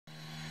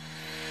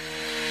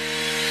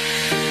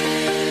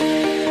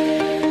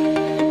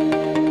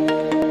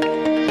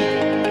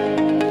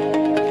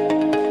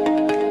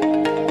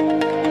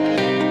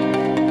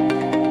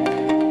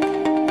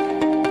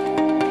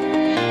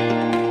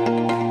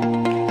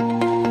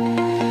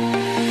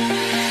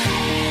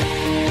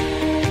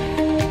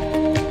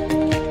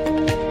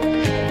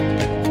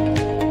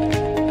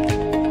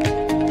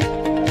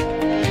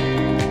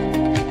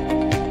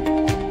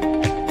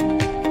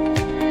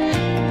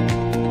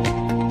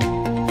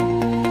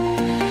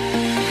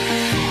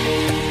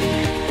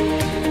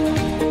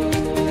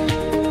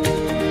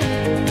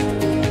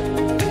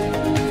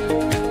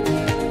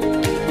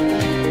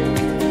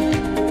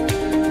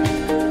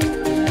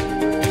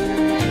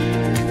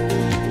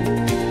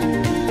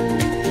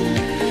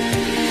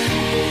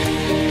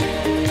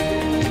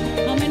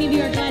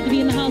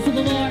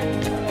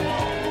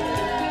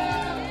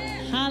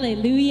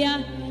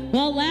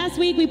last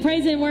week we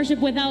praised and worship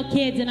without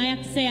kids, and I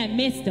have to say I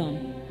missed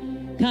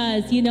them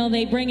because, you know,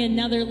 they bring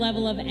another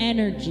level of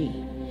energy.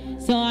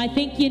 So I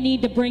think you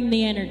need to bring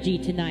the energy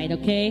tonight,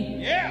 okay?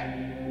 Yeah.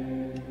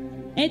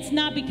 It's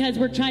not because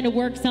we're trying to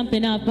work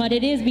something up, but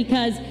it is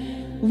because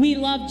we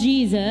love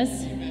Jesus.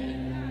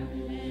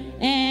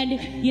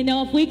 And, you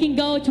know, if we can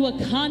go to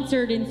a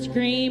concert and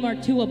scream,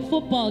 or to a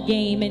football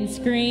game and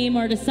scream,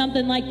 or to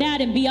something like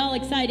that and be all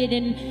excited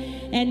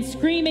and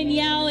scream and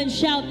yell and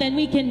shout, then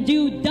we can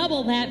do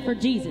double that for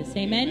Jesus.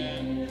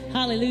 Amen?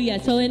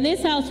 Hallelujah. So in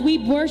this house, we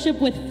worship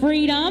with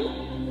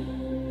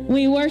freedom.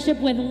 We worship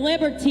with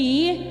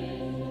liberty.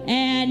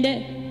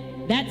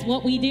 And that's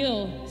what we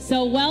do.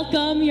 So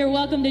welcome. You're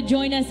welcome to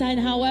join us on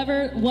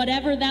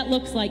whatever that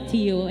looks like to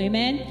you.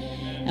 Amen?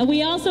 And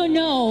we also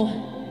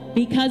know,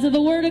 because of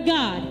the Word of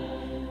God,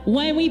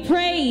 when we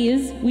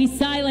praise, we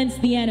silence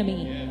the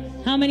enemy.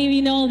 Yes. How many of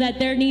you know that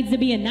there needs to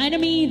be an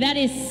enemy that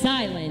is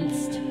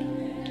silenced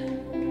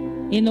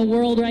in the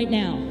world right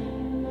now?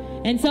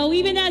 And so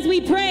even as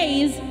we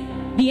praise,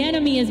 the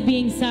enemy is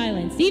being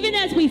silenced. Even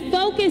as we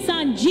focus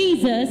on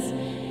Jesus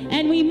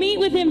and we meet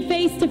with him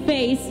face to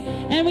face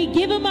and we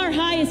give him our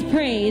highest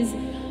praise,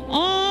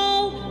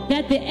 all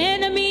that the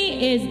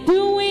enemy is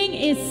doing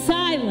is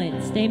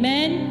silenced.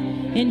 Amen?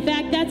 In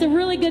fact, that's a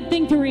really good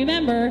thing to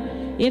remember.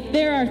 If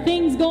there are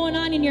things going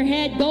on in your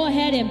head, go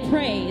ahead and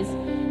praise,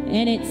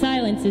 and it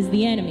silences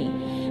the enemy.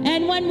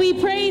 And when we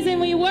praise and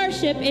we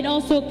worship, it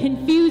also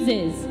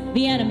confuses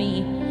the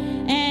enemy.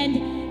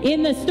 And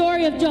in the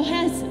story of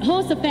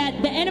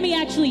Jehoshaphat, the enemy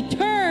actually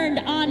turned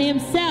on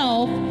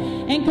himself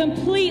and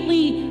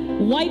completely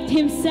wiped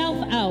himself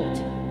out.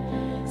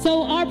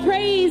 So our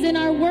praise and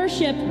our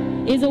worship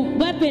is a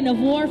weapon of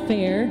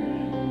warfare.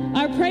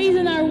 Our praise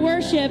and our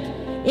worship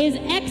is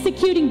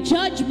executing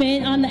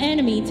judgment on the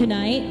enemy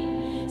tonight.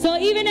 So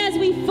even as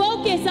we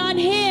focus on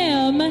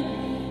him,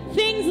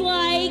 things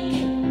like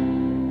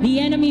the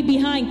enemy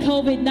behind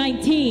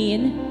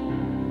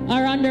COVID-19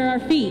 are under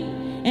our feet,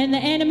 and the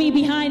enemy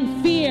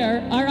behind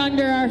fear are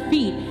under our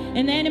feet,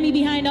 and the enemy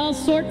behind all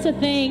sorts of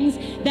things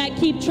that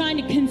keep trying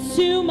to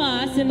consume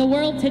us in the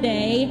world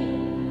today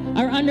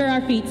are under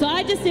our feet. So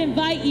I just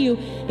invite you,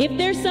 if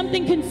there's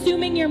something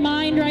consuming your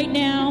mind right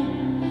now,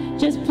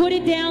 just put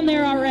it down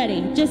there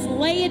already. Just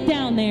lay it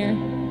down there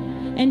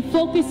and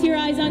focus your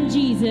eyes on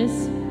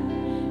Jesus.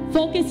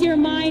 Focus your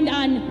mind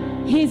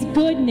on his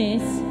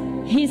goodness,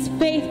 his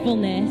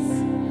faithfulness,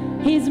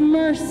 his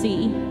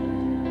mercy.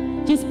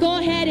 Just go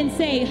ahead and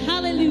say,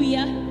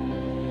 hallelujah.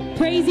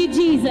 Praise you,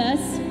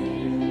 Jesus.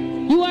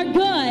 You are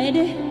good.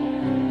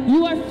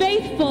 You are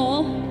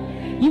faithful.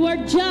 You are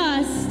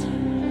just.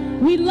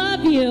 We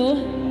love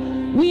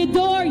you. We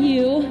adore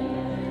you.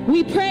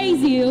 We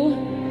praise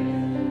you.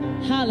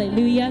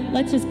 Hallelujah.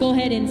 Let's just go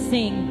ahead and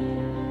sing.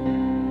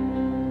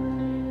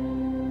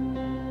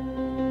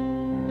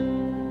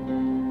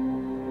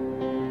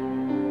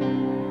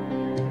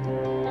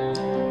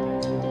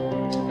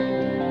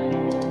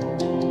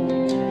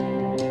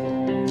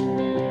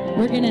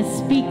 We're going to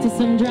speak to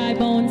some dry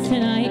bones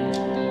tonight.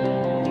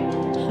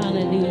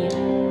 Hallelujah.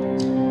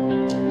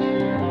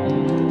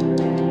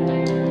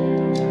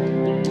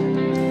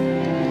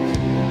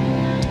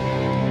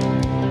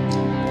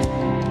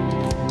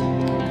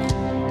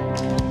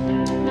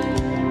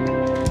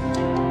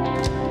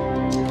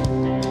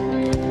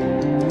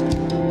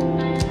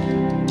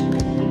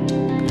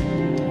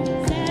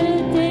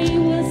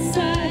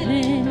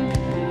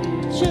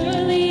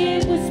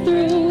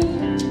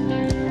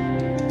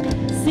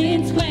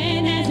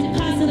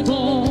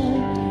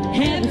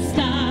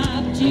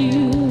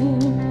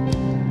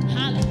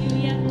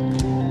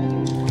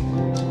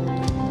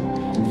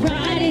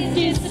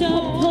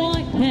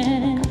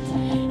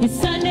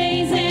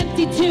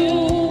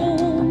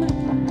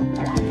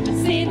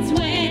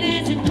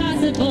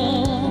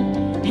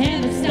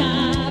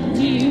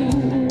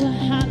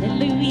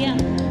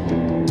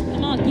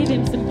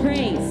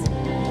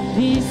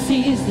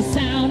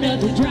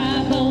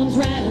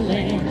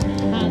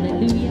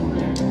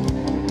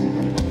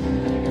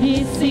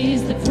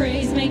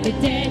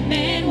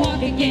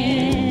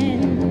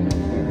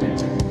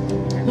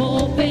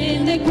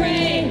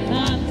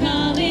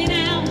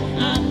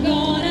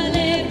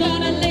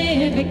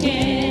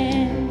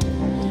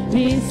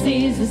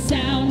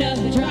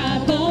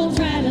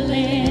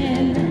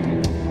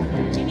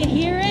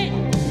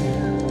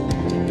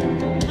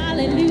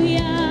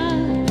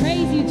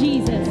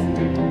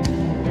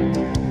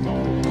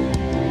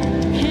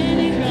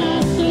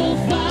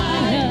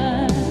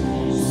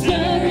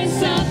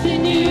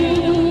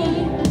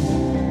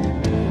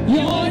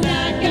 You're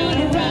not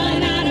gonna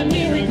run out of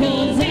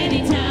miracles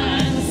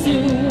anytime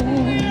soon.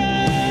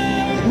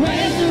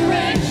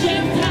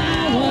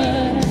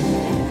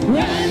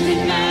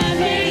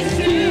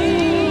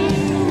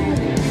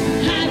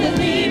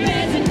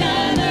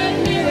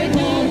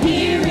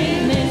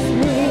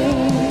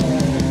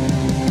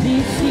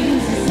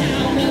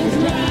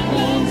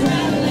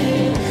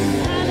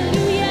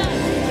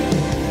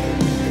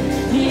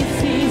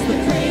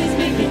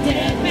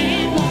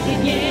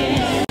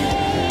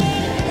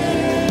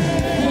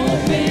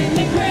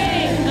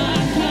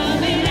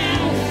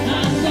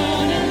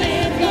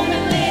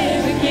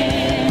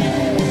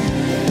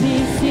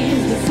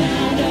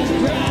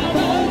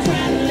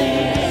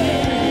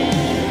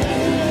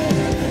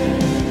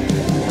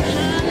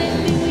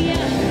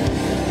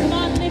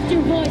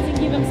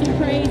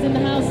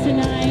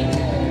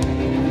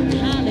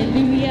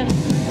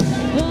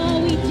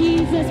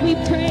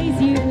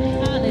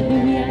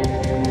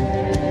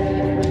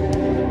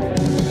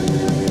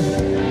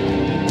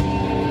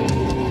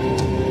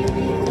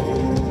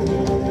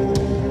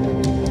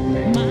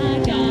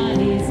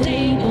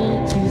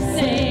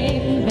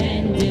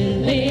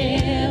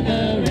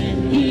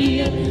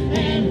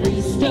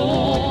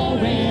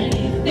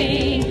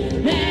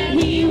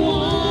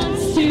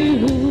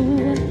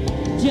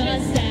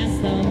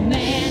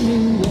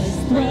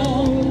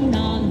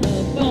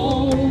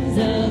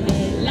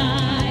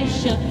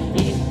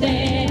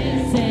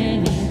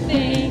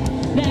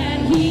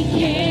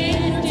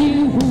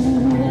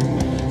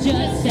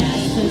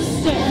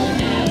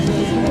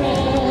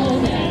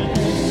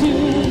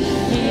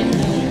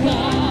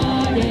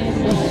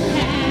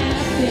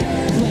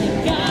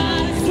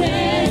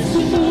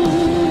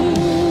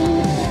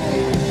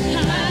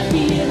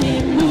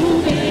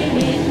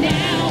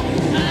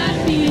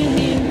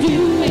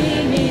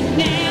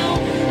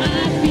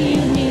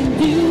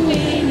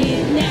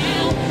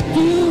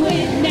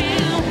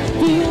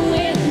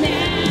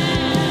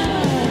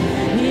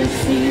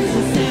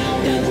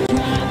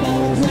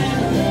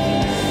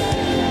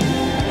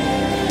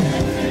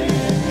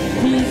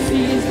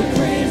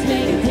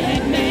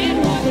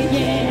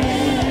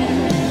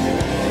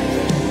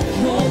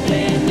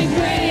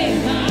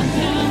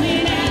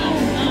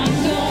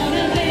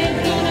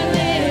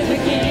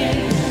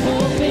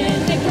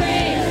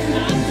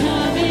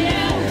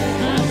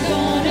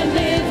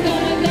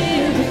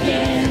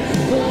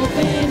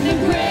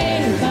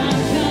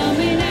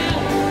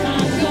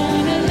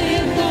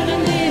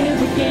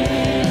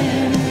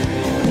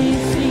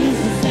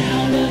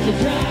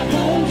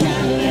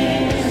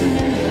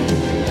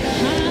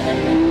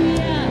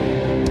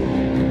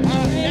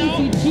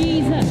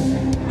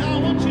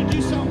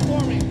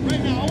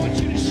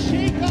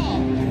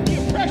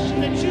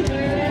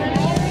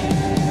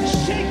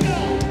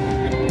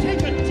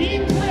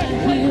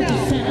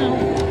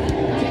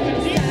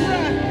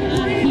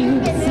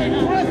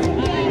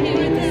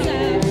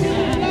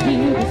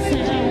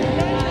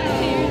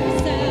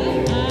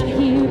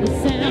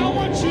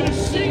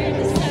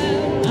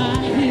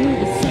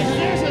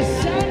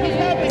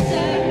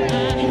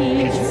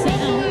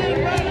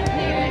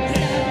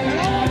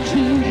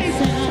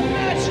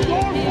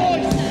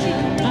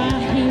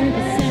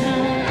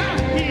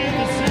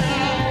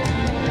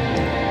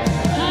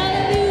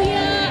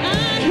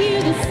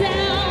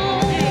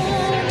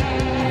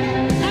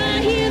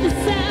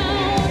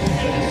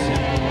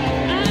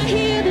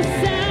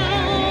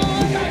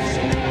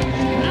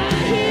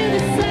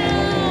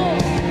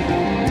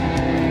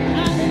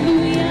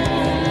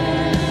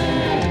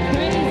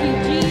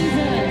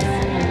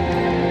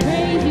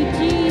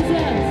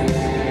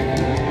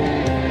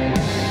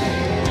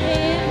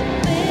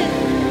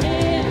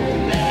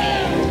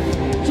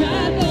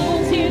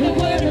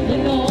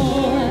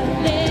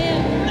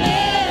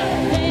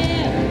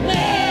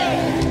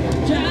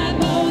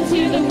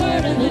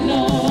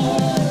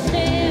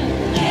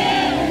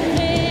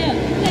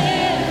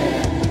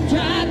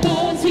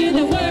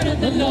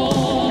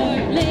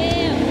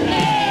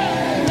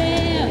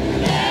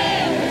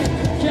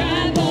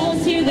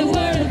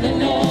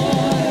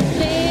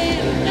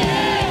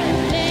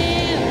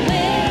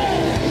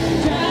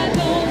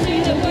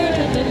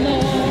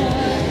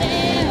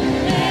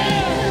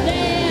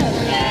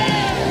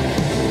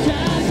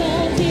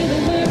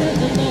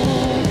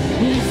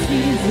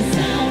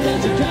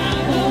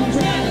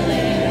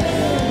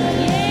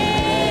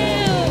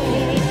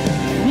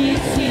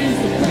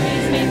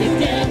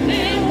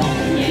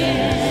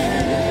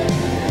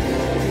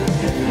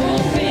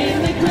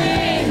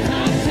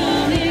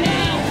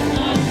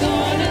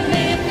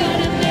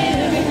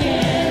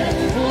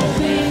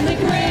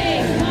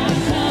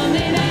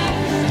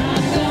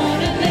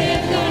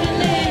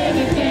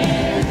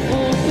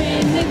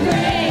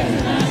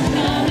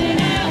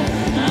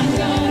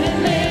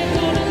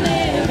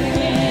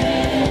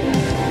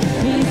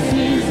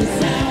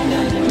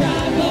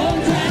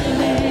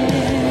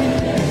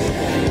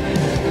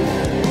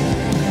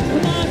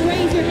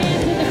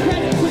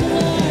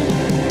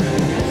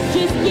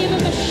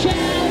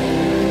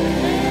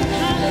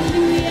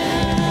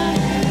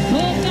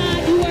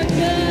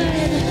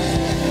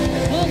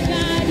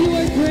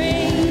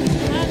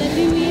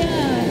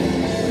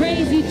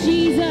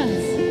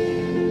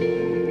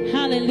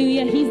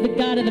 Hallelujah. He's the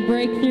God of the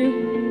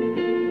breakthrough.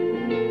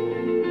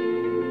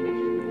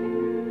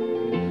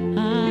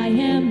 I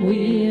am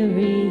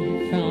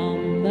weary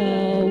from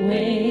the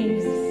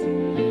waves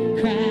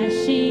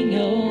crashing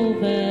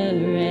over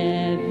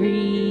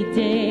every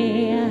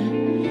day.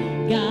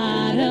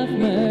 God of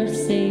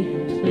mercy,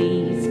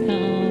 please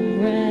come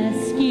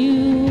rescue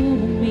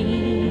me.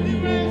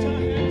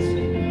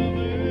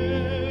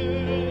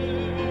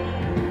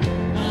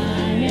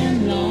 I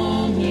am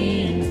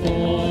longing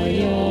for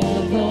your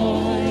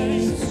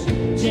voice,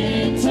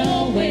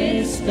 gentle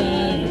whisper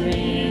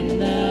in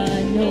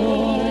the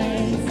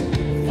noise.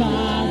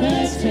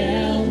 Father,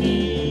 tell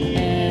me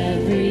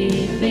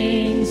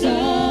everything's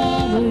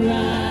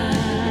alright.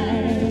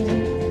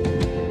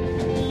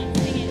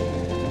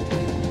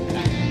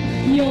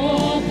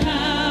 Your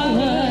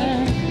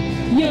power,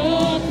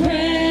 your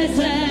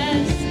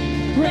presence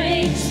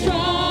breaks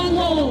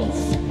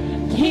strongholds.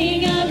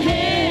 King of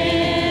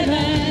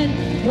heaven,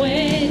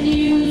 when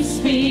you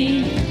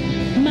speak,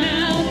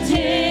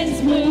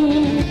 mountains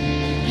move.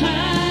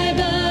 I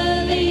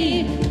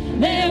believe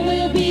there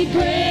will be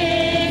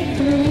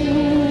breakthrough.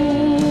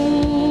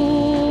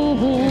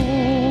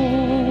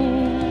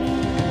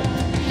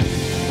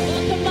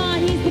 Oh, come on,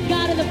 he's the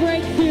God of the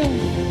breakthrough.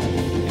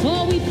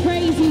 Oh, we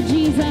praise you,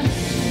 Jesus.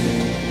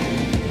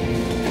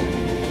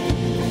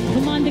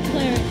 Come on,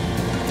 declare it.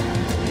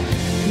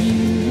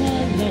 You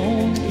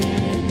alone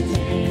can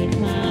take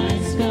my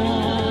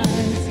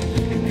scars.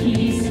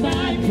 Piece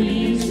by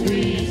piece,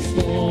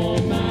 restore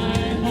my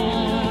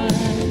heart.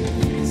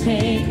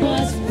 Take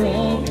what's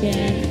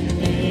broken,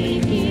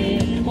 make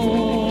it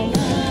whole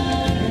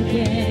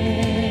again.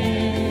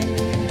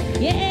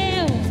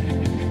 Yeah.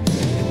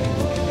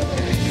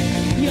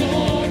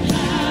 Your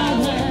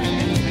power,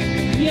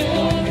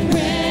 your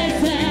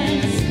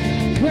presence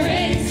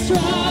breaks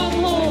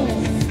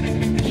strongholds.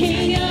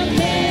 King of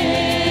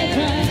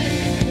heaven,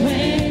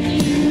 when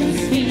you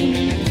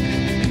speak,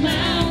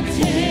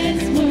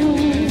 mountains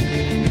move.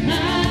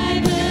 I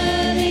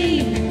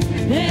believe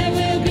there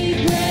will be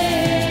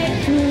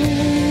breakthrough.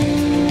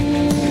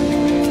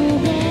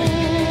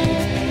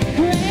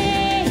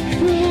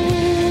 Breakthrough.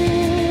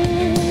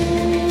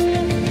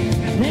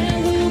 There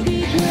will be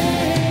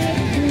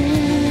breakthrough.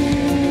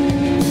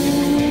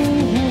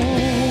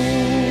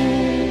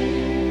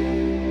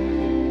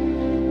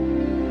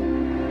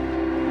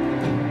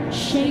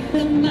 Shake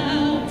the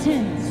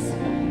mountains,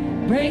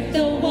 break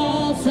the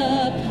walls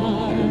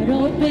apart,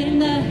 open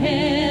the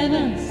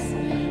heavens.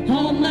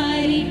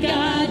 Almighty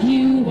God,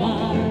 you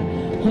are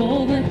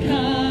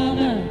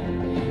overcomer,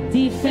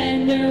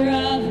 defender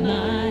of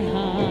my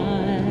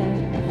heart.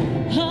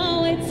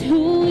 Oh, it's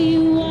who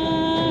you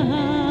are.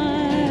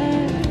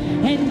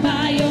 And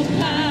by your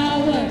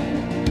power,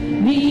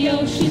 the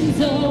oceans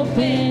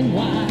open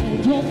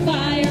wide. Your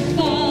fire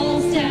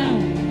falls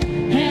down,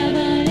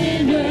 heaven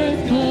and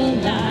earth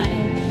collide.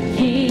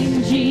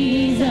 King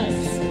Jesus,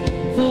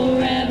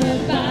 forever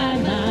by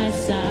my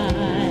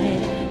side.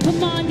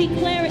 Come on,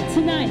 declare it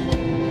tonight.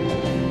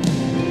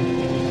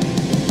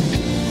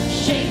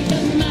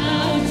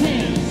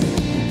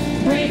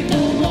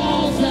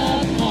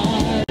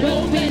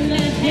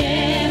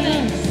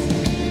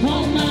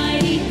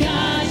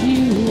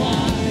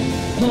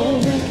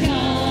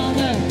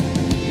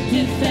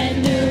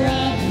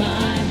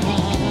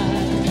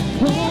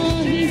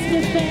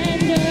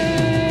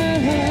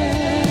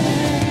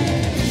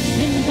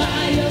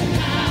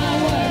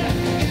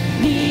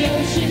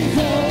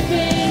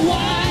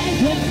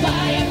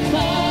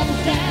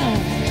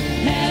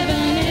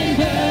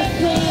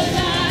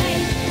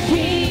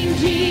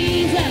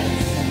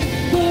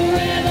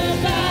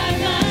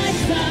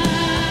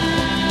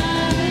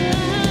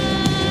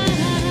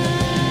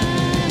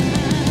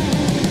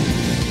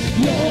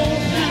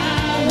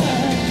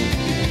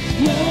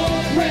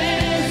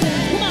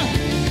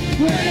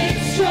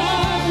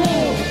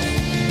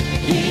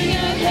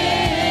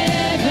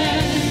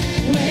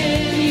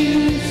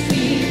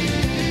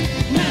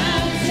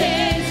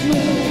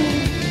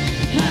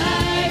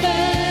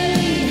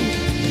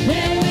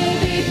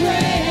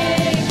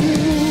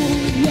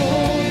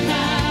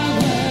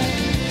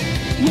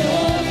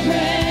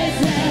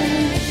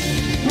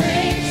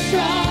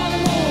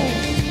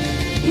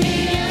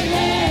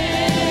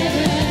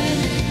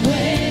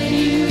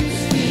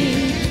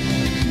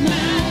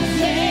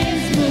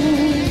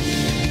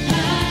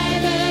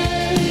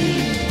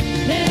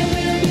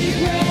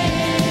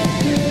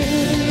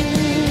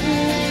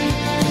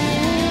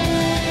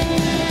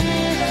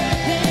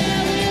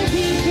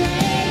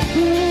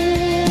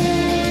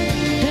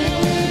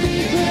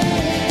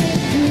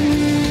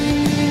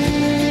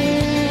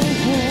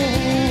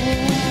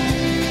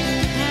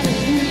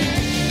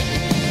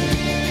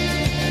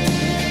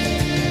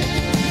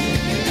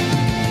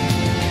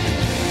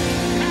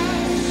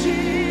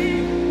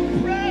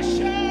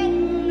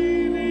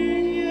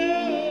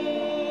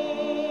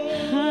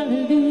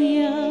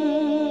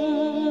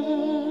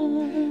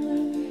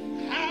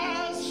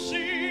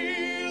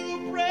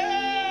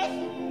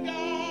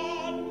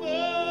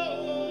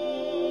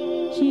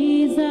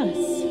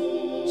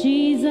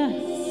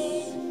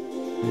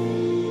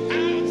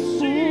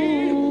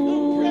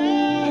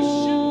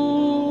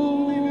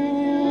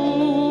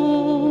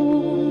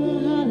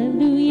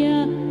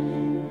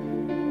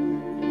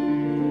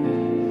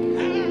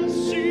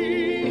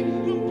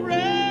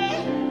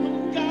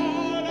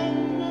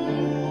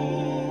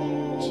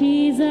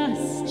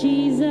 Jesus,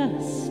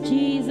 Jesus,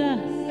 Jesus.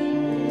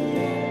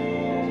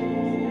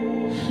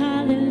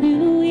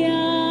 Hallelujah.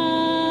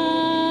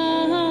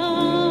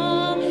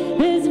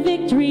 There's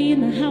victory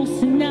in the house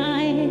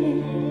tonight.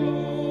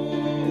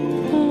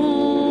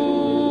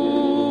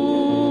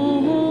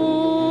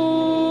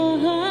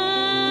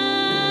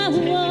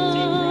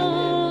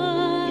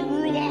 The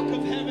ruach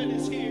of heaven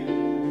is here.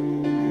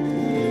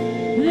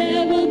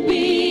 There will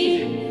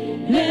be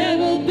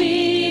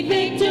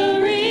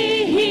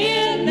victory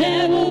here.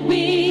 There will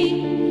be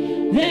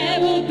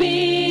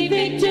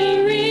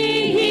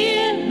victory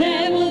here.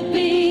 There will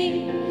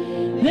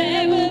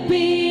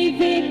be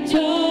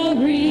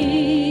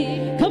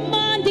victory. Come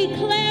on,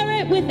 declare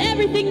it with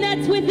everything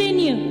that's within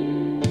you.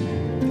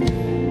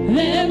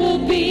 There will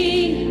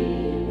be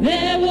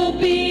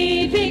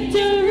victory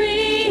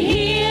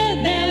here.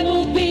 There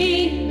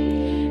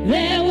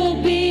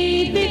will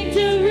be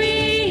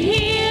victory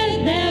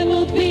here. There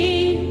will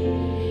be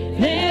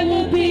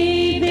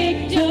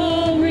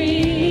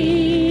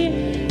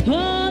victory.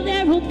 Oh,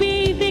 there will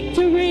be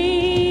victory.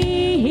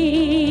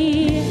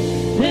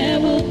 There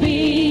will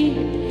be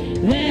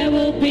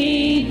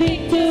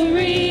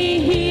victory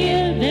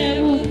here.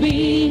 There will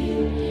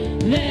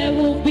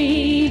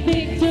be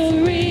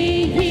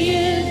victory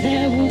here.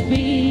 There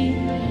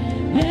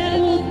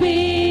will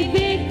be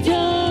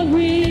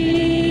victory.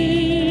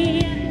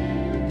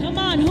 Come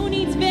on, who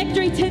needs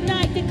victory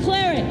tonight?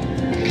 Declare it.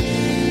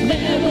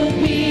 There will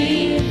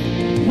be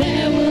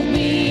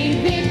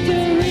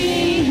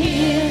victory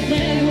here.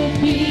 There will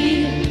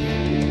be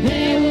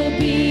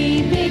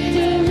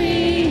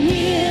victory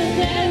here.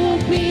 There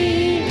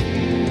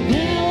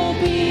will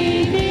be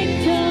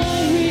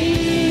victory.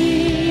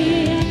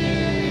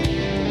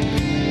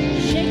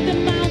 Shake the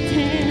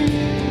mountains,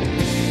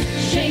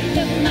 shake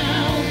the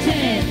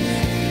mountains,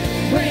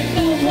 break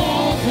the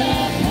walls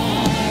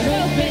apart,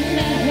 open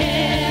the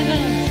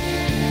heavens.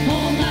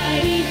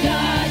 Almighty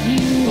God,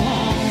 you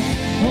are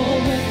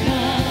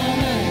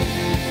overcomer,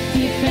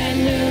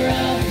 defender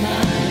of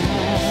my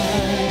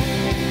heart.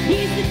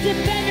 He's the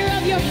defender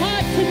of your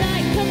heart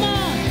tonight. Come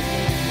on.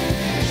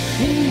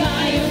 And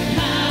by your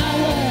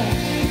power,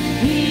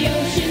 the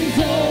oceans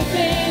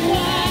open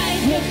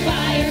wide, your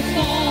fire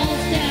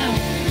falls down,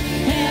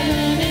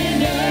 heaven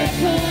and earth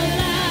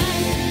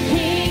collide.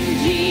 King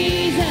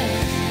Jesus,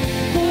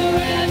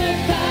 forever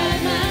by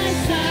my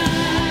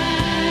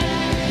side.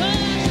 Come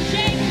on,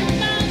 shake the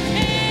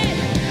mountain,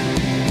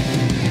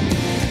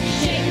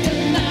 shake the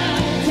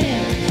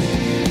mountain,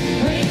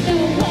 break the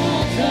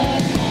walls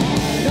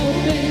apart,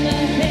 open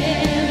the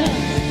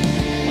heavens.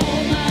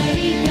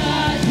 Almighty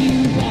God, you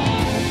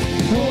are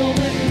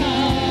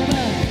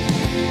overcomer,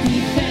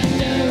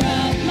 defender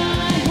of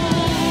my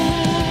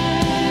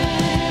heart.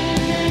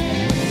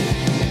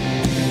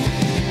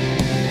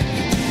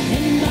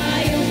 And by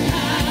your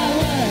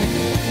power,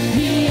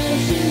 the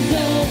oceans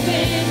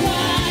open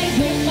wide,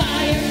 your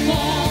fire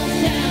falls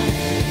down,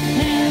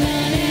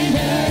 heaven and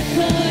earth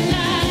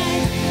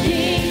collide.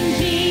 King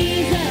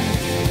Jesus,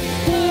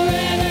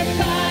 forever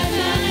by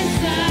my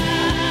side.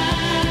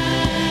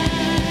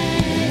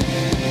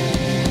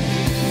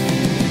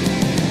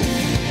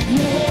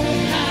 Your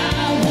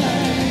power,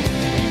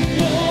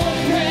 your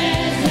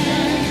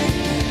presence,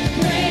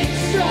 break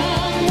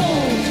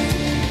strongholds,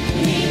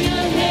 King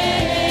of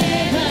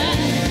heaven.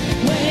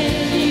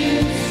 When you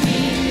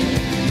speak,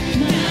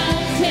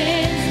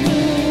 mountains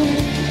move.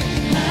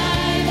 I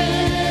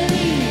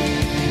believe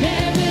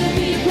there will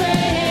be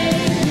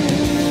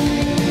breakthrough.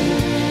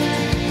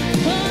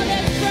 Oh,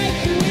 there's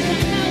breakthrough in the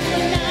house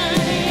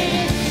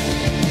tonight.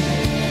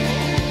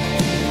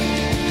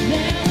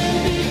 There will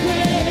be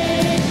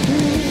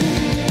breakthrough.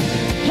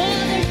 Oh,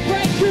 there's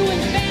breakthrough in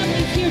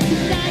families here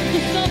tonight.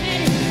 Just go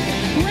ahead and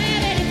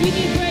grab it if you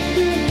need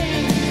breakthrough in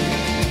families.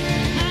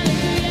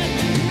 Hallelujah.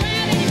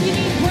 Grab it if you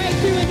need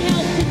breakthrough in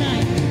health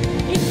tonight.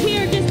 It's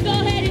here. Just go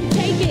ahead and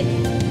take it.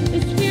 The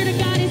Spirit of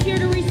God is here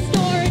to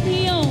restore and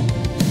heal.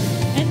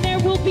 And there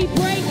will be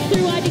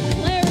breakthrough. I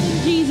declare it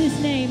in Jesus'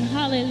 name.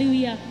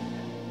 Hallelujah.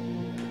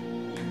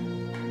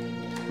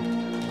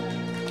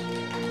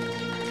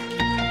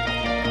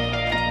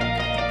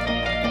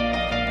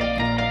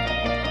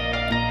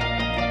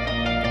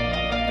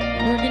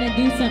 We're going to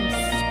do some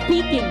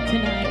speaking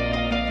tonight.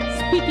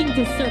 Speaking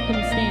to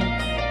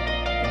circumstance.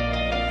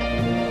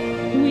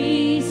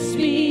 We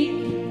speak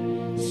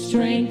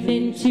strength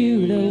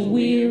into the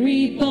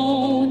weary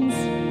bones.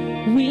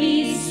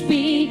 We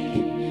speak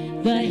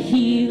the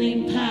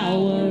healing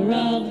power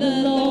of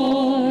the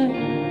Lord.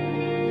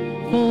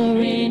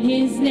 For in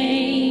his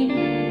name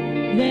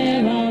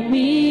there are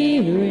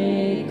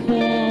miracles.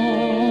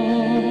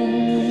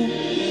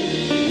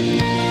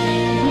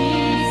 We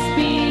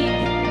speak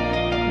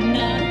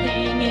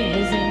nothing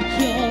is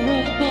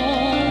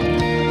incurable,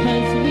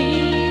 'cause we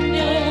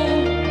know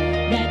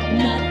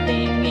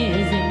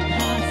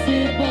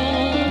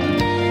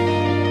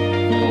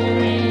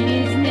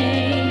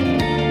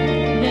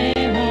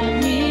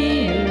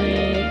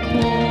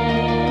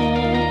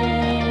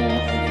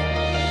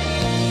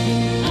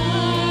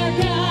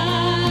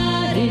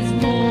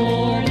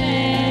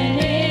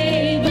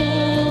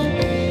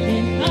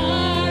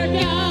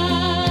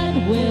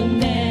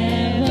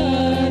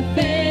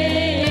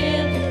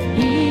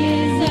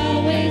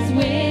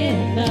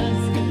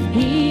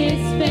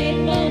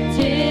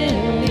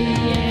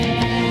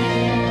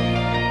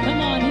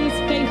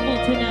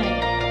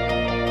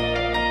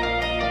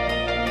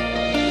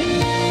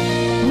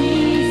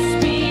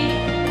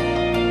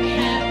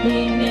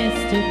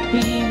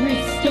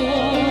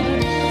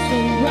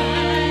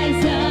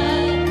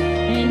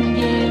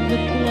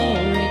with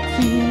glory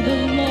to the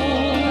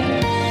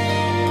Lord.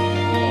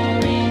 For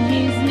in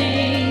his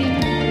name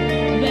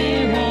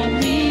there are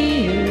miracles.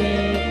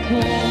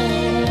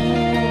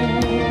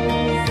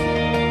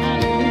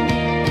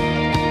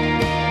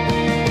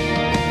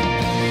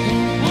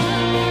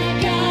 Our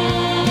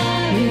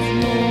God is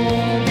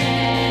more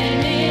than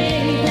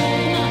able.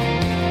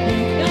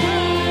 And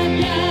our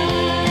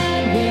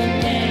God will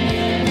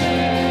never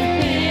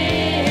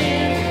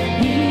fail.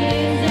 He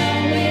is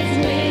always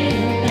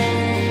with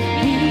us.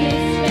 He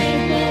is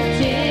faithful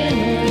till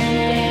the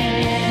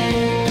end.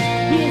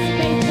 He is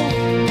faithful.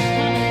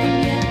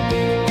 Hallelujah.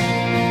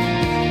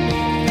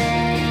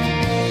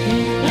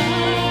 And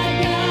our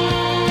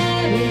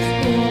God is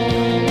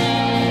full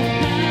of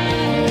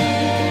power.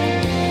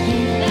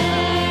 And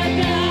our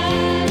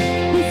God,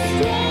 the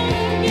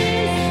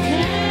strongest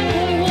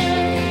tower.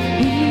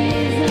 He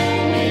is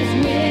always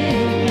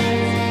with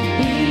us.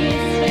 He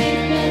is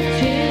faithful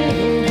till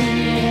the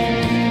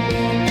end.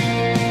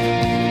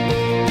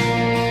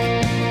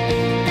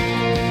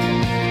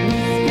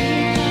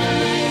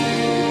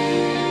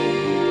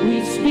 We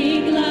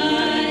speak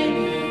life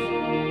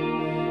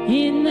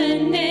in the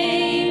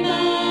name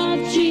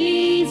of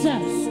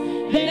Jesus.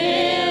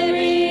 There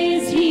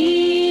is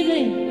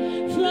healing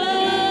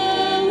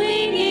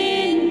flowing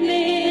in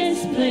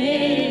this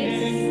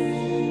place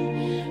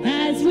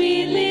as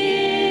we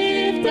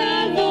lift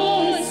our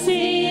voice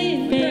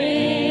in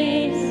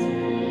praise,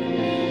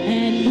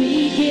 and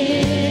we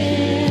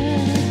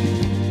give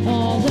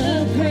all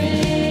the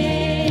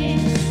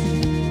praise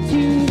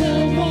to the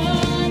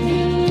one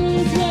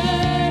who's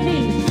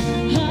worthy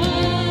of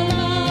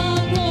all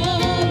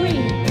glory.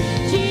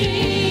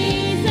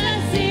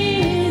 Jesus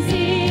is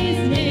his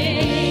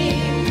name.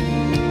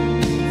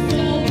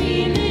 So we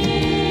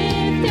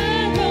lift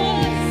our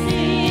voice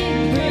in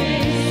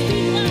praise.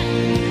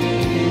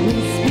 We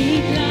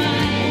speak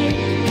life.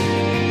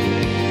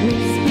 We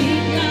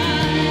speak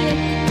life.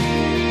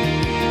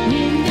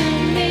 In the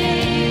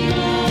name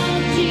of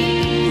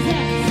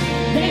Jesus,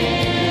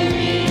 there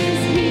is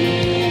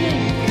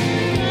healing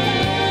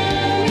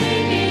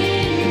flowing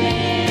in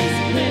this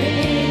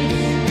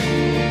place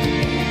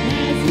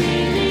as we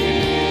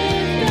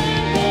lift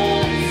our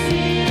voice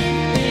in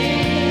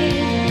faith,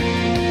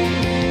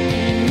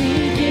 and we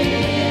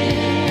give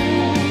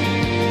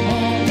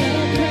all the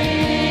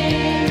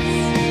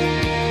praise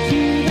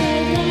to the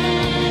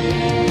one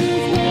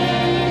who's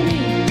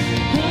worthy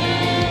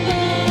of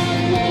all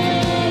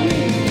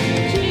glory.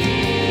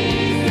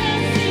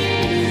 Jesus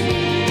is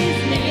his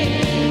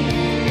name.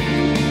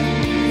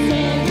 So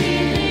we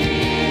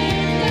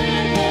lift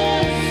our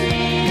voice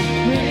in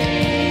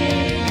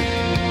praise.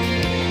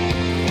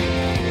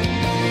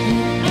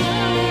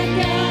 Our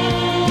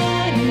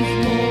God is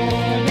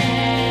more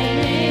than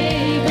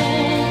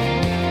able.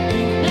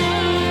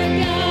 Our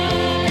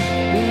God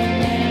will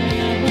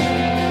never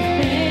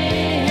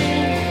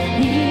fail.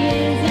 He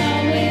is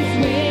always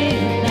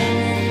with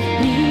us.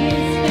 He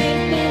is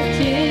faithful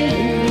till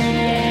the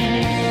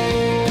end.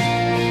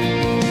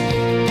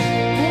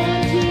 Oh,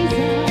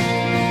 Jesus.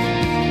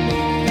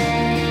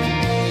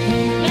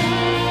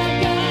 Our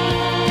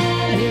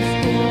God is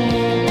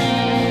full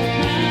of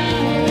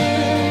power.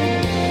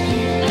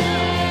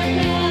 Our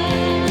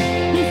God,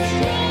 the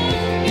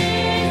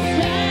strongest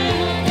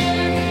tower.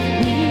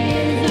 He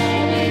is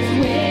always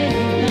with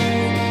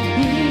us.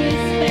 He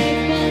is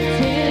faithful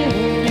till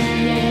the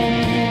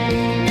end.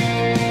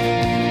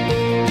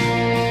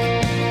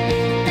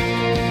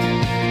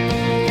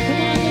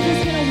 Come on, we're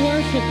just going to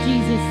worship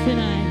Jesus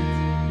tonight.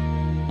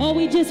 Oh,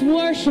 we just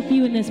worship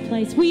you in this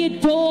place. We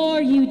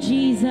adore you,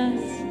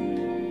 Jesus.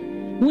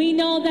 We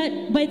know that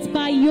it's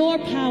by your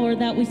power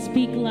that we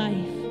speak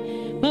life.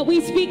 But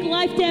we speak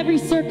life to every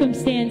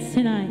circumstance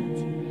tonight.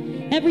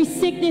 Every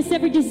sickness,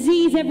 every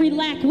disease, every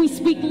lack, we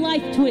speak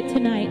life to it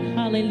tonight.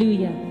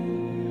 Hallelujah.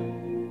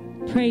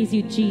 Praise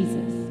you,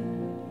 Jesus.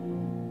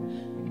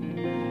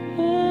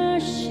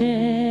 Worship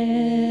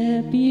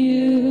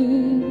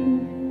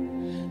you.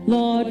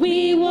 Lord,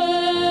 we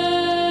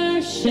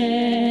worship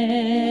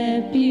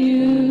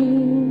you.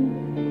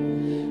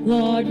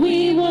 Lord,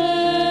 we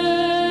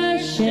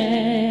worship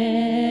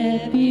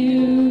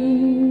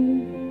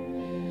you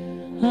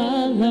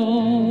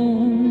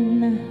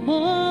alone.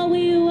 Oh,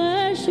 we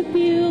worship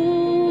you.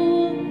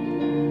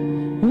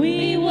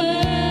 We worship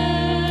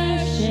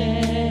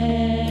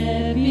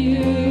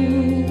you.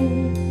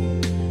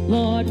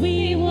 Lord,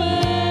 we worship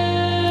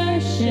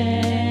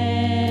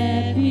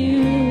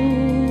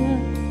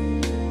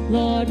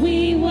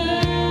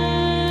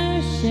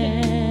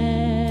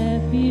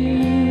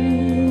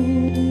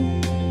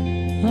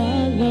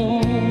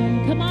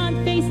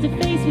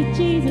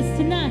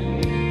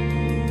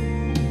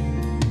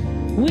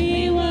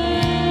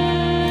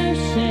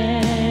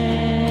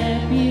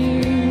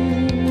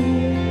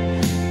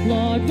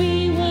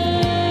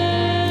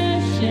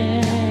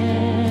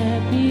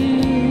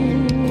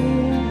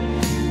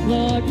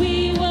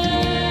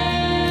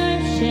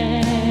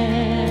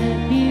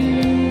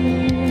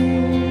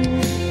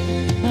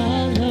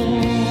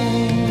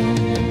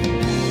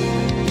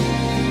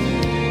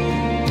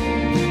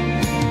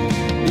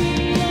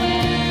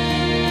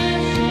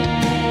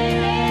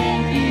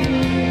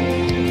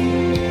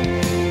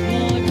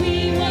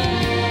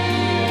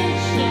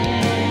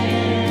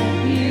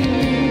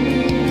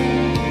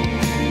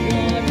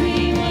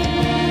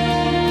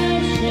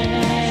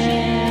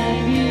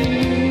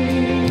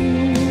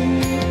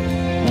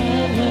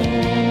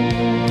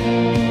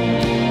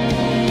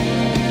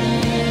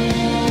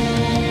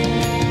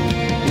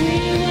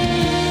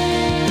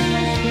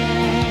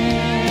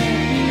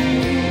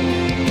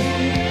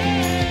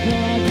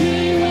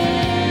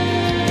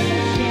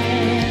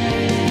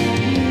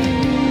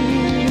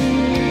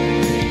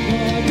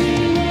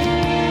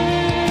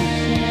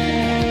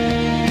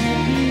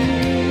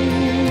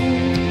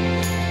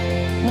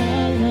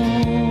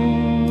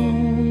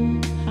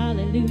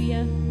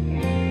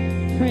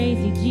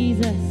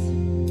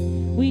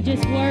We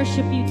just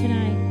worship you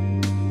tonight.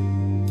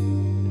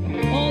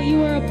 Oh,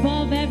 you are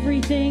above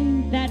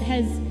everything that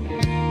has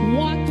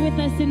walked with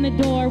us in the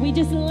door. We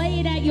just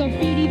lay it at your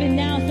feet even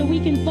now so we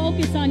can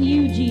focus on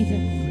you, Jesus.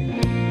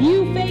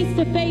 You face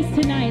to face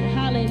tonight.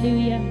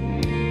 Hallelujah.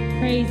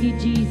 Praise you,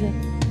 Jesus.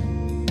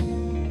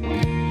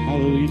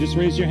 Hallelujah. Just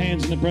raise your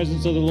hands in the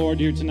presence of the Lord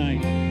here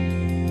tonight.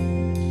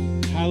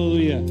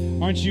 Hallelujah.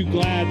 Aren't you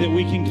glad that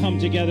we can come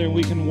together and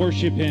we can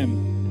worship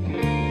him?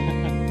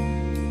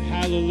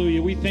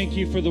 Hallelujah. We thank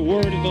you for the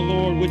word of the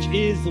Lord, which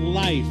is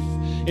life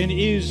and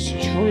is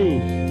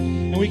truth.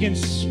 And we can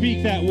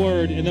speak that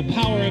word, and the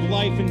power of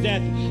life and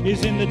death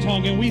is in the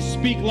tongue, and we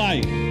speak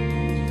life.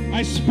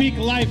 I speak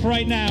life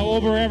right now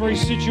over every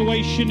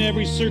situation,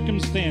 every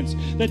circumstance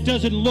that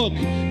doesn't look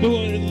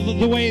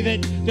the way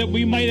that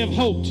we might have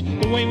hoped,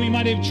 the way we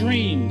might have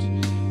dreamed.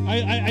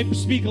 I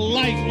speak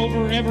life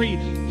over every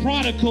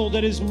prodigal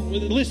that is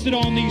listed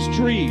on these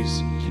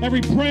trees.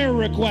 Every prayer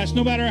request,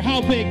 no matter how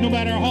big, no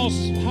matter how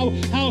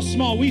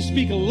small, we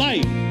speak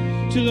life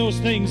to those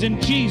things in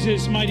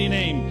Jesus' mighty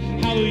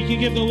name. Hallelujah. You can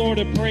give the Lord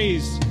a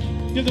praise.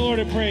 Give the Lord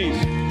a praise.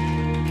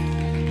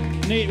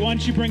 Nate, why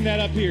don't you bring that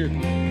up here?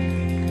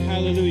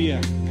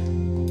 Hallelujah.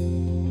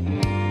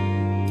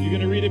 You going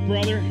to read it,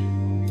 brother?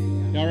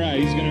 All right,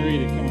 he's going to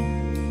read it. Come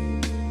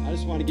on. I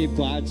just want to give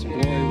God some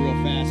glory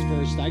real fast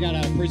first. I got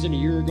out of prison a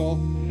year ago.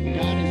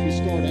 God has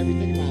restored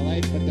everything in my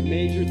life, but the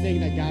major thing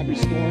that God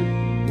restored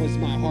was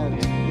my heart.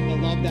 The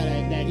love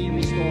that he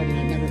restored, and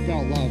I never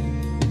felt love.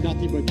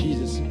 Nothing but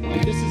Jesus.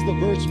 And this is the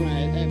verse when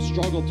I have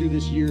struggled through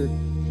this year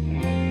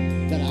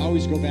that I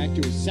always go back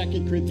to, is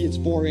 2 Corinthians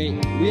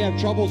 4:8. We have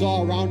troubles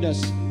all around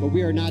us, but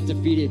we are not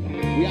defeated.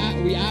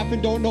 We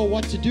often don't know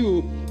what to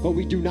do, but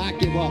we do not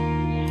give up.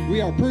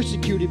 We are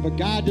persecuted, but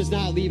God does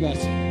not leave us.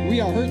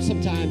 We are hurt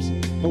sometimes,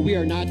 but we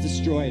are not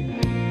destroyed.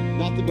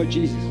 Nothing but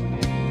Jesus.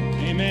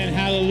 Amen.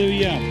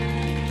 Hallelujah.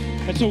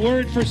 That's a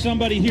word for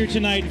somebody here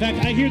tonight. In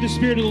fact, I hear the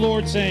Spirit of the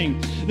Lord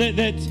saying that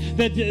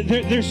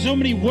there's so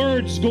many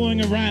words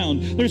going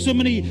around. There's so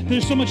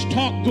much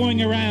talk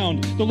going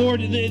around. The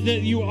Lord,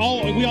 we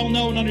all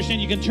know and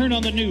understand. You can turn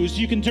on the news.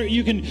 You can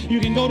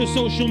go to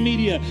social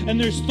media, and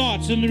there's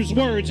thoughts and there's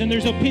words and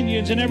there's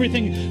opinions and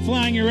everything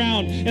flying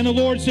around. And the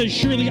Lord says,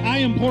 "Surely I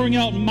am pouring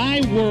out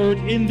my word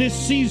in this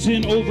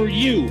season over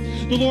you."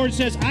 The Lord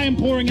says, "I am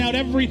pouring out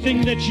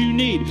everything that you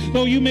need."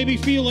 Though you maybe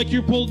feel like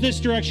you're pulled this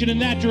direction and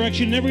that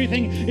direction, and everything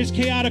is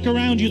chaotic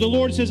around you, the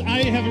Lord says,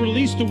 "I have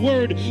released a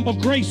word of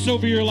grace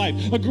over your life,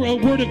 a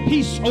word of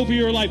peace over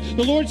your life."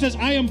 The Lord says,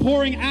 "I am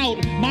pouring out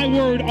my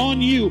word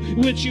on you,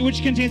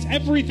 which contains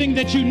everything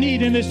that you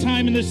need in this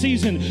time, in this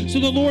season." So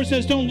the Lord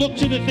says, don't look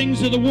to the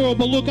things of the world,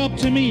 but look up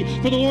to me.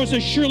 For the Lord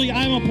says, "Surely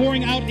I am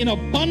pouring out in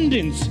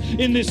abundance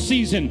in this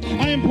season."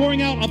 I am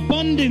pouring out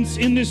abundance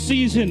in this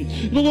season.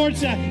 The Lord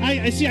said,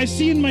 I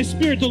see in my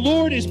spirit, the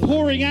Lord is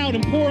pouring out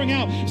and pouring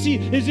out. See,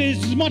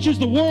 as much as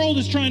the world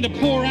is trying to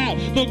pour out,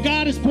 though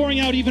God is pouring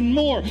out even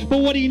more. But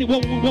what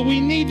we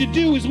need to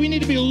do is we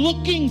need to be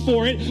looking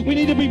for it. We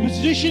need to be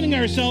positioning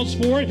ourselves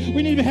for it.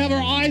 We need to have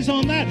our eyes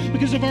on that,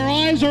 because if our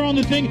eyes are on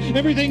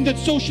everything that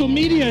social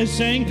media is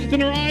saying,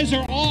 then our eyes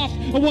are off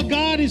of what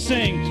God is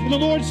saying. And the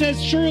Lord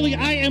says, "Surely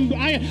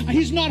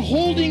He's not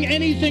holding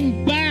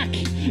anything back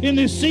in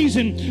this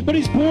season, but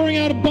He's pouring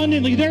out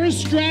abundantly." There is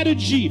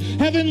strategy,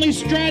 heavenly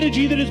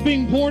strategy, that is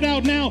being poured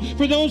out now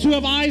for those who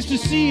have eyes to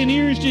see and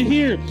ears to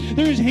hear.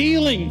 There is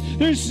healing.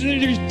 There's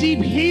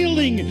deep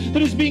healing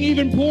that is being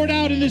even poured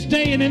out in this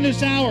day and in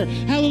this hour.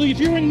 Hallelujah. If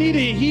you're in need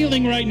of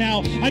healing right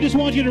now, I just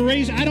want you to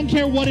raise, I don't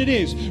care what it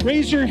is,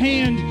 raise your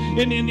hand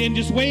and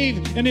just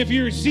wave. And if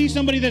you see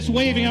somebody that's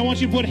waving, I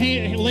want you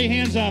to lay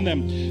hands on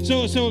them.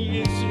 So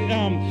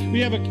we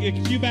have a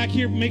queue back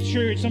here. Make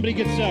sure somebody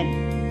gets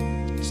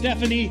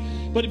Stephanie,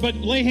 but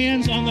lay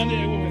hands on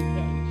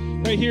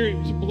right here.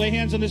 Lay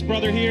hands on this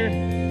brother here.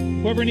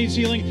 Whoever needs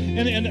healing,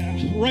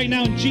 and right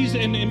now, Jesus,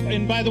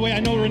 and by the way,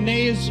 I know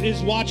Renee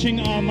is watching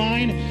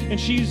online, and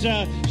she's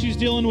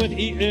dealing with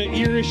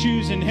ear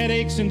issues and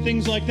headaches and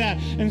things like that.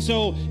 And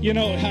so,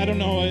 I don't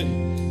know,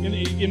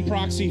 in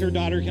proxy, her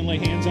daughter can lay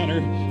hands on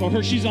her,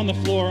 or she's on the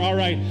floor. All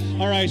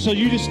right. So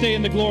you just stay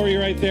in the glory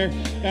right there,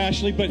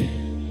 Ashley. But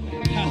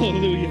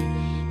hallelujah.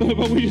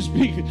 But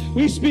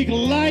we speak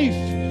life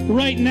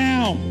right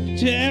now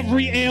to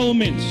every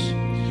ailment.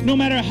 No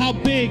matter how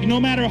big, no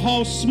matter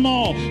how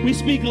small, we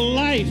speak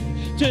life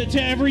to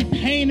every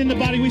pain in the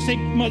body. We say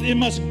it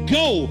must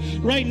go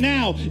right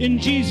now in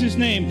Jesus'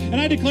 name.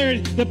 And I declare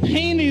the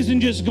pain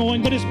isn't just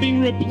going, but it's being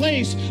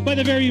replaced by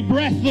the very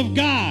breath of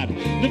God.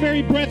 The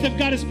very breath of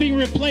God is being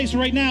replaced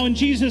right now in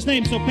Jesus'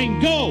 name. So pain,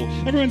 go.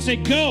 Everyone say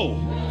go.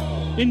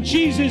 In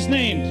Jesus'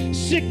 name.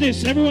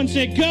 Sickness, everyone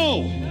say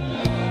go.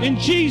 In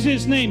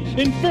Jesus' name.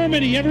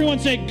 Infirmity, everyone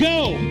say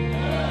go.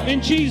 In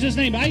Jesus'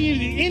 name. I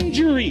need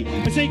injury.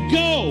 I say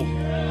go.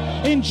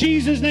 in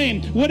Jesus'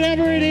 name.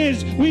 Whatever it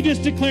is, we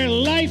just declare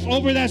life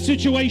over that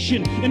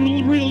situation and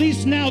we'll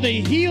release now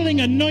the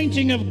healing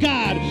anointing of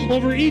God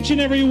over each and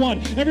every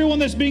one. Everyone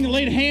that's being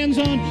laid hands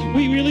on,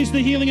 we release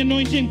the healing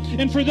anointing.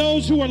 And for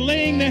those who are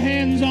laying the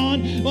hands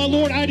on, well,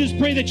 Lord, I just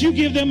pray that you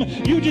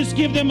just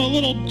give them a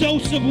little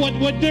dose of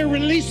what they're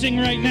releasing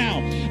right now.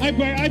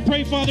 I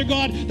pray, Father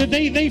God, that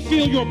they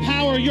feel your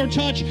power, your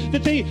touch,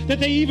 that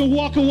they even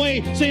walk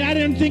away saying, I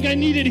didn't think I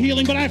needed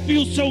healing, but I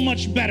feel so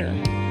much better.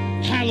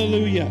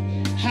 Hallelujah.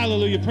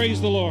 Hallelujah.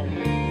 Praise the Lord.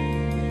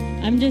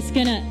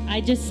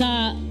 I just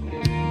saw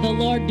the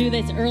Lord do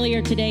this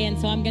earlier today, and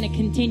so I'm going to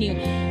continue.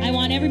 I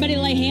want everybody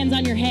to lay hands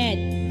on your head.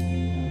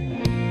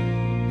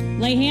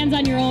 Lay hands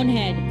on your own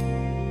head,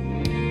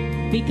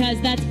 because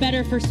that's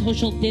better for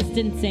social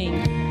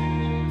distancing.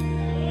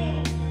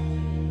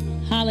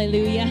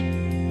 Hallelujah.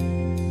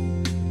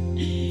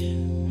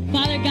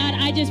 Father God,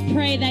 I just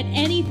pray that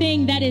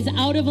anything that is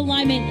out of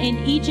alignment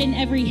in each and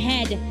every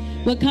head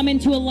will come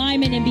into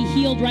alignment and be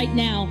healed right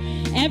now.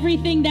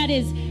 Everything that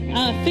is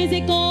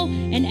physical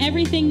and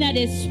everything that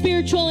is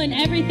spiritual and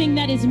everything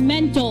that is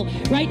mental,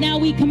 right now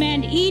we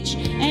command each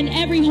and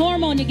every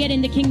hormone to get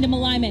into kingdom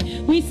alignment.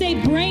 We say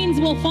brains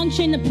will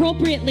function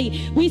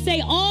appropriately. We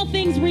say all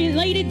things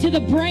related to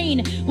the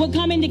brain will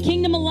come into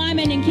kingdom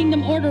alignment and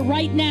kingdom order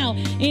right now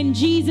in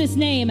Jesus'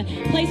 name.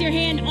 Place your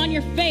hand on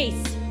your face.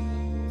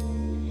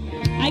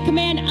 I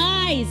command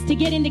eyes to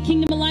get into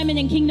kingdom alignment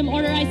and kingdom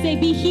order. I say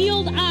be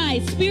healed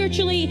eyes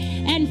spiritually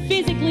and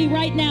physically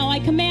right now. I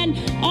command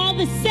all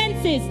the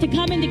senses to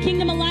come into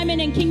kingdom alignment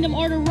and kingdom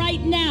order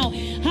right now.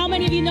 How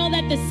many of you know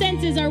that the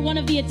senses are one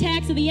of the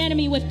attacks of the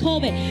enemy with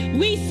COVID?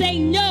 We say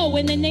no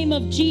in the name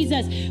of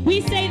Jesus.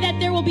 We say that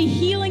there will be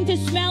healing to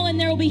smell and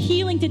there will be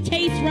healing to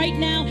taste right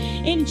now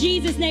in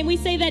Jesus' name. We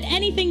say that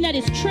anything that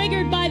is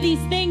triggered by these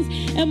things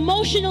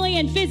emotionally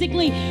and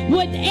physically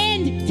would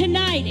end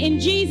tonight in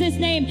Jesus'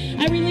 name.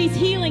 I release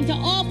healing to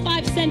all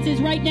 5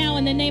 senses right now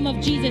in the name of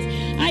Jesus.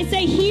 I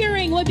say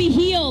hearing would be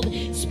healed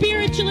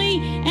spiritually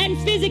and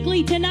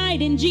physically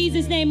tonight in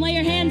Jesus' name. Lay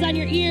your hands on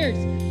your ears.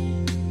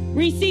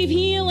 Receive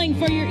healing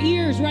for your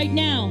ears right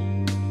now.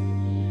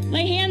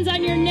 Lay hands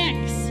on your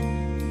necks.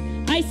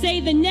 I say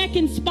the neck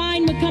and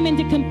spine would come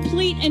into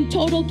complete and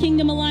total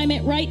kingdom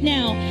alignment right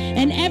now.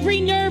 And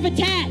every nerve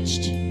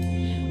attached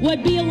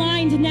would be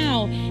aligned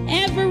now.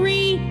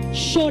 Every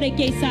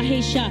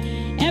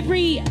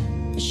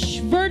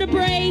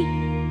vertebrae,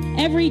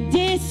 every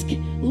disc,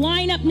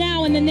 line up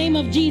now in the name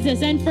of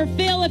Jesus. And for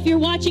Phil, if you're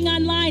watching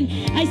online,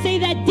 I say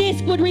that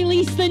disc would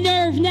release the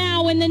nerve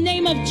now in the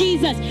name of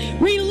Jesus.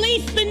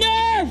 Release the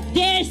nerve,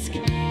 disc.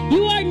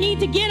 You need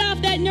to get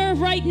off that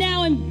nerve right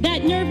now, and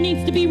that nerve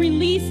needs to be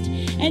released.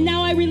 And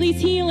now I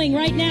release healing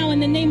right now in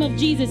the name of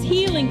Jesus.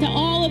 Healing to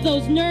all of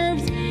those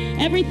nerves,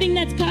 everything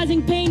that's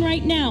causing pain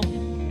right now.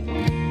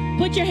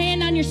 Put your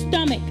hand on your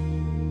stomach.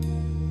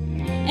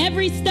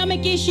 Every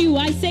stomach issue,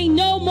 I say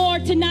no more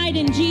tonight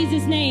in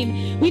Jesus'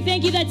 name. We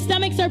thank you that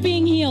stomachs are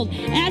being healed.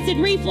 Acid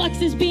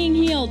reflux is being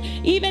healed.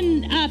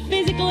 Even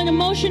physical and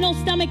emotional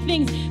stomach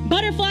things.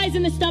 Butterflies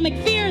in the stomach.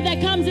 Fear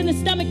that comes in the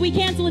stomach. We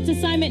cancel its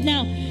assignment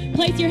now.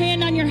 Place your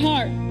hand on your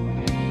heart.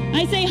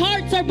 I say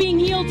hearts are being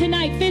healed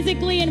tonight,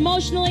 physically and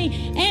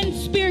emotionally and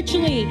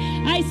spiritually.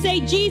 I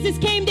say Jesus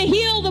came to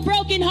heal the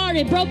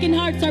brokenhearted. Broken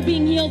hearts are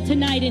being healed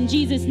tonight in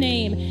Jesus'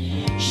 name.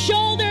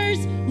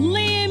 Shoulders,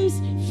 limbs,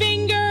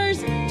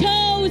 fingers,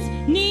 toes,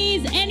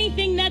 knees,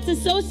 anything that's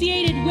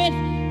associated with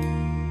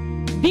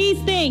these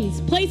things.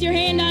 Place your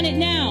hand on it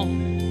now.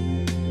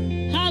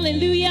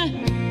 Hallelujah.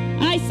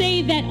 I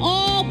say that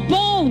all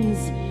bones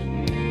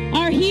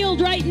are healed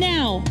right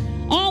now.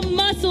 All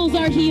muscles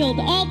are healed.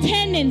 All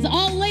tendons,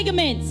 all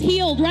ligaments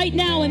healed right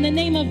now in the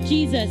name of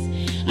Jesus.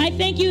 I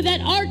thank you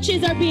that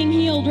arches are being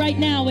healed right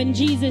now in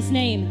Jesus'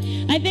 name.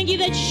 I thank you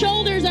that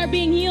shoulders are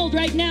being healed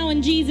right now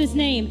in Jesus'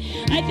 name.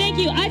 I thank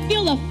you. I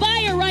feel a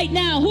fire right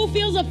now. Who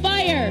feels a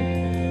fire?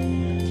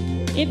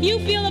 If you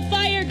feel a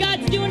fire,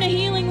 God's doing a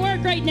healing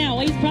work right now.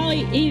 He's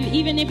probably,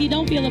 even if you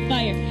don't feel a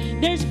fire.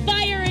 There's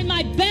fire in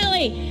my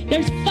belly.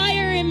 There's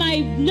fire in my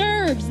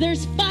nerves.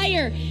 There's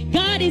fire.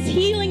 God is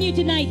healing you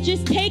tonight.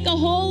 Just take a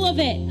hold of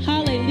it.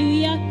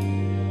 Hallelujah.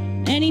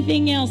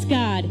 Anything else,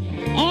 God?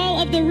 All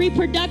of the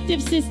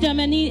reproductive system,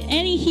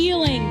 any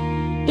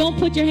healing, don't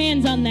put your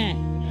hands on that.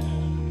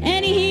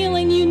 Any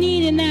healing you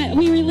need in that,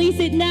 we release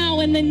it now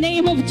in the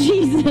name of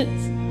Jesus.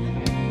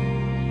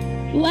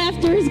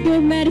 Laughter is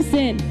good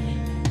medicine.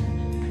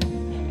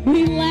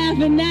 We laugh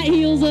and that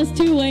heals us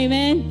too,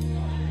 amen.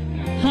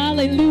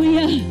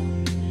 Hallelujah.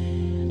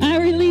 I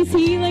release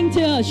healing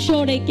to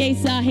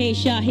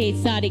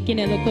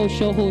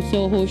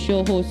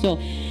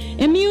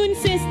immune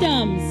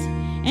systems.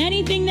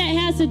 Anything that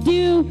has to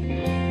do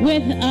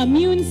with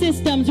immune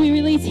systems, we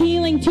release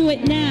healing to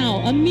it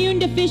now. Immune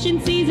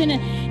deficiencies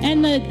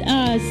and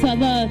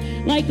the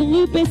like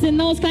lupus and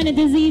those kind of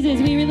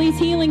diseases, we release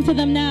healing to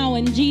them now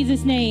in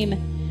Jesus' name.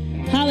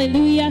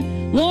 Hallelujah.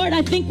 Lord,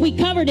 I think we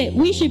covered it.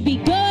 We should be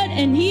good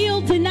and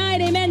healed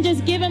tonight. Amen.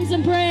 Just give him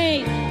some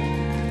praise.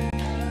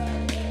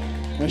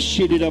 As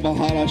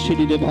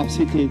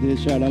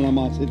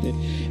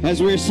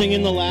we were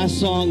singing the last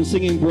song,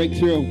 singing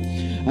Breakthrough,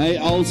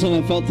 all of a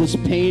sudden I felt this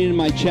pain in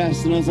my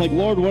chest, and I was like,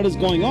 Lord, what is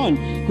going on?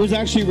 Who's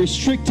actually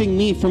restricting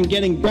me from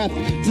getting breath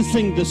to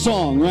sing the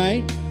song,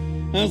 right?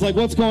 And I was like,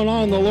 what's going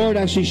on? And the Lord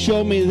actually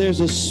showed me there's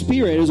a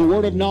spirit, there's a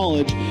word of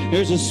knowledge.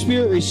 There's a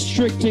spirit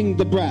restricting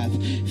the breath,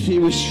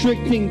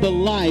 restricting the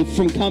life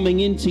from coming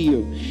into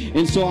you.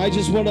 And so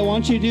what I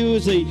want you to do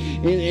is,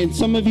 and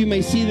some of you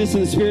may see this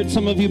in the spirit,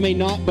 some of you may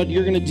not, but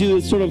you're going to do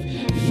this sort of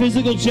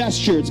physical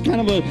gesture. It's kind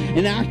of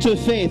an act of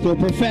faith, or a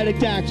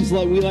prophetic act is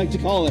what we like to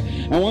call it.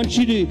 I want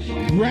you to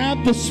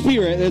grab the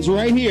spirit that's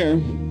right here,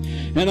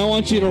 and I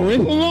want you to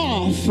rip him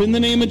off in the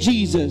name of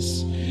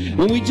Jesus.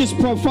 And we just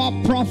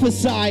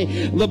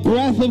prophesy the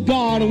breath of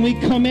God, and we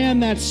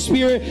command that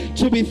spirit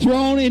to be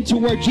thrown into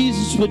where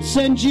Jesus would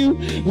send you.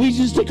 We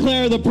just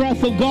declare the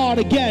breath of God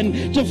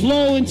again to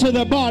flow into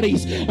their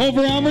bodies, over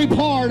every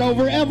part,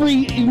 over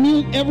every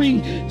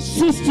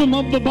system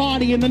of the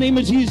body, in the name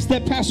of Jesus,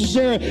 that Pastor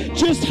Sarah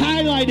just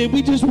highlighted.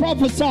 We just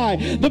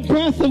prophesy the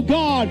breath of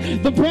God,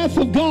 the breath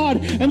of God.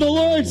 And the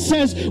Lord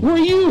says, where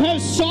you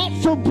have sought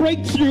for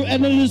breakthrough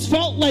and it has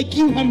felt like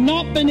you have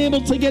not been able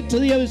to get to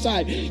the other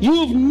side, you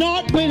have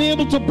not been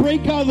able to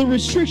break out of the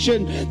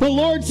restriction, the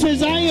Lord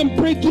says, I am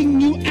breaking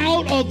you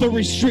out of the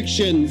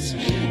restrictions.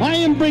 I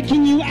am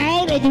breaking you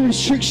out of the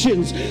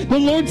restrictions. The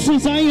Lord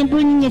says, I am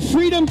bringing the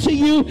freedom to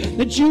you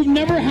that you've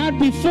never had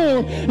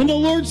before. And the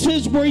Lord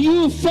says, where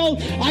you have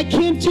felt, I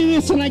can't do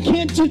this and I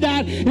can't do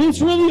that, and it's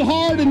really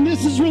hard and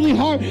this is really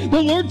hard,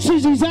 the Lord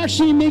says he's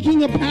actually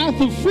making a path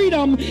of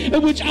freedom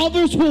in which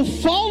others will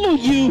follow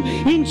you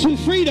into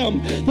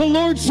freedom. The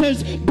Lord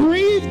says,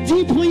 breathe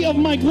deeply of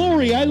my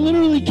glory. I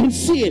literally can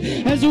see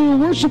it. As we were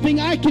worshiping,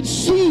 I could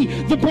see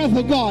the breath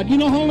of God. You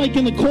know how like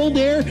in the cold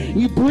air,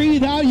 you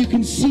breathe out, you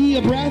can see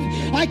a breath?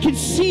 I could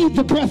see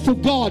the breath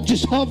of God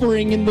just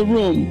hovering in the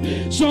room.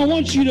 So I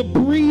want you to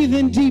breathe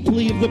in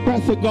deeply of the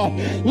breath of God.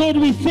 Lord,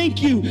 we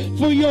thank you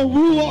for your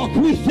Ruach.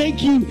 We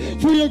thank you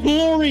for your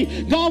glory.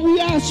 God, we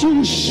ask you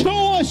to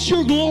show us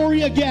your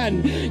glory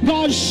again.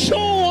 God,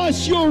 show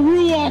us your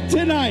Ruach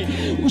tonight.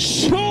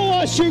 Show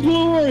us your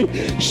glory.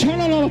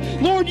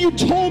 Lord, you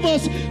told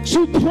us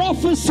to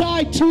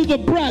prophesy to the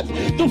breath,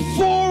 the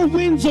four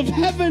winds of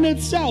heaven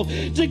itself.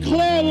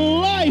 Declare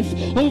life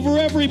over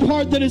every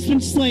part that has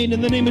been slain in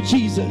the name of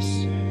Jesus.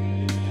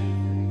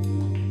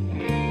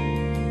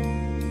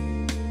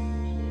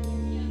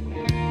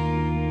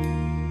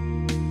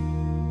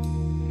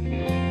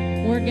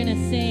 We're going to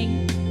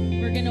sing.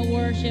 We're going to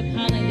worship.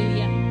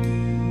 Hallelujah.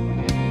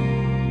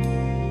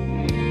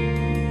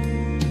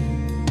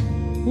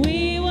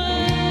 We worship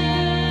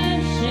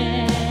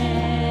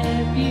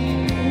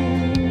you.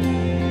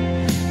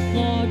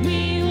 Lord,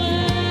 we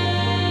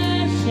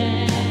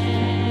worship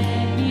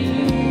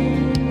you.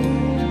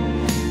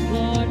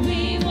 Lord,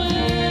 we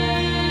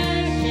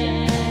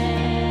worship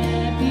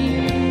you.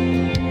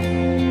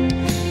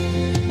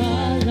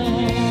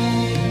 Alone.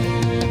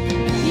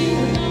 You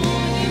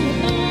alone, you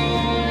alone.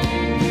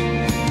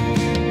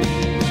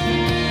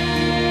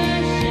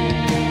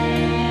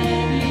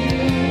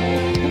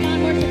 Come on,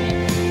 worship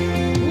him.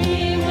 We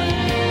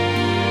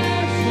worship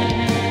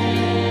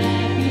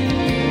you.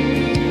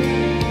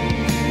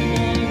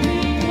 Lord, we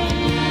worship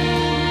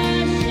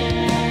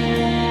you.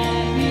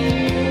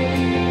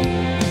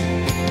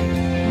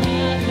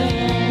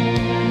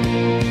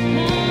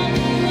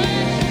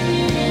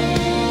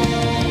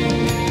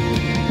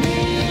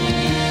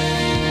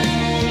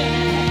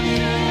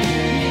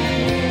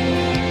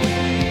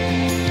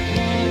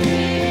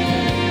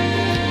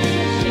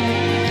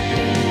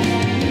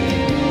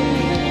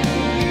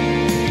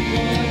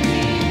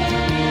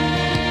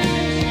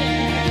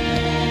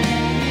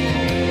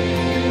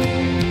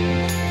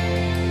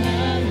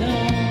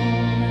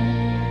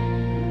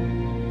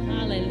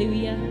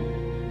 Hallelujah.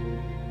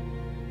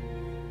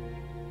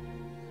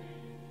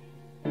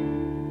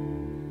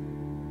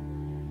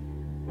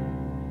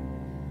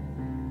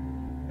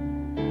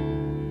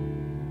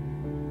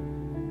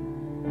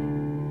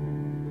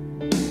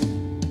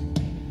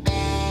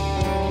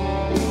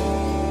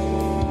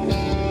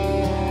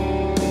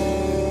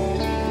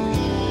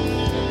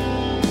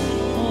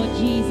 Oh,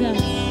 Jesus,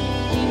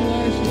 we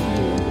worship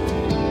you.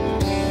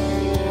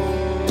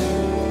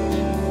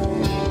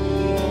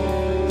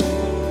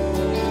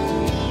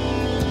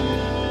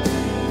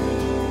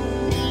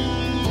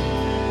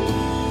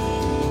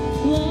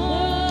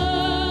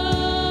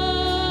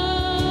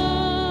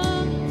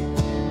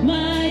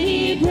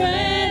 Mighty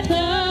breath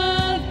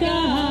of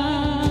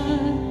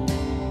God,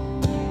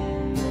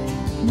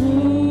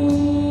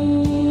 move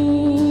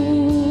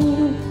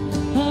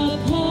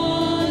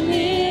upon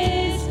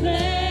this place.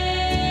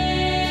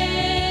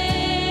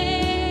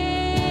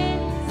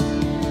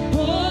 Oh,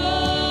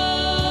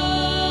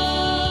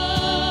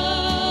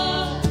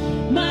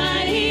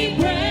 mighty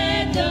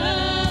breath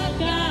of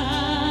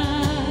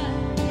God,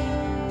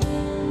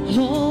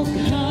 oh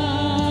come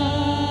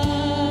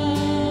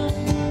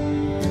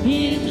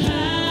in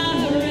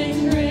power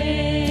and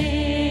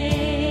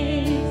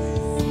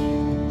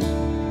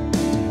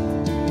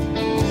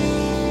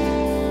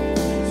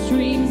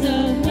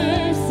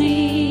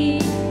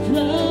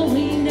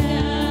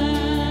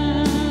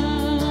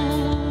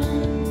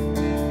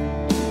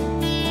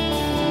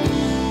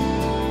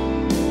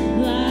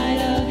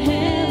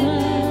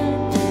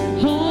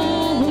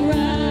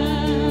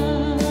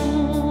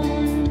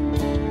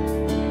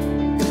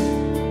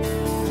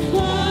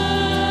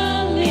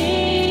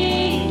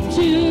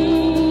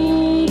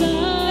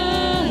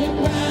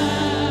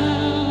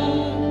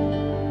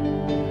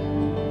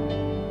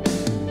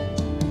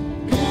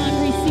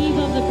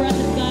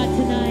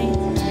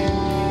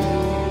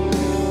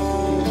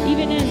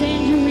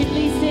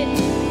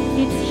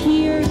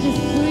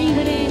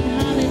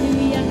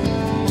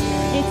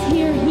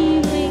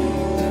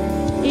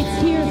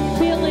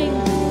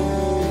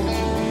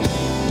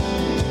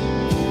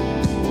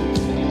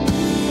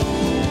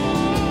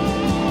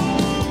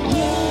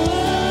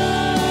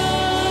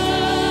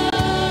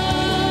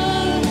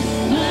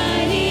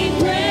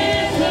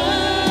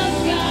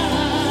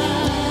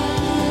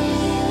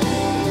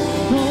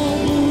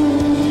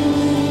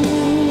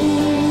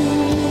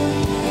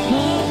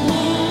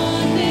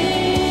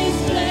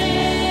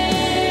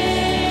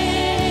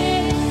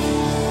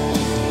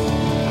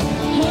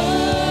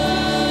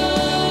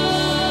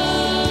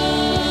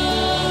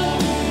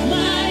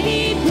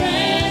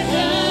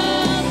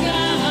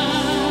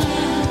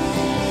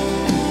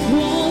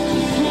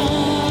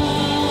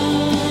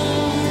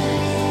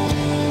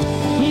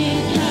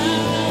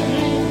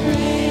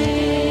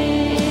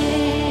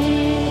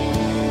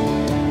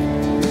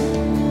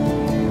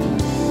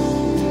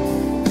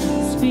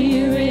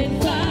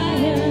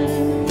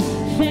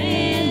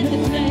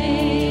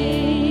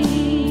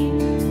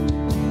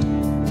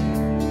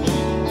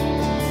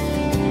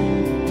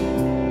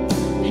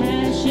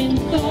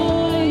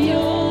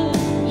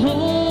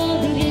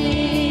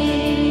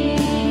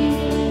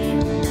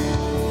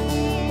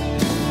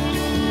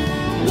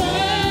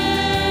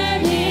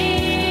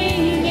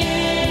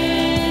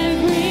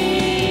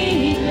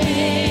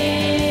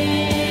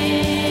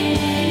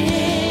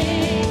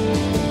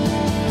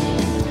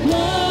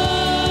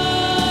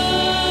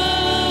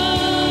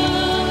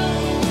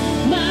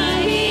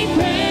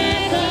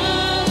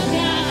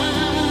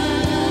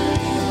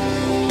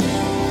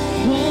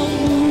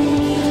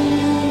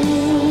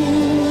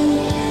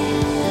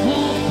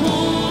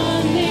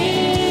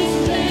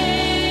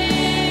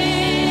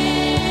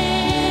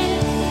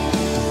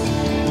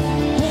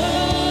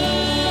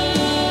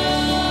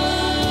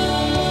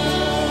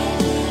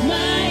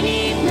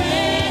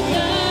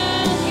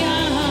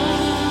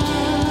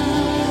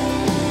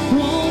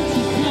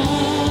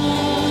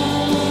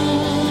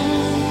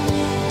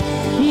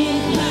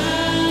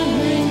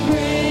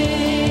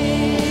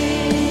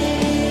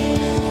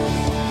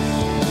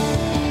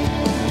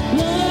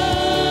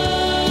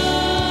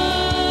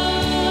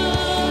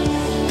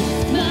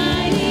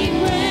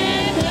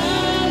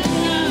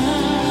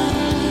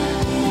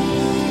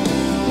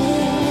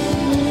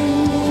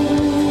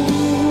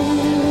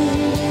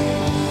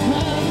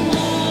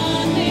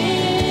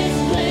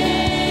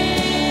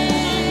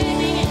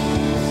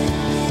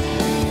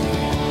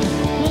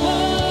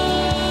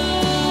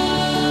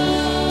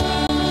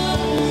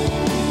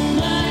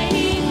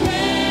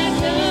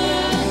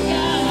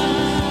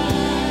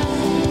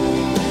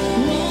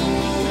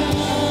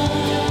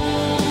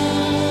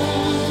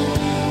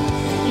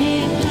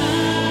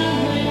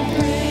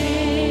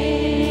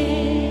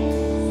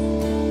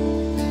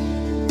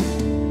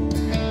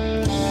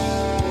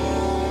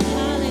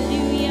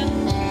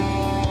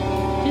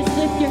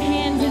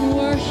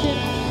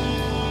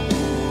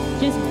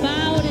Just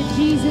bow to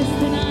Jesus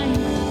tonight.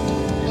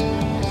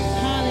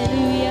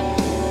 Hallelujah.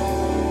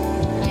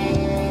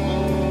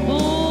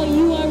 Oh,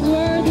 you are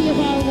worthy of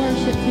our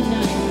worship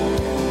tonight.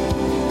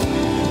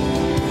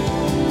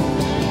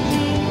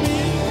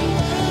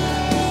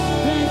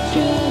 Let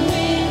your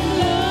wind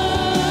blow.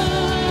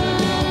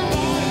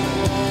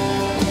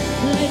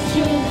 Let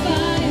your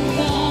fire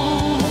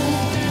fall.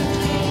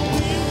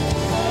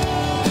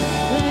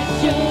 Let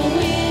your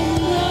wind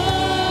blow.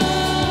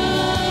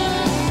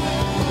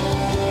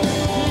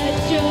 Let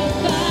your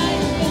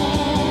fire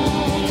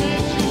fall.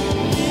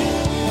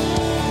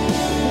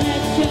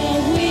 Let your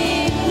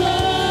wind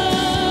blow.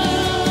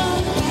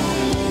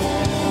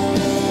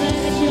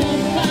 Let your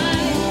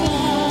fire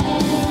fall.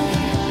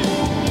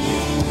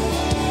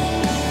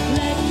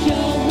 Let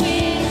your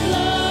wind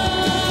blow.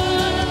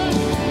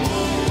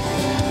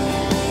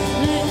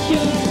 Let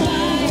your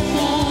fire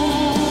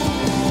fall.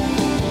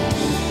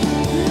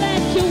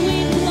 Let your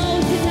wind blow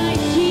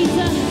tonight,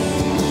 Jesus.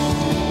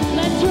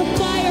 Let your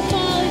fire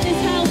fall in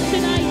this house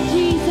tonight,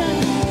 Jesus.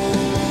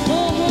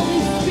 Oh,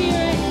 Holy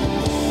Spirit.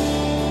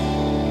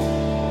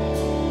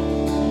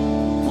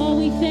 Oh,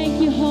 we thank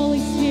you, Holy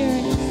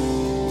Spirit.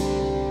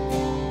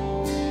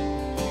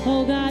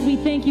 Oh, God, we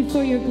thank you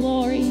for your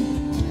glory.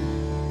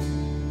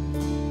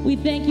 We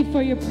thank you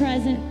for your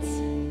presence.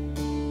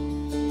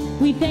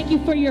 We thank you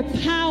for your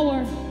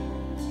power,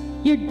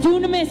 your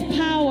dunamis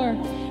power,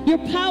 your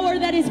power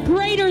that is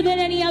greater than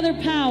any other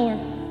power.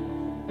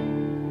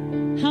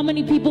 How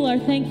many people are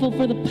thankful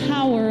for the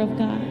power of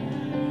God?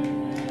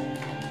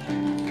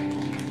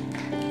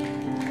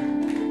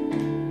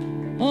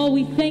 Oh,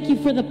 we thank you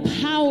for the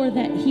power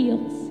that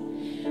heals.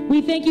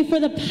 We thank you for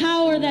the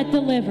power that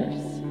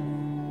delivers.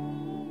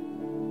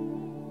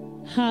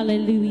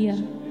 Hallelujah.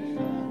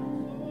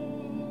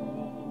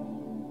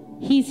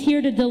 He's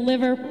here to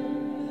deliver.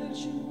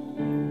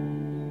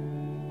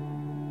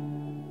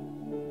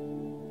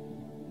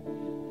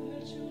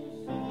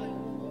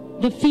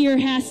 The fear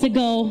has to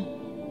go.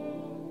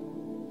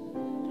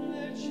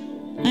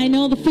 I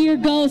know the fear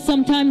goes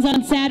sometimes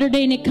on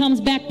Saturday and it comes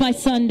back by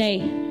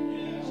Sunday.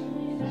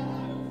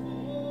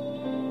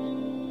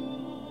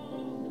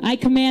 I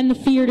command the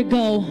fear to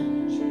go.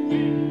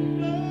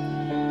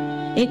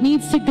 It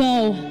needs to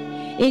go.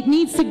 It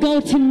needs to go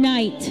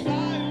tonight.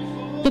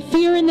 The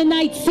fear in the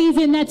night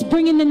season that's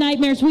bringing the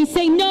nightmares, we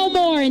say no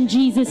more in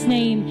Jesus'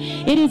 name.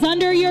 It is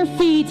under your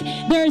feet.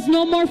 There is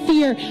no more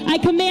fear. I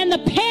command the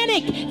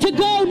panic to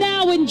go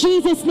now in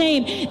Jesus'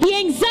 name. The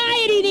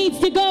anxiety needs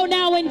to go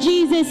now in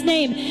Jesus'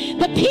 name.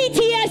 The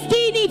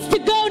PTSD needs to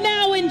go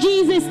now in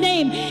Jesus'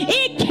 name.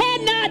 It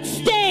cannot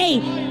stay.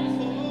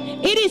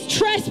 It is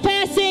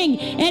trespassing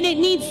and it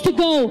needs to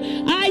go.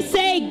 I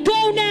say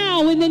go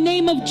now in the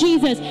name of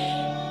Jesus.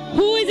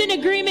 Who is in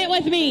agreement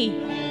with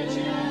me?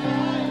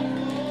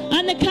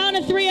 On the count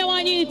of 3, I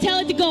want you to tell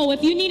it to go.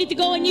 If you need it to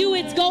go in you,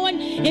 it's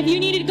going. If you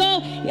need it to go,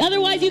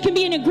 otherwise you can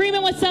be in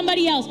agreement with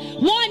somebody else.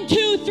 1,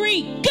 2,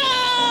 3, go!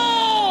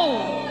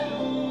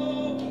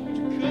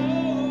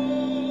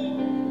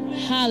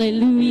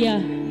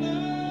 Hallelujah.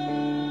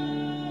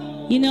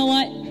 You know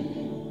what?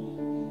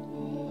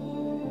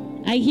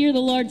 I hear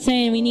the Lord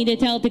saying we need to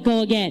tell it to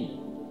go again.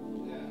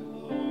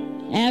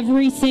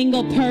 Every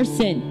single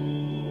person.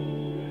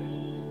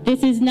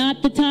 This is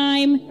not the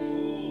time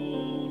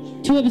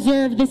to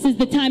observe. This is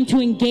the time to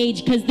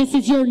engage, because this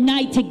is your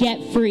night to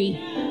get free.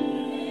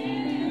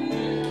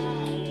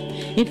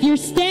 If you're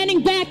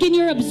standing back and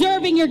you're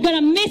observing, you're going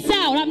to miss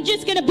out. I'm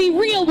just going to be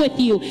real with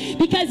you,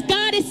 because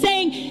God is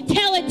saying,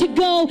 tell it to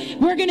go.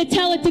 We're going to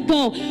tell it to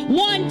go.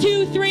 1,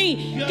 2,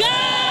 3, go!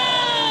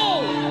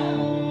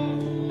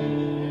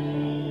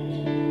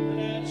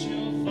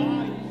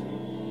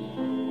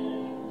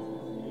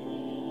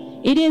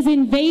 It has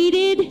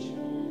invaded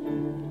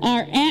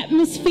our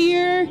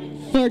atmosphere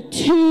for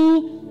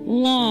too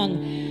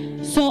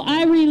long. So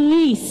I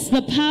release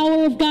the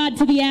power of God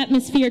to the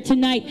atmosphere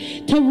tonight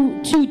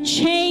to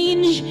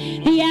change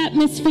the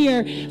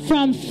atmosphere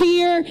from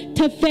fear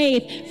to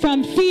faith,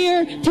 from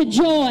fear to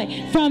joy,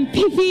 from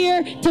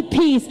fear to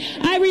peace.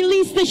 I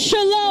release the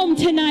shalom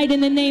tonight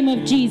in the name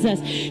of Jesus.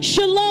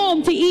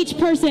 Shalom to each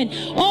person.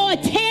 Oh, a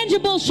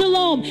tangible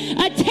shalom.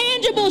 A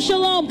tangible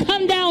shalom.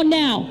 Come down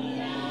now.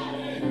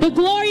 The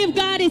glory of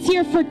God is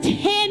here for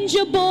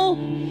tangible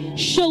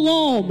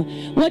shalom.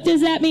 What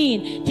does that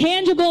mean?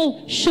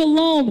 Tangible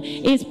shalom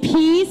is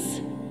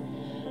peace,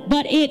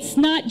 but it's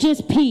not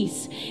just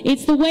peace.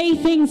 It's the way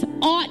things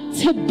ought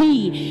to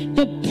be.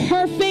 The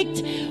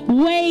perfect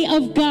way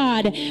of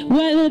God.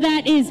 Whether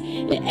that is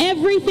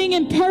everything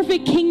in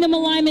perfect kingdom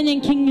alignment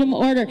and kingdom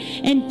order.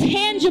 And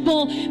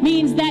tangible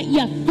means that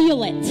you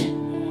feel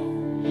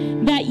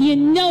it. That you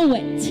know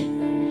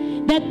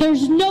it. That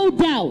there's no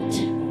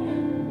doubt.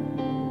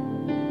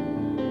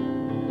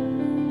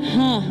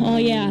 Oh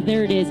yeah,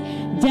 there it is.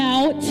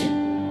 Doubt.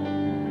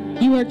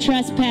 You are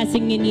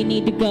trespassing and you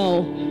need to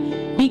go.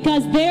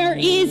 Because there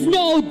is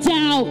no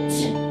doubt.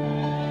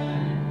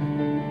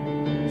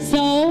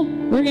 So,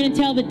 we're going to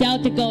tell the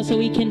doubt to go so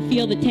we can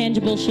feel the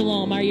tangible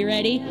shalom. Are you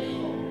ready?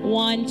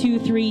 1, 2,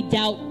 3,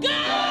 doubt.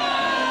 Go!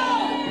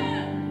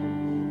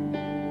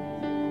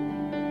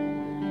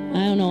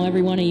 I don't know,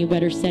 every one of you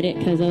better said it,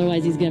 because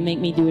otherwise he's going to make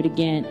me do it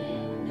again.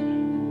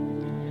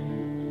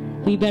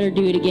 We better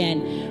do it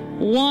again.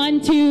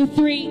 1, 2,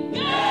 3, go!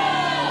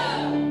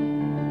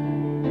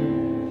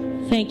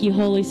 Thank you,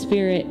 Holy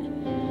Spirit.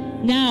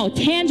 Now,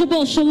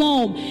 tangible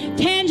shalom,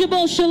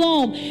 tangible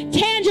shalom,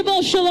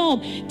 tangible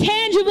shalom,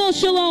 tangible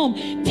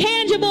shalom,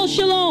 tangible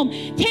shalom,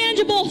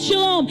 tangible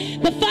shalom.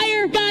 The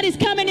fire of God is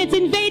coming. It's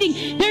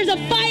invading. There's a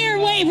fire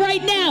wave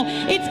right now.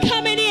 It's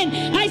coming in.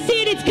 I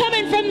see it. It's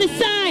coming from the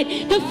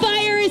side. The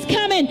fire is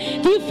coming.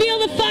 Do you feel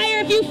the fire?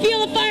 If you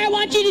feel the fire, I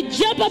want you to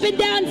jump up and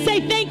down and say,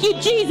 thank you,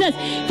 Jesus.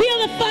 Feel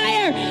the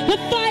fire. The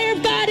fire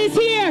of God is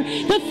here.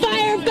 The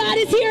fire of God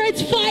is here.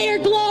 It's fire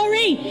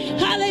glory.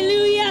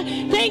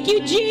 Hallelujah. Thank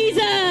you,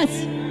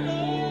 Jesus.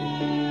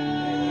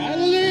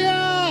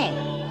 Hallelujah.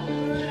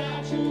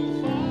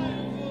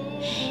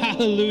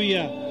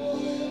 Hallelujah.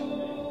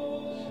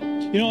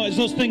 You know, as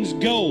those things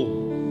go,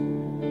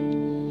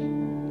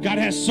 God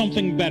has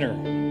something better.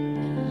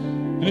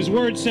 And his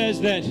word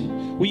says that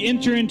we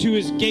enter into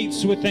his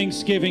gates with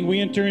thanksgiving. We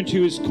enter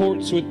into his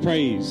courts with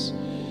praise.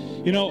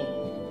 You know,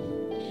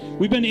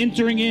 we've been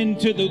entering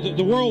into,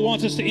 the world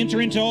wants us to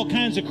enter into all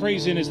kinds of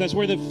craziness. That's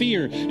where the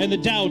fear and the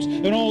doubt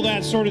and all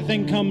that sort of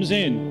thing comes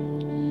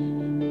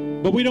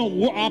in. But we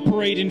don't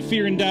operate in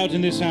fear and doubt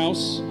in this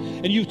house.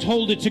 And you've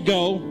told it to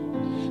go.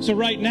 So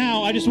right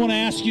now, I just want to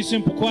ask you a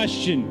simple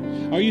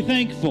question. Are you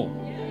thankful?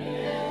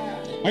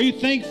 Are you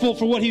thankful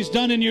for what he's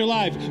done in your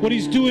life, what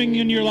he's doing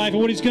in your life, and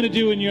what he's going to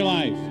do in your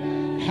life?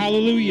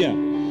 Hallelujah.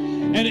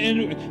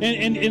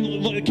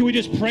 And can we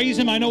just praise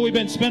him? I know we've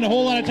been spending a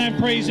whole lot of time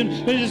praising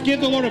him, but just give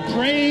the Lord a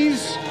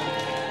praise.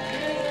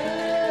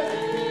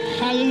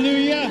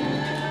 Hallelujah.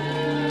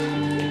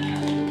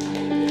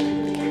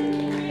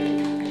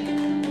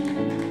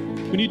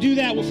 When you do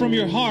that from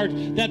your heart,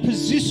 that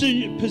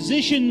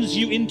positions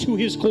you into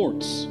his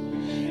courts.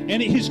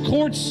 And his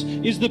courts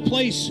is the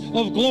place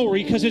of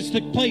glory because it's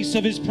the place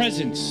of his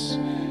presence.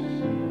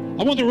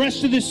 I want the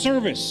rest of this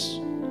service,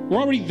 we're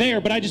already there,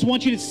 but I just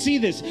want you to see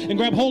this and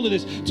grab hold of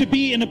this, to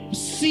be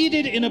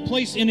seated in a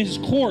place in his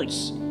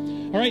courts.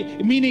 All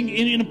right? Meaning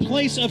in a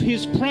place of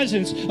his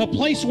presence, a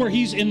place where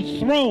he's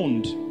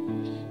enthroned,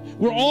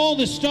 where all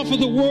the stuff of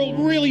the world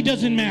really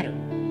doesn't matter.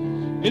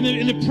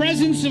 In the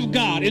presence of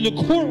God, in the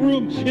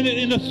courtroom,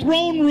 in the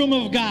throne room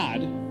of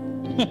God,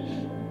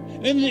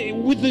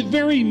 with the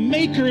very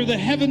maker of the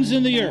heavens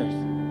and the earth,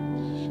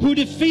 who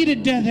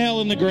defeated death, hell,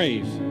 and the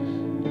grave.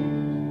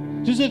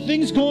 Does the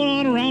things going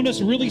on around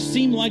us really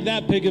seem like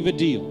that big of a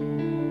deal?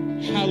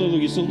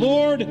 Hallelujah. So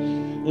Lord,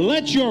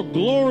 let your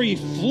glory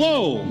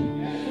flow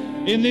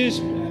in this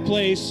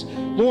place.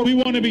 Lord, we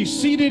want to be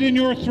seated in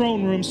your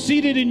throne room,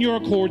 seated in your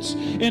courts,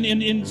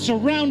 and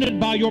surrounded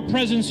by your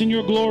presence and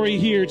your glory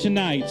here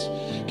tonight.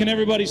 Can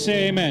everybody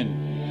say amen?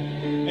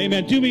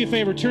 Amen. Do me a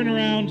favor. Turn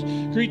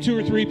around. Greet 2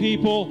 or 3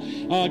 people.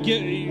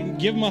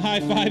 Give them a high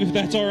five if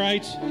that's all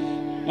right.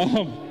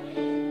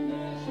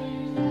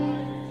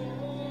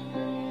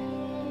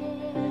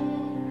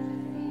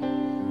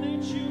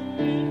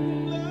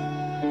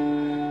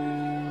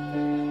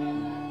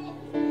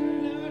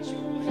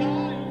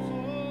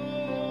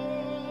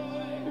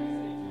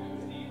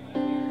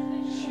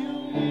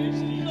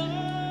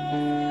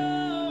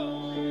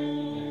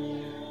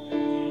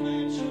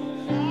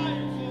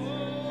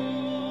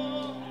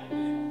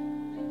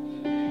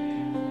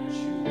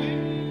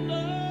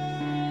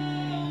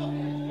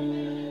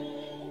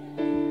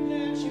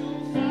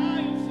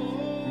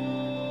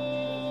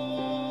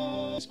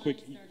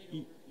 Quick,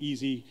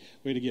 easy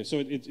way to get.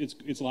 So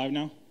it's live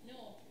now?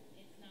 No,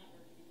 it's not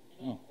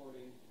working. Oh,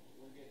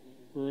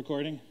 we're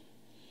recording.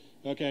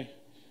 Okay,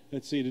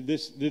 let's see. Did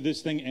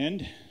this thing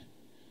end?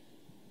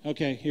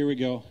 Okay, here we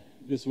go.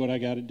 This is what I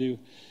got to do.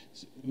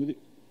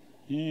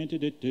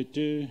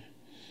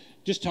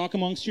 Just talk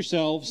amongst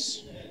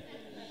yourselves.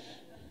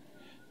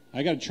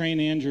 I got to train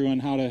Andrew on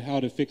how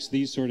to fix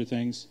these sort of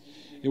things.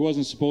 It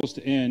wasn't supposed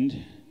to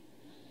end,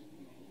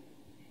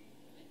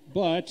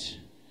 but.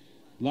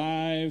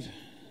 Live.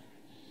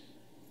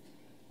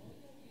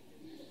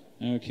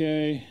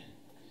 Okay.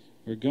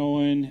 We're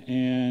going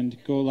and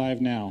go live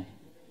now.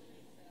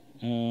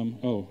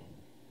 Oh.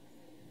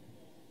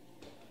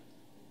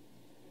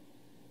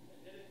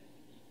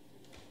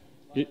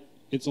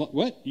 It's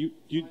what?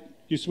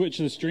 You switch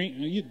the stream?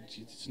 You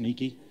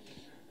sneaky.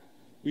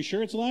 We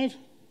sure it's live?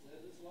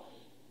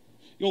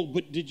 Oh,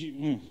 but did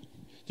you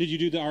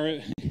do the R?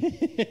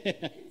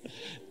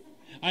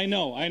 I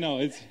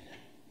know.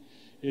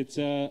 It's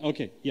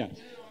okay, yeah.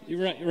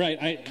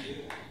 Right.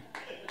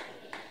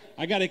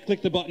 I got to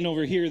click the button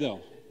over here though.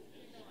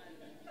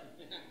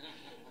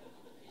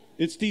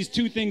 It's these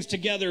two things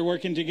together,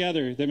 working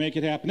together, that make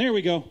it happen. There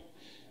we go.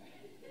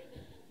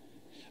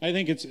 I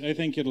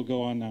think it'll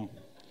go on now.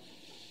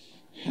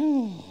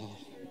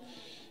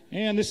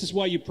 And this is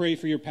why you pray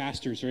for your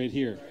pastors right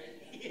here.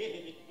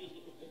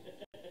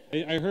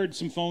 I heard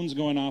some phones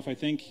going off. I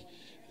think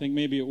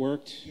maybe it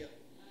worked.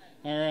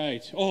 All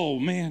right. Oh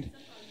man.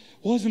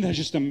 Wasn't that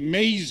just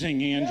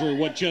amazing, Andrew,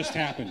 what just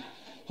happened?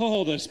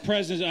 Oh, this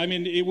presence. I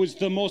mean, it was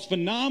the most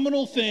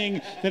phenomenal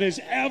thing that has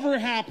ever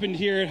happened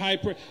here at High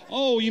Praise.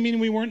 Oh, you mean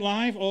we weren't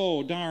live?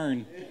 Oh,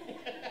 darn.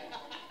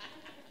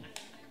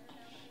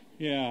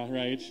 Yeah,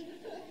 right.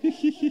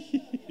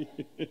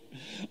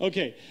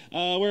 Okay,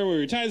 where were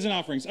we? Tithes and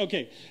offerings.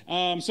 Okay,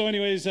 so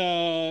anyways,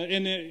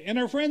 and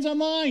our friends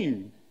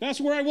online. That's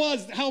where I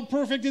was. How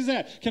perfect is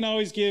that? Can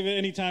always give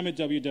anytime at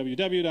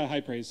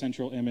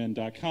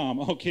www.highpraisecentralmn.com.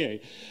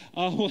 Okay,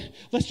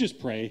 let's just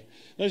pray.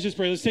 Let's just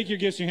pray. Let's take your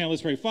gifts in your hand.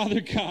 Let's pray. Father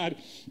God,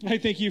 I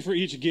thank you for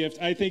each gift.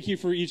 I thank you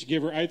for each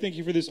giver. I thank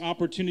you for this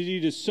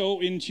opportunity to sow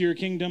into your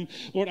kingdom.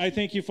 Lord, I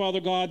thank you, Father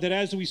God, that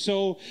as we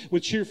sow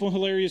with cheerful,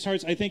 hilarious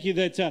hearts, I thank you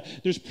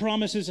that there's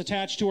promises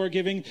attached to our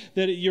giving,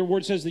 that your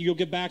word says that you'll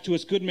give back to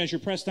us good measure,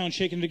 pressed down,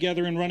 shaken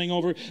together, and running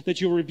over,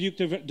 that you'll rebuke,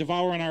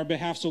 devour on our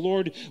behalf. So,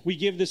 Lord, we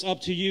give this up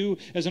to you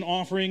as an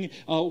offering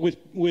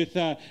with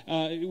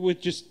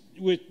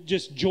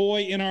just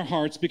joy in our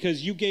hearts,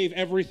 because you gave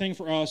everything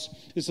for us.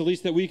 It's the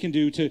least that we can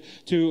do to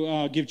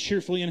give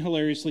cheerfully and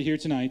hilariously here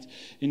tonight.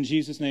 In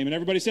Jesus' name. And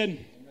everybody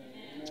said,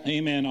 Amen.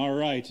 Amen. All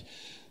right.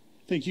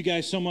 Thank you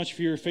guys so much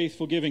for your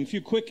faithful giving. A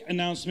few quick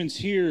announcements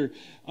here.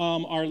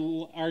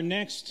 Our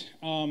next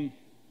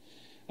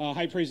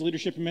High Praise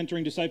Leadership and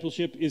Mentoring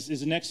Discipleship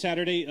is next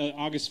Saturday.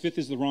 August 5th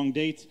is the wrong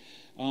date.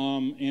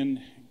 And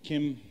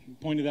Kim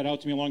pointed that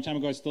out to me a long time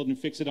ago. I still didn't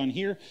fix it on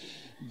here.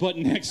 But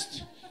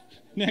next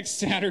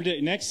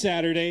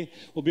Saturday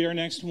will be our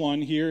next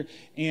one here.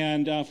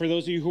 And for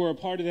those of you who are a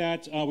part of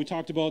that, we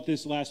talked about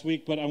this last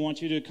week, but I want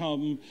you to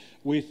come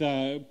with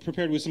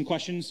prepared with some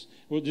questions.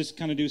 We'll just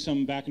kind of do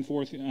some back and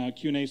forth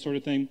Q&A sort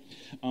of thing.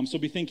 So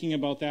be thinking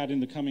about that in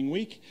the coming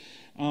week.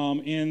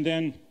 And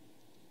then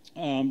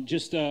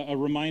just a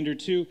reminder,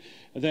 too,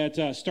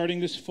 that starting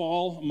this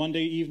fall,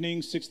 Monday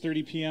evening,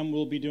 6:30 p.m.,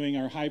 we'll be doing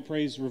our High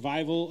Praise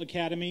Revival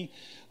Academy.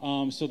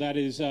 So that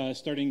is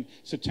starting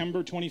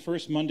September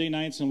 21st, Monday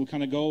nights, and we'll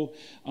kind of go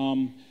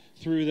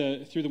through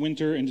the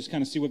winter and just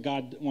kind of see what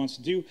God wants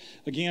to do.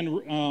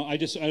 Again, I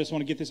just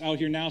want to get this out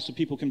here now so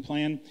people can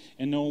plan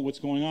and know what's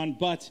going on.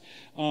 But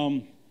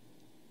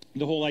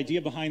the whole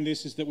idea behind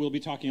this is that we'll be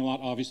talking a lot,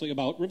 obviously,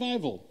 about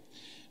revival.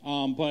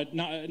 But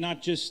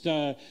not just,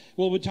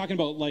 we're talking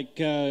about like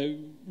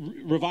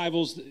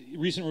revivals,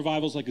 recent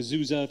revivals like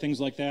Azusa,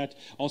 things like that,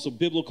 also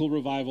biblical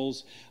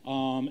revivals,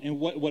 and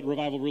what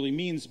revival really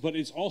means. But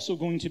it's also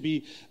going to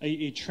be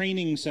a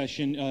training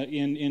session,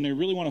 and I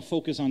really want to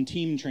focus on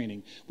team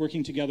training,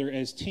 working together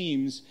as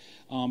teams,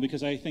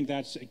 because I think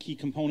that's a key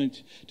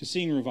component to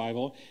seeing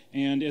revival.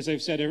 And as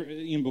I've said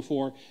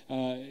before,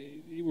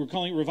 we're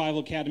calling it Revival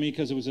Academy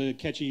because it was a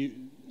catchy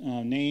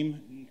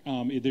name.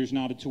 There's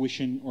not a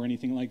tuition or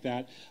anything like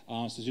that.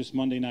 So it's just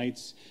Monday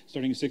nights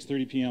starting at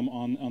 6:30 p.m.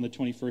 on the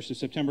 21st of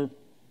September.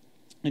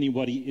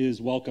 Anybody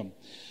is welcome.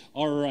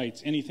 All right.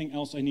 Anything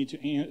else I need to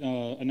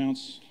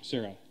announce,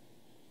 Sarah?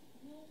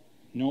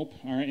 Nope.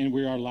 All right. And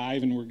we are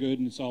live and we're good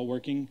and it's all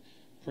working.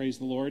 Praise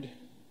the Lord.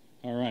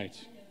 All right.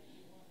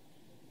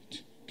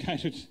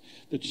 Kind of.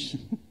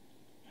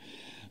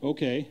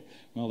 Okay.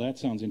 Well, that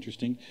sounds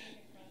interesting.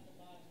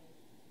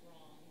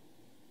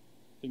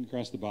 Didn't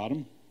cross the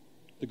bottom.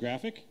 The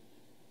graphic?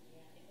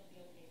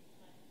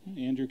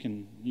 Andrew,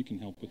 you can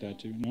help with that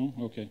too. No?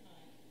 Okay.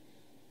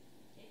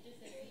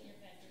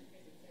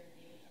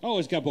 Oh,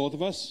 it's got both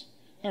of us?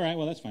 All right,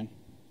 well, that's fine.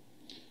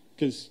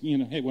 Because,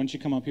 hey, why don't you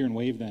come up here and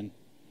wave then?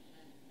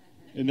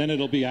 And then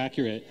it'll be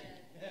accurate.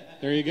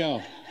 There you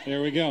go.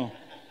 There we go.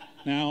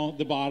 Now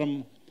the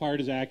bottom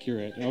part is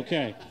accurate.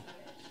 Okay.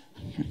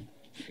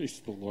 Praise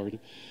the Lord.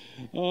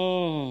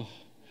 Oh.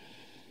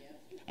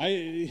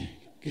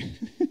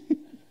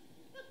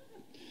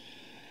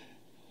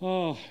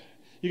 Oh,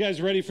 you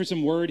guys ready for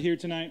some word here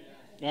tonight?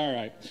 All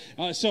right.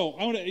 So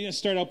I want to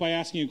start out by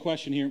asking you a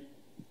question here,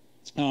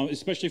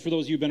 especially for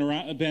those of you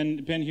who've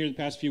been here the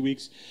past few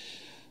weeks.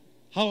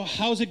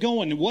 How's it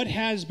going? What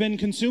has been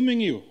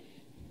consuming you?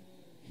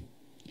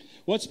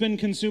 What's been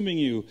consuming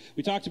you?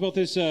 We talked about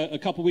this a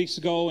couple weeks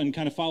ago and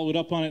kind of followed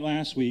up on it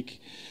last week.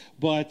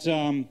 But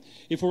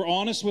if we're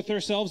honest with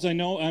ourselves, I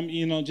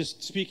know,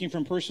 just speaking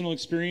from personal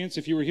experience,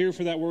 if you were here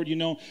for that word,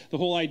 the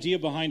whole idea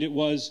behind it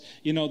was,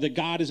 that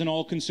God is an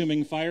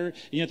all-consuming fire. And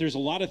yet there's a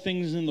lot of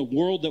things in the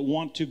world that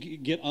want to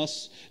get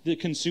us,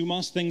 that consume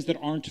us, things that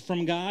aren't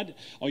from God.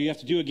 All you have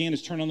to do, again,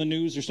 is turn on the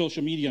news or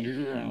social media.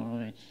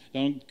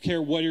 Don't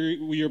care what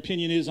your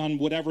opinion is on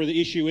whatever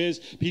the issue is.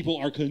 People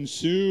are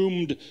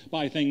consumed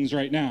by things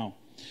right now.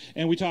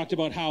 And we talked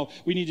about how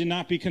we need to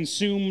not be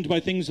consumed by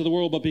things of the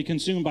world, but be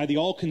consumed by the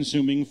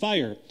all-consuming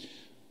fire.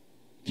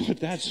 But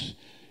that's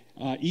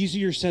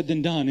easier said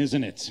than done,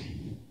 isn't it?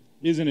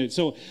 Isn't it?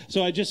 So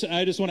I just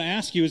want to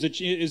ask you,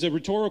 as a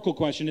rhetorical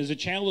question, as a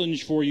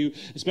challenge for you,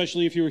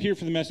 especially if you were here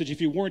for the message. If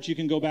you weren't, you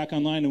can go back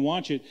online and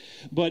watch it.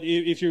 But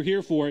if you're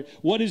here for it,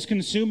 what is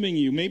consuming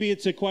you? Maybe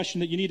it's a question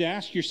that you need to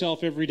ask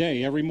yourself every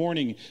day, every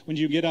morning, when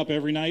you get up,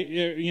 every night,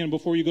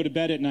 before you go to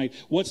bed at night.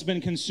 What's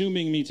been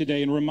consuming me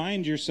today? And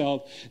remind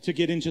yourself to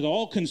get into the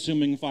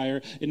all-consuming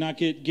fire and not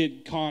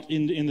get caught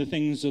in the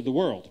things of the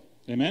world.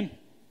 Amen?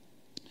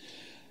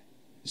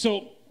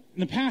 So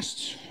the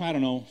past, I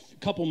don't know,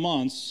 couple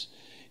months,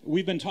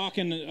 we've been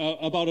talking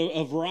about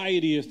a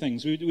variety of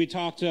things. We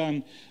talked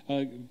a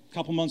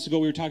couple months ago.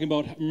 We were talking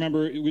about,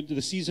 remember,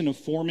 the season of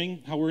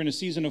forming, how we're in a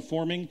season of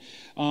forming,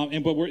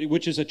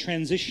 which is a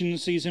transition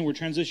season. We're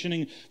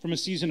transitioning from a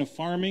season of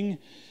farming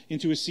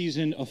into a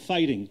season of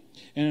fighting.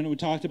 And we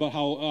talked about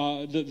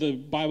how the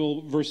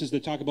Bible verses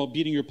that talk about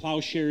beating your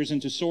plowshares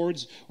into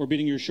swords or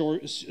beating your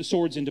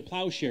swords into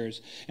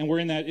plowshares. And we're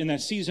in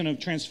that season of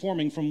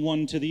transforming from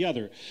one to the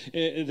other.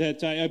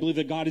 That I believe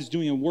that God is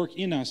doing a work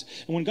in us.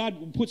 And when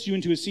God puts you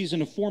into a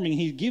season of forming,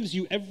 he gives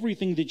you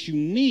everything that you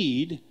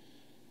need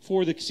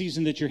for the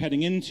season that you're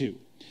heading into.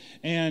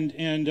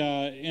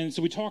 And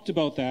so we talked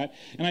about that,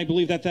 and I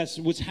believe that that's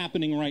what's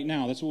happening right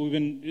now. That's what we've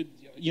been,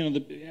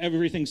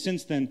 everything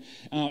since then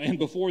and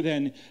before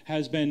then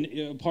has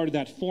been part of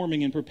that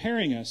forming and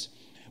preparing us.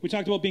 We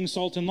talked about being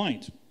salt and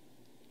light,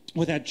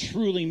 what that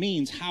truly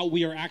means, how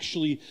we are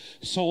actually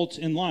salt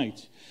and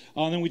light.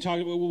 Then we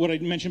talked about what I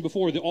mentioned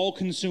before, the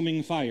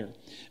all-consuming fire,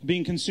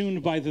 being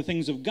consumed by the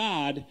things of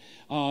God,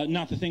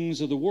 not the things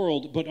of the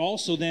world, but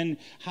also then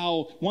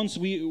how once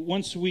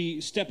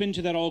we step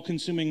into that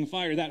all-consuming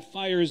fire, that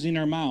fire is in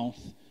our mouth,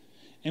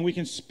 and we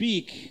can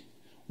speak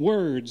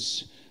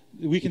words.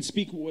 We can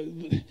speak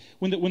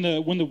when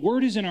the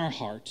word is in our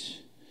heart,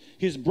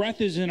 his breath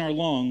is in our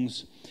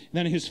lungs,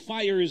 then his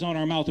fire is on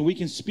our mouth, and we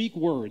can speak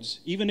words,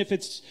 even if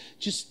it's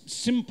just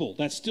simple,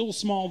 that still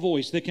small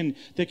voice that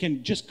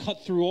can just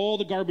cut through all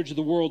the garbage of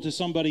the world to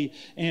somebody,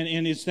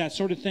 and it's that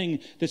sort of thing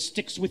that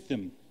sticks with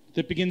them,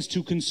 that begins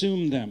to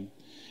consume them.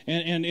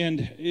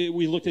 And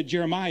we looked at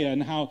Jeremiah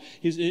and how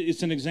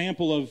it's an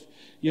example of,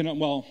 well, I don't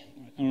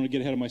want to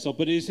get ahead of myself,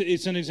 but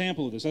it's an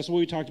example of this. That's what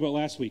we talked about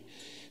last week.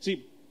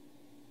 See,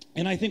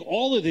 and I think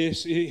all of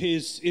this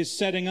is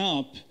setting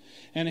up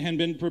and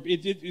been,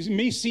 it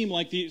may seem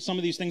like some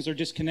of these things are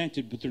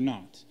disconnected, but they're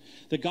not.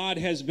 That God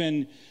has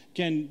been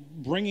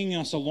bringing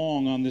us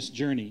along on this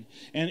journey.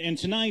 And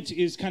tonight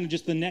is kind of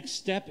just the next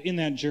step in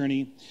that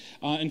journey.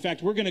 In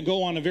fact, we're going to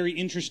go on a very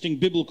interesting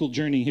biblical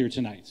journey here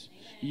tonight.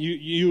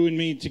 You and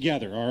me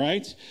together, all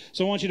right?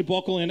 So I want you to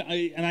buckle in,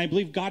 and I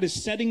believe God is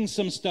setting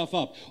some stuff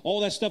up. All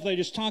that stuff that I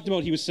just talked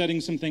about, he was setting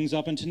some things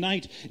up, and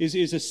tonight is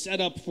a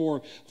setup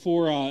for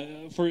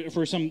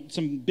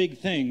some big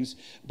things.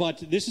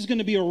 But this is going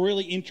to be a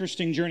really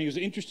interesting journey. It was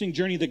an interesting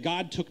journey that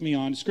God took me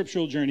on,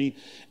 scriptural journey,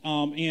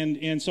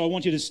 and so I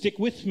want you to stick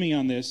with me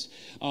on this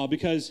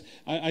because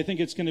I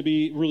think it's going to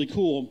be really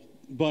cool.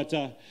 But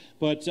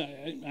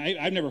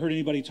I've never heard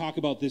anybody talk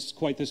about this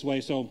quite this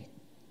way, so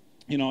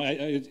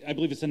I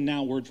believe it's a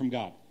now word from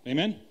God.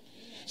 Amen?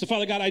 So,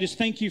 Father God, I just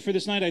thank you for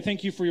this night. I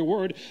thank you for your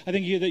word. I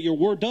thank you that your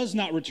word does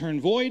not return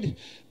void,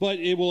 but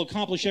it will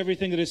accomplish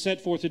everything that is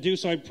set forth to do.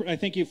 So I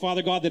thank you,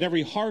 Father God, that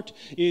every heart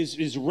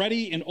is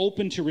ready and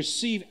open to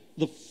receive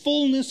the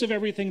fullness of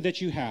everything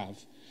that you have.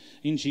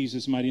 In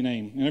Jesus' mighty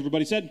name. And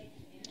everybody said?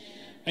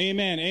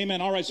 Amen.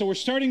 Amen. All right, so we're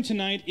starting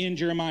tonight in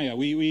Jeremiah.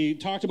 We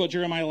talked about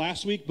Jeremiah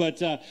last week,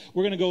 but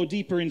we're going to go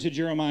deeper into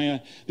Jeremiah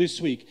this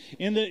week.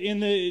 In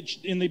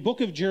the book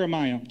of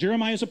Jeremiah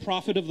is a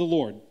prophet of the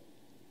Lord.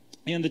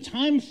 And the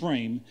time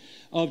frame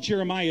of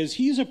Jeremiah is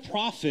he's a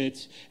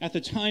prophet at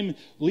the time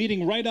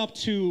leading right up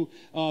to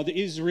the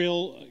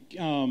Israel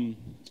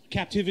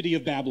captivity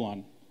of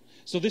Babylon.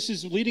 So this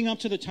is leading up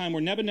to the time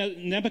where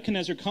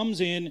Nebuchadnezzar comes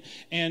in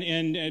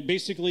and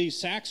basically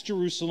sacks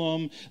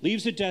Jerusalem,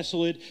 leaves it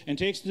desolate, and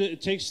takes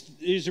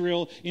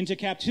Israel into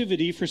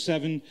captivity for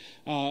 70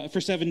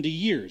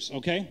 years.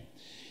 Okay,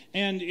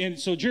 and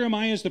so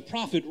Jeremiah is the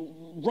prophet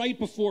right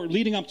before,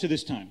 leading up to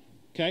this time.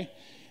 Okay,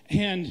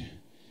 and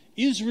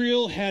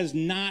Israel has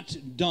not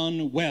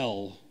done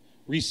well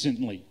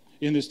recently.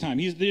 In this time,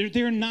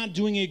 they're not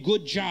doing a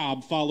good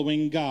job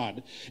following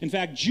God. In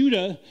fact,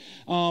 Judah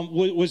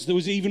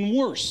was even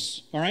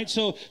worse. All right,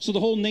 so the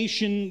whole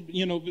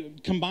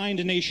nation,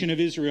 combined nation of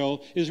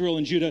Israel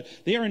and Judah,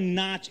 they are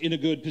not in a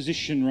good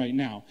position right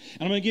now.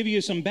 And I'm going to give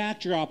you some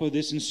backdrop of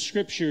this in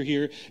Scripture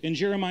here in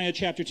Jeremiah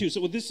chapter 2.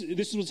 So this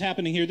is what's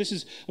happening here. This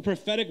is a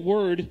prophetic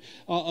word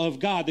of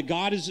God that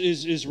God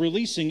is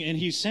releasing, and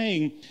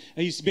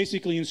he's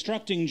basically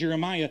instructing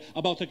Jeremiah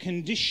about the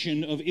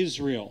condition of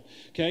Israel.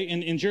 Okay,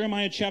 and in Jeremiah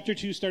chapter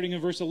 2, starting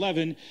in verse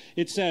 11,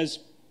 it says,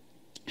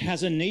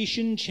 "Has a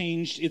nation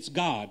changed its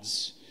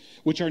gods,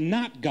 which are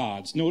not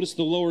gods?" Notice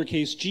the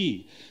lowercase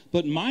g.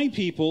 "But my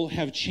people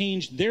have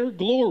changed their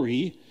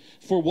glory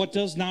for what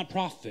does not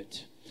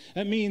profit."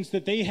 That means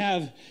that they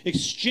have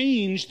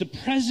exchanged the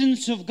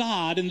presence of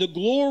God and the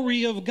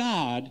glory of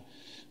God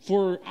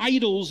for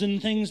idols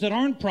and things that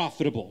aren't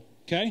profitable.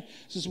 Okay?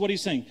 This is what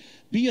he's saying.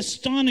 "Be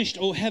astonished,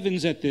 O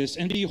heavens, at this,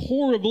 and be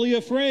horribly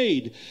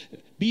afraid.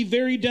 Be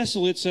very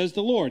desolate, says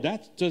the Lord."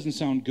 That doesn't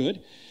sound good.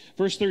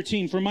 Verse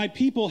 13, "For my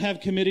people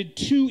have committed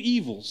two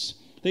evils.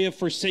 They have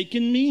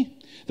forsaken me,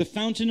 the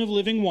fountain of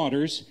living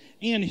waters,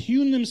 and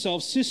hewn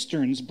themselves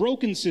cisterns,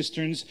 broken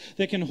cisterns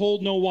that can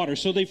hold no water."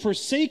 So they've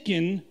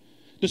forsaken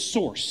the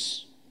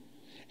source.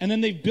 And then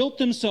they've built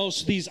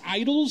themselves these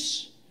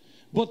idols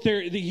but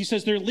he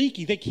says they're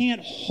leaky. They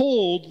can't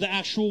hold the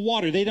actual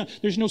water.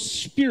 There's no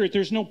spirit.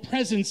 There's no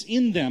presence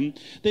in them.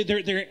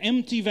 They're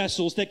empty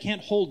vessels that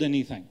can't hold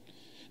anything.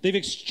 They've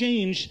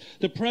exchanged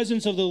the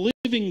presence of the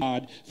living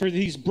God for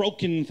these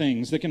broken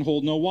things that can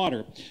hold no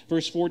water.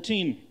 Verse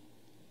 14.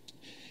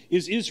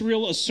 Is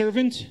Israel a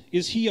servant?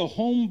 Is he a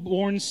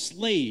homeborn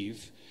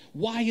slave?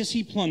 Why is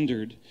he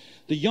plundered?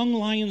 The young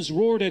lions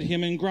roared at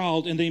him and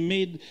growled, and they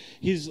made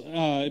his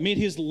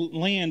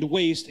land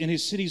waste, and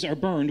his cities are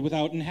burned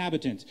without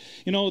inhabitant.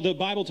 You know, the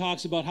Bible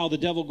talks about how the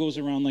devil goes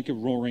around like a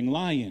roaring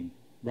lion,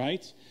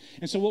 right?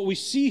 And so what we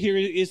see here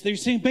is they're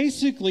saying,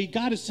 basically,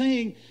 God is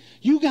saying,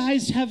 you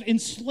guys have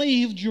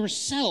enslaved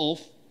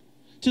yourself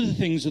to the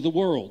things of the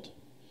world.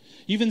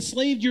 You've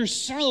enslaved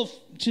yourself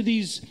to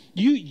these.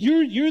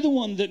 You're the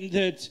one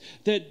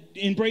that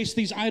embraced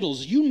these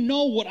idols. You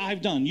know what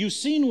I've done. You've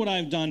seen what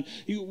I've done.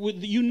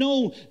 You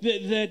know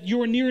that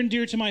you're near and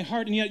dear to my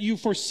heart, and yet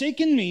you've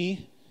forsaken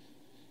me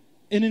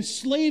and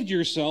enslaved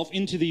yourself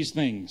into these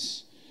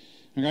things.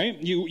 All right,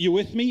 you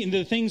with me? In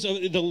the things of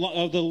the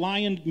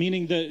lion,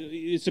 meaning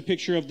it's a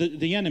picture of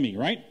the enemy,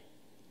 right?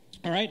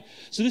 All right,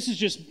 so this is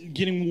just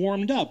getting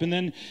warmed up. And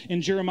then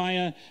in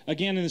Jeremiah,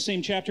 again in the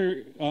same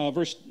chapter,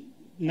 verse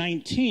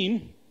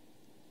 19,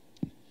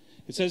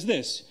 it says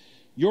this: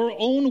 your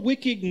own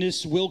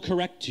wickedness will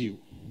correct you,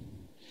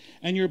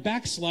 and your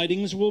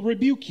backslidings will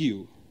rebuke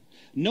you.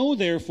 Know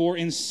therefore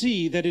and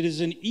see that it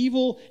is an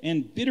evil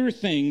and bitter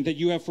thing that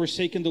you have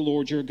forsaken the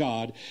Lord your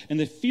God, and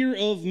the fear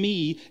of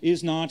me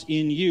is not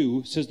in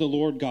you, says the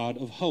Lord God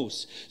of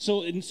hosts.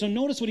 So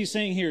notice what he's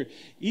saying here.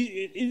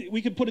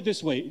 We could put it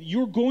this way: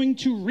 you're going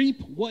to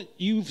reap what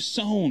you've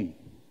sown.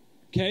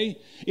 Okay,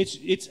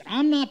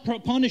 I'm not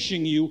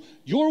punishing you.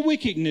 Your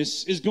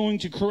wickedness is going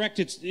to correct.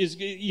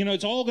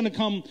 It's all going to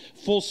come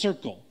full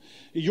circle.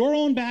 Your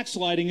own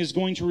backsliding is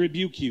going to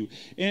rebuke you,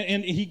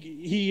 and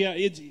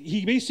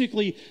he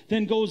basically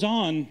then goes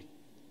on.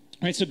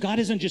 Right, so God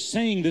isn't just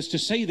saying this to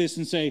say this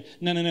and say,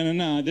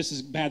 no, this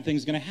is bad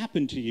things going to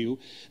happen to you.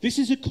 This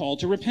is a call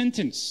to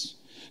repentance.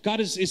 God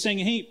is saying,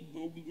 hey,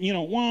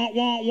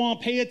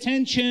 pay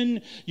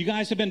attention. You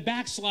guys have been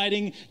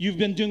backsliding. You've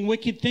been doing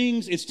wicked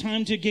things. It's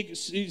time to get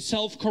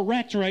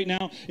self-correct right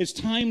now. It's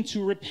time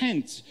to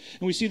repent.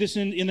 And we see this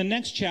in the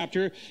next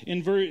chapter,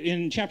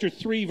 in chapter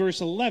 3,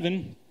 verse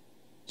 11,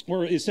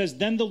 where it says,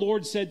 then the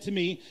Lord said to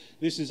me,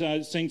 this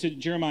is saying to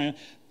Jeremiah,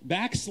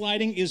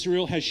 backsliding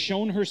Israel has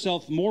shown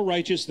herself more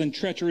righteous than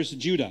treacherous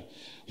Judah.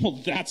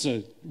 Well, that's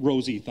a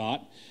rosy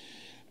thought.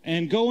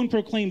 And go and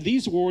proclaim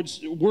these words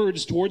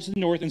towards the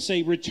north and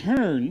say,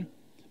 return,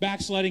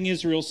 backsliding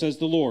Israel, says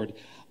the Lord.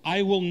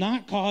 I will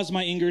not cause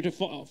my anger to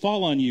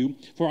fall on you,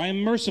 for I am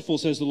merciful,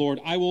 says the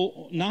Lord. I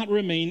will not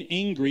remain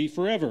angry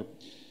forever.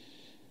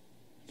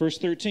 Verse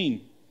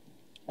 13,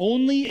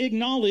 only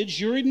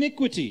acknowledge your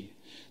iniquity,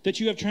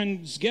 that you have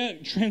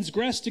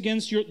transgressed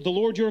against the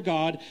Lord your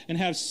God, and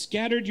have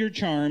scattered your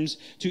charms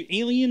to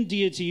alien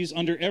deities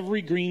under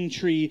every green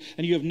tree,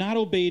 and you have not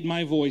obeyed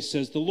my voice,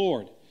 says the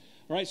Lord.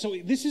 All right, so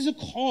this is a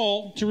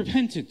call to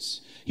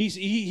repentance.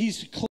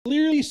 He's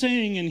clearly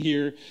saying in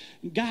here,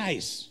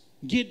 guys,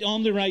 get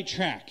on the right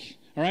track.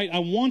 All right, I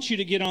want you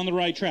to get on the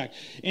right track.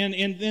 And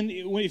then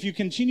if you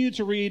continue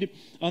to read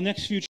the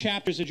next few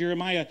chapters of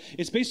Jeremiah,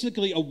 it's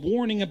basically a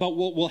warning about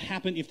what will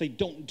happen if they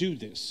don't do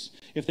this,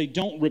 if they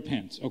don't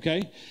repent,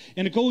 okay?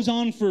 And it goes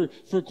on for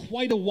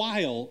quite a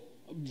while,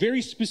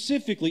 very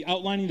specifically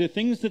outlining the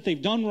things that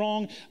they've done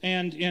wrong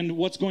and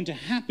what's going to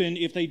happen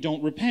if they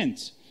don't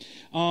repent.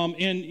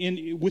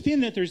 And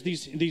within that, there's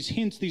these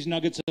hints, these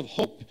nuggets of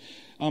hope,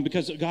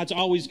 because God's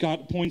always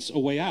points a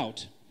way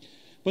out.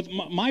 But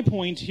my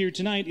point here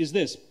tonight is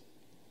this: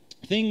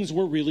 things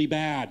were really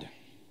bad.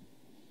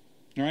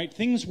 All right,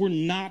 things were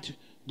not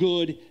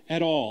good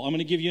at all. I'm going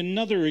to give you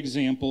another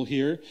example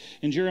here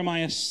in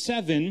Jeremiah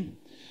 7,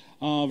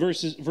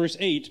 verse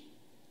 8.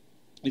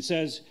 It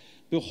says,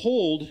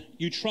 "Behold,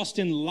 you trust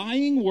in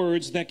lying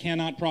words that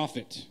cannot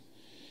profit.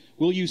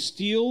 Will you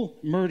steal,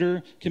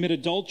 murder, commit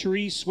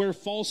adultery, swear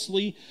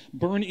falsely,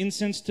 burn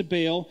incense to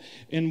Baal,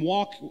 and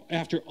walk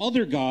after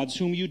other gods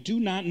whom you do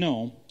not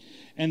know,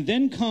 and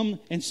then come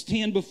and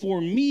stand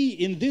before me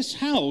in this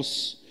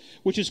house,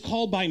 which is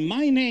called by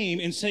my name,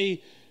 and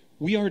say,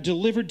 we are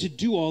delivered to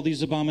do all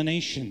these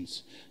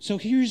abominations?" So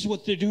here's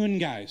what they're doing,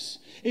 guys.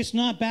 It's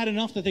not bad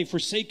enough that they've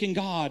forsaken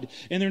God,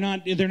 and they're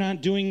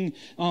not doing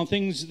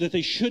things that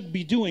they should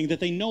be doing, that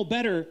they know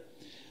better.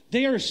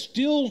 They are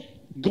still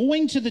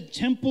going to the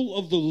temple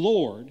of the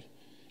Lord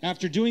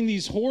after doing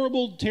these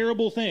horrible,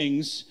 terrible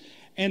things,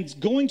 and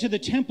going to the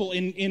temple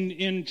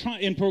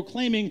and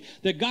proclaiming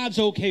that God's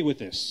okay with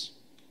this.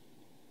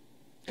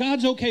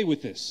 God's okay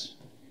with this,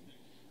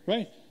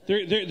 right?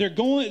 They're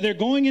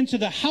going into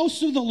the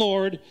house of the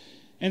Lord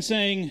and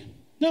saying,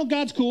 no,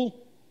 God's cool.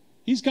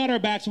 He's got our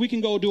backs. We can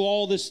go do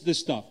all this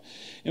stuff,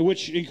 and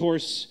which, of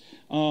course,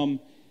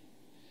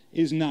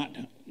 is not,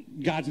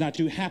 God's not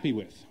too happy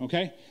with,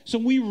 okay? So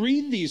we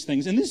read these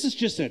things, and this is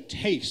just a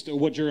taste of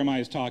what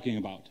Jeremiah is talking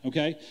about,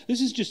 okay?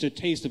 This is just a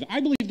taste of it. I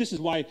believe this is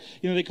why,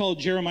 they call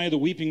Jeremiah the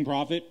weeping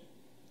prophet.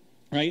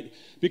 right?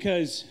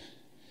 Because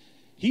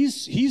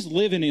he's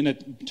living in a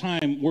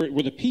time where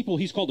the people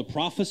he's called to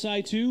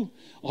prophesy to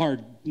are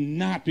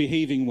not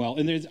behaving well.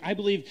 And I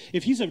believe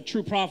if he's a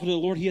true prophet of the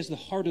Lord, he has the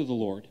heart of the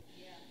Lord.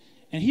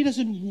 And he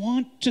doesn't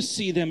want to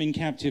see them in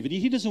captivity.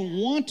 He doesn't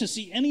want to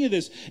see any of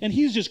this. And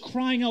he's just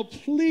crying out,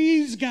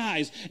 please,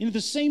 guys. And at the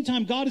same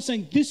time, God is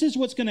saying, this is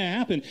what's going to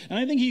happen. And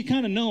I think he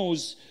kind of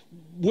knows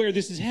where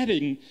this is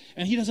heading,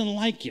 and he doesn't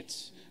like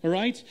it. All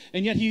right?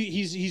 And yet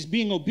he's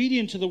being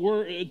obedient to the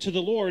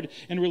Lord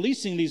and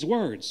releasing these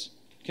words.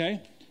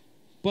 Okay?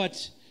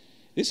 But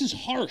this is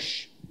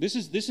harsh. This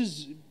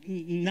is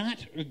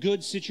not a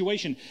good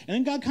situation. And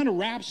then God kind of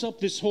wraps up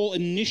this whole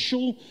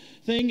initial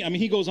thing. I mean,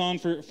 he goes on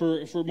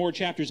for more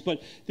chapters,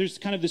 but there's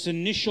kind of this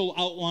initial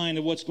outline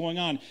of what's going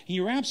on. He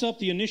wraps up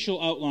the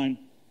initial outline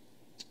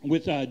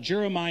with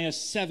Jeremiah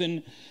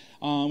 7.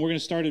 We're going to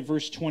start at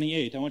verse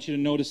 28. I want you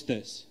to notice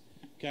this.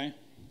 Okay?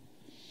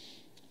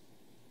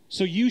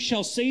 So you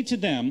shall say to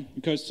them,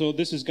 so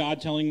this is God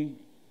telling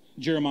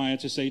Jeremiah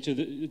to say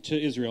to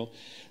Israel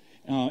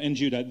and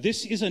Judah,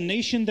 this is a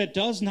nation that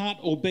does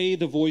not obey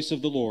the voice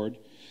of the Lord,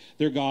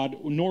 their God,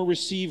 nor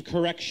receive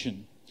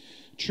correction.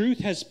 Truth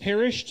has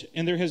perished,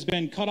 and has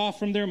been cut off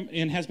from their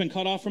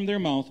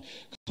mouth.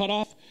 Cut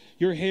off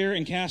your hair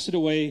and cast it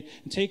away,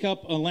 and take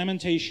up a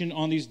lamentation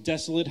on these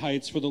desolate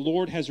heights, for the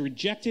Lord has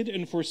rejected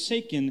and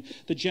forsaken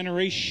the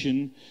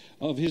generation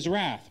of his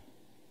wrath.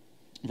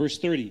 Verse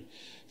 30.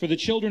 For the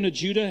children of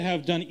Judah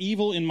have done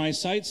evil in my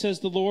sight,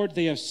 says the Lord.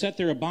 They have set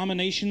their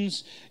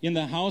abominations in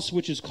the house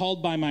which is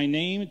called by my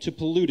name to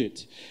pollute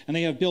it. And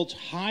they have built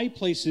high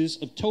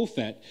places of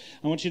Tophet.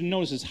 I want you to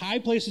notice this. High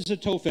places of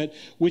Tophet,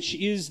 which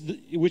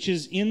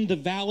is in the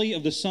valley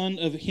of the son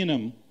of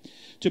Hinnom,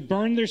 to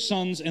burn their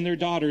sons and their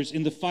daughters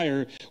in the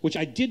fire, which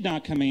I did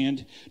not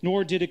command,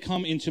 nor did it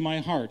come into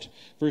my heart.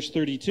 Verse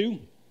 32.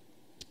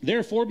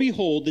 Therefore,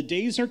 behold, the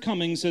days are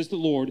coming, says the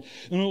Lord,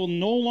 and it will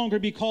no longer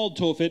be called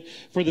Tophet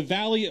for the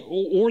valley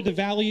or the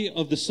valley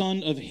of the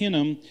son of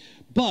Hinnom,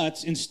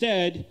 but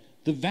instead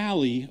the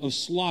valley of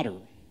slaughter.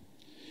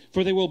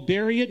 For they will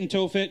bury it in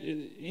Tophet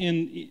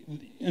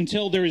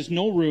until there is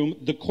no room.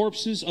 The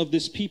corpses of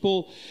this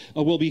people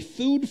will be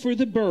food for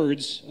the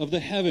birds of the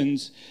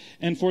heavens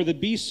and for the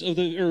beasts of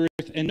the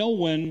earth, and no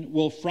one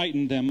will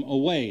frighten them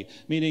away.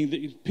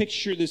 Meaning,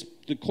 picture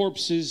the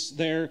corpses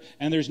there,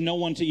 and there's no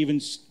one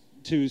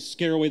to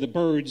scare away the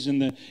birds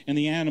and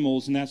the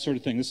animals and that sort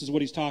of thing. This is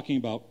what he's talking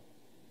about.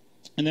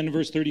 And then in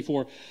verse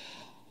 34,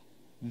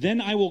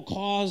 Then I will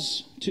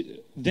cause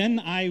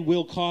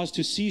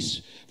to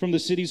cease from the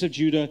cities of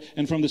Judah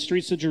and from the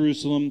streets of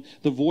Jerusalem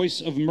the voice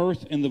of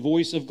mirth and the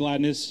voice of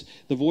gladness,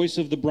 the voice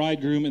of the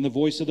bridegroom and the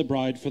voice of the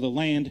bride, for the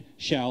land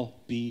shall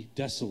be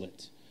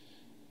desolate.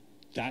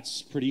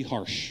 That's pretty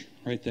harsh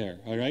right there,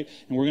 all right?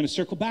 And we're going to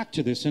circle back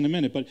to this in a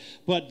minute,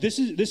 but this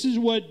is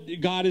what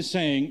God is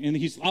saying, and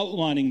he's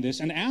outlining this.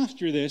 And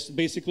after this,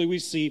 basically we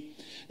see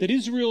that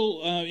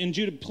Israel and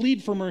Judah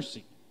plead for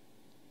mercy.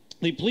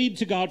 They plead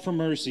to God for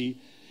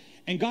mercy,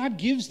 and God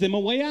gives them a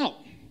way out.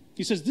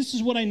 He says, this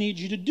is what I need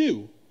you to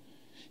do.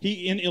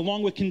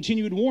 Along with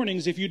continued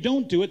warnings, if you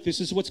don't do it, this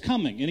is what's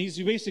coming. And he's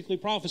basically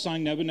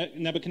prophesying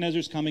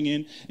Nebuchadnezzar's coming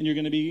in, and you're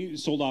going to be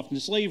sold off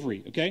into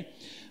slavery, okay?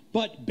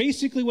 But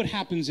basically what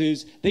happens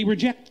is they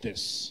reject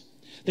this.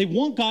 They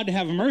want God to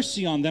have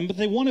mercy on them, but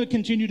they want to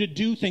continue to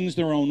do things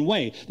their own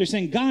way. They're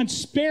saying, God,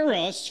 spare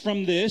us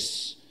from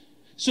this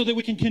so that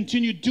we can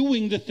continue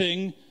doing the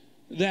thing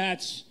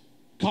that's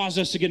caused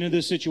us to get into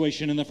this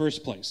situation in the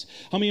first place.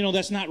 How many of you know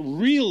that's not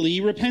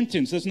really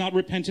repentance? That's not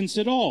repentance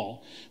at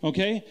all,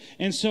 okay?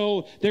 And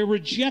so they're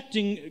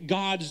rejecting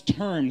God's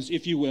terms,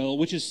 if you will,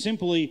 which is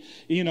simply,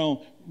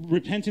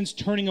 repentance,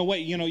 turning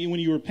away. When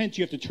you repent,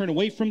 you have to turn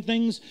away from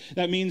things.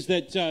 That means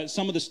that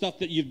some of the stuff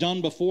that you've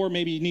done before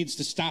maybe needs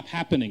to stop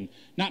happening.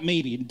 Not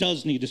maybe, it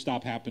does need to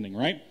stop happening,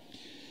 right?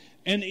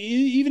 And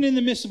even in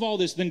the midst of all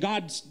this, then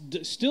God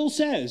still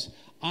says,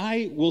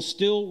 I will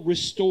still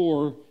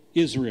restore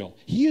Israel.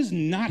 He is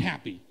not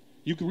happy.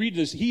 You can read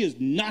this. He is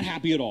not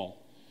happy at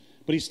all.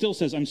 But he still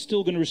says, I'm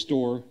still going to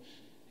restore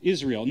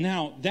Israel.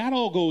 Now, that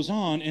all goes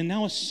on, and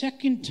now a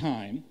second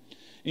time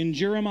in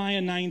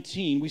Jeremiah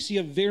 19, we see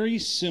a very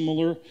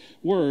similar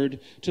word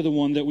to the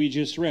one that we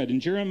just read. In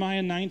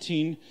Jeremiah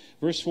 19,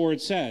 verse 4,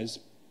 it says,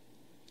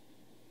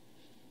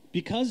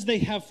 because they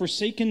have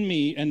forsaken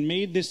me and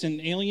made this an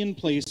alien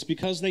place,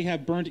 because they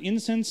have burnt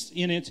incense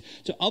in it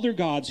to other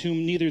gods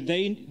whom neither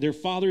they, their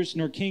fathers,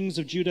 nor kings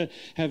of Judah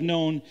have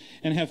known,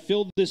 and have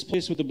filled this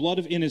place with the blood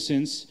of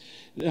innocents,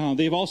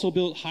 they have also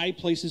built high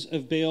places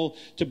of Baal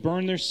to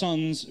burn their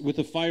sons with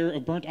the fire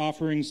of burnt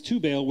offerings to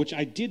Baal, which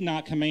I did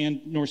not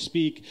command nor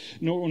speak,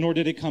 nor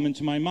did it come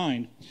into my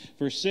mind.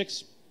 Verse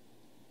 6,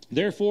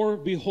 therefore,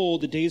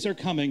 behold, the days are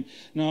coming.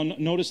 Now,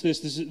 notice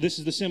this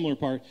is the similar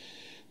part.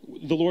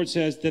 The Lord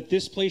says that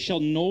this place shall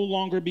no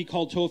longer be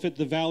called Tophet,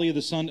 the valley of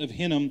the son of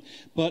Hinnom,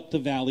 but the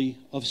valley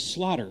of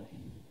slaughter.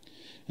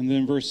 And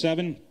then verse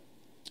 7,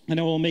 And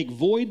I will make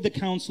void the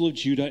counsel of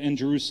Judah and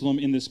Jerusalem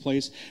in this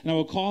place, and I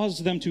will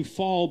cause them to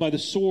fall by the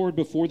sword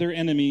before their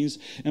enemies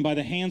and by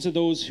the hands of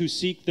those who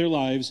seek their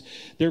lives.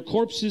 Their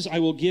corpses I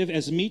will give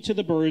as meat to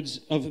the birds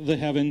of the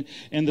heaven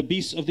and the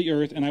beasts of the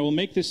earth, and I will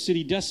make this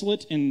city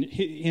desolate and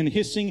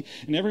hissing,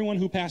 and everyone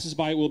who passes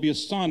by it will be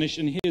astonished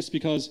and hiss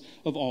because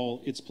of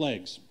all its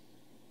plagues.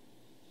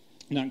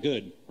 Not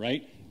good,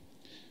 right?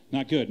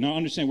 Not good. Now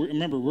understand,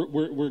 remember,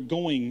 we're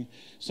going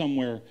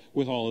somewhere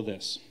with all of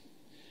this.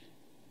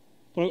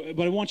 But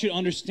I want you to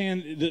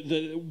understand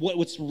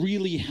what's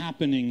really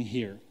happening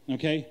here,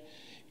 okay?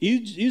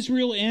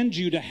 Israel and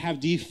Judah have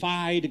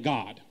defied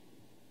God.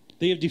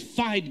 They have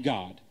defied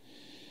God.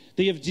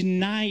 They have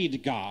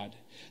denied God.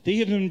 They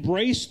have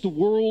embraced the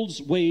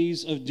world's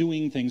ways of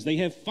doing things. They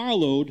have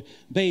followed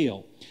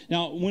Baal.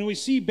 Now, when we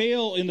see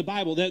Baal in the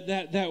Bible,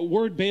 that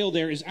word Baal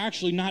there is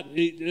actually not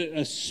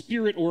a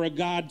spirit or a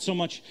god so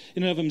much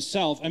in and of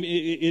himself. I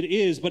mean, it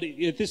is, but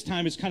at this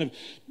time it's kind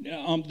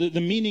of, the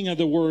meaning of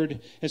the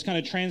word has kind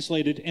of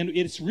translated, and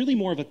it's really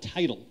more of a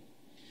title.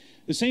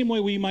 The same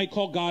way we might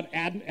call God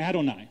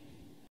Adonai,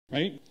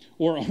 right?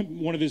 Or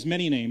one of his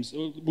many names,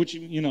 which,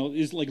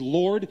 is like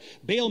Lord.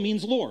 Baal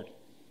means Lord.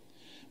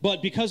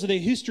 But because of the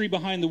history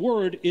behind the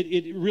word,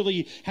 it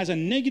really has a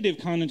negative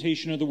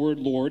connotation of the word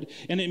Lord,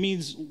 and it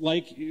means,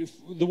 like,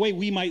 the way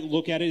we might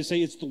look at it is say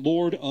it's the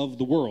Lord of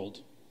the world.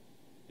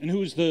 And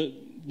who's the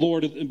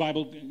Lord of the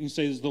Bible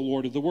says the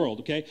Lord of the world,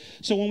 okay?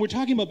 So when we're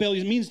talking about Baal,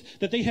 it means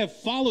that they have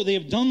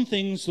done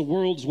things the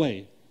world's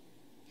way,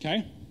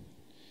 okay?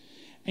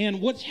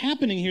 And what's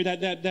happening here,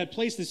 that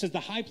place that says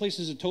the high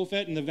places of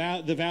Tophet and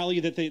the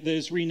valley that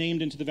is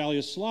renamed into the Valley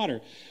of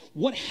Slaughter,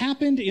 what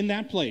happened in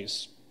that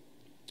place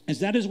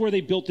that is where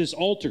they built this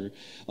altar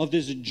of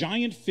this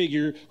giant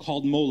figure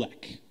called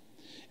Molech.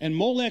 And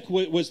Molech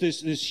was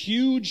this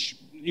huge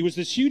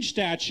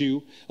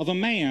statue of a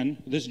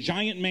man, this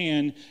giant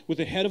man with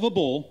the head of a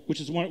bull, which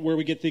is where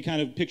we get the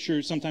kind of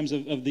picture sometimes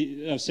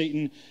of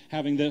Satan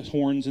having the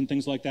horns and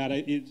things like that.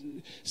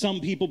 Some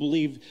people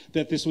believe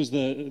that this was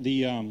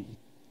the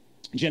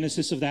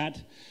genesis of that.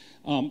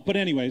 But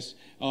anyways,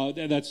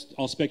 that's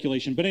all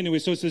speculation. But anyway,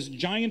 so it's this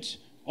giant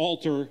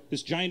altar,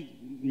 this giant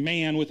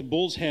man with a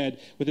bull's head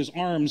with his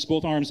arms,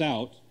 both arms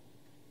out,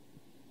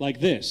 like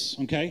this,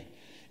 okay?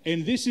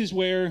 And this is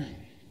where,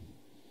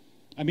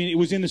 I mean, it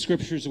was in the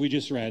scriptures that we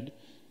just read,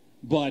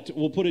 but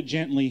we'll put it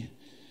gently.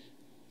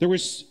 There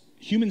was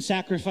human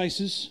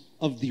sacrifices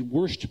of the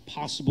worst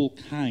possible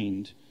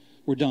kind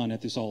were done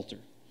at this altar.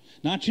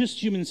 Not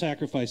just human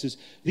sacrifices,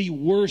 the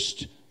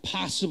worst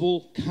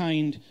possible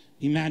kind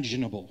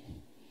imaginable.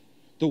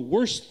 The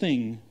worst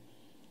thing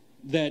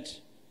that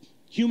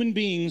human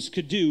beings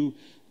could do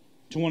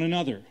to one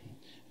another.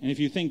 And if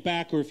you think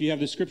back, or if you have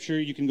the scripture,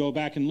 you can go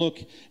back and look,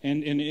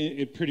 and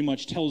it pretty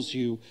much tells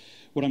you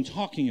what I'm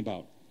talking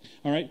about.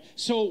 All right?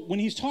 So when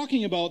he's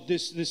talking about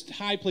this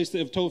high place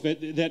of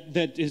Tophet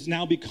that has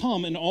now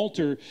become an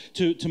altar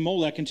to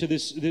Molech and to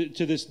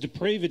this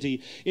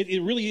depravity,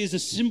 it really is a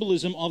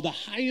symbolism of the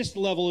highest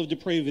level of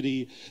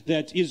depravity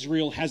that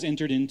Israel has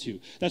entered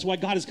into. That's why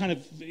God is kind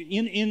of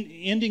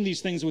ending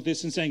these things with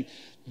this and saying,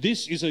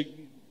 this is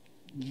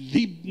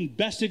the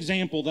best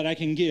example that I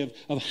can give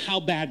of how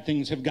bad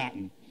things have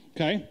gotten,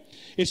 okay?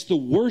 It's the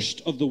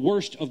worst of the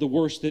worst of the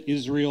worst that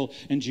Israel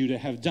and Judah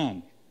have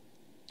done.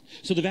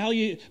 So the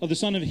valley of the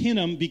son of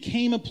Hinnom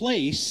became a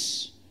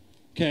place,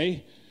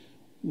 okay,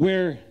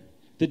 where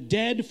the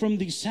dead from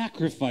the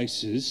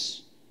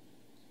sacrifices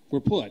were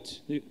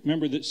put.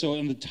 Remember that, so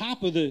on the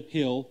top of the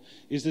hill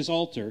is this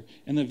altar,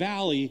 and the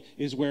valley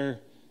is where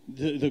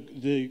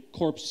the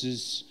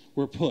corpses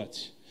were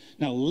put.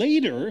 Now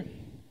later,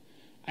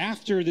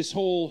 after this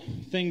whole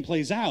thing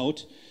plays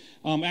out,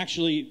 well,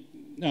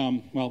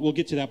 we'll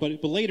get to that,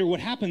 but later what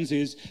happens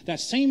is that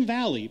same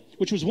valley,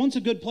 which was once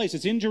a good place,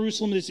 it's in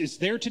Jerusalem, it's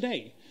there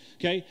today,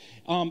 okay?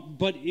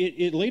 But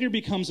it later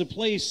becomes a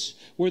place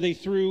where they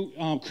threw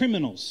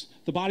criminals,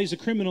 the bodies of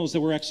criminals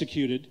that were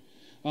executed,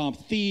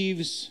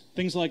 thieves,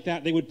 things like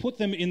that. They would put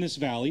them in this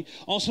valley.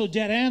 Also,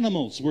 dead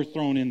animals were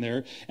thrown in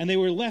there, and they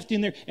were left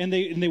in there, and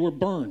they were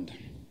burned.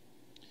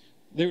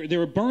 They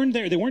were burned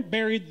there. They weren't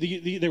buried.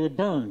 They were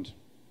burned.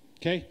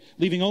 Okay,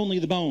 leaving only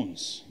the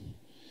bones.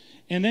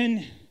 And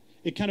then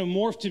it kind of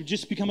morphed to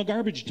just become a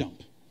garbage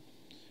dump.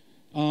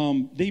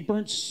 They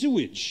burnt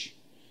sewage,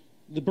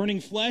 the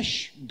burning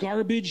flesh,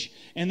 garbage,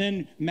 and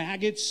then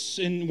maggots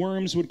and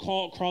worms would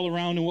crawl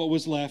around in what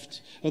was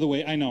left of the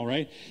way. I know,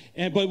 right?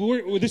 But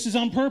this is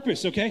on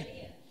purpose,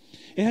 okay?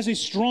 It has a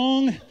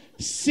strong,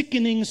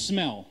 sickening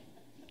smell,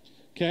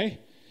 okay?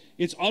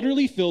 It's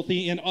utterly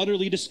filthy and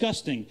utterly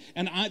disgusting.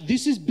 And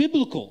this is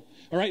biblical.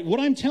 All right, what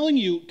I'm telling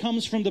you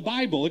comes from the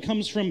Bible. It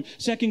comes from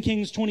 2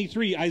 Kings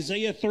 23,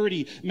 Isaiah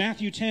 30,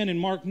 Matthew 10, and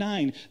Mark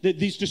 9,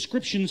 these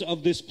descriptions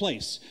of this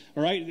place.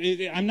 All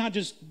right, I'm not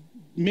just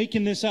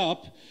making this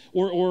up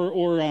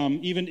or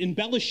even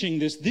embellishing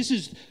this. This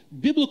is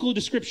biblical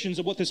descriptions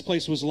of what this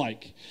place was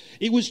like.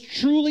 It was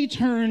truly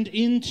turned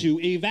into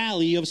a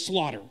valley of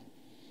slaughter.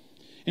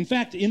 In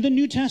fact, in the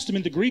New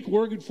Testament, the Greek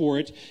word for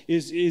it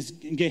is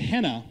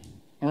Gehenna,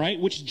 all right,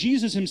 which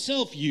Jesus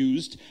himself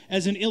used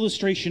as an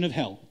illustration of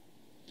hell.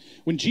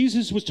 When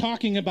Jesus was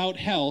talking about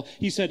hell,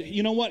 he said,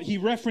 you know what? He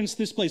referenced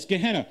this place,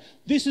 Gehenna.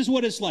 This is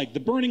what it's like.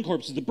 The burning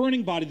corpses, the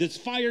burning body, this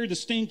fire, the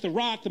stink, the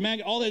rot, the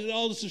maggot, all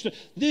this stuff.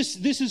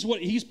 This is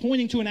what he's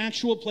pointing to, an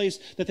actual place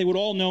that they would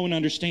all know and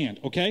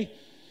understand, okay?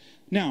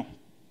 Now,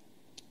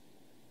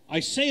 I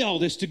say all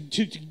this to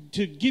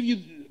give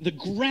you the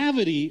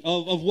gravity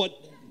of what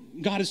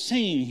God is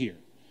saying here,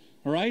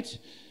 all right?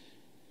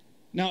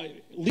 Now,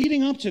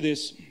 leading up to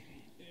this,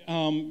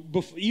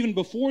 even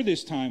before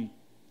this time,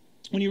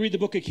 when you read the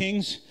book of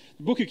Kings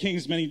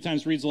many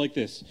times reads like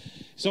this.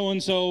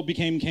 So-and-so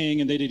became king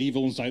and they did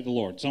evil inside the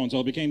Lord.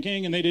 So-and-so became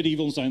king and they did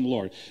evil inside the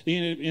Lord.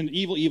 And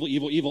evil, evil,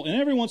 evil, evil. And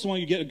every once in a while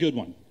you get a good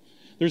one.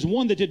 There's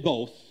one that did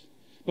both.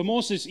 But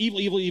most is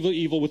evil, evil, evil,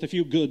 evil with a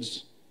few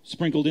goods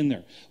sprinkled in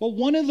there. Well,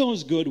 one of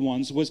those good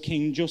ones was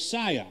King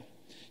Josiah.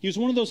 He was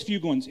one of those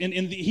few ones. And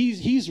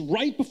he's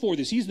right before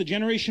this. He's the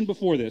generation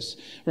before this,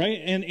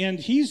 right? And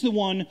he's the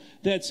one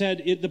that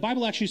said, the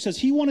Bible actually says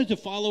he wanted to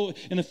follow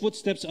in the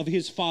footsteps of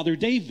his father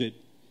David.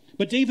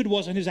 But David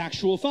wasn't his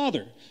actual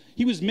father.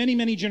 He was many,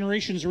 many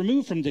generations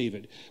removed from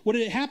David. What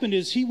had happened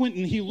is he went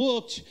and he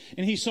looked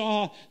and he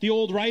saw the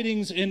old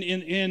writings and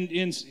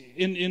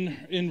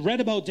read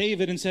about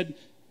David and said,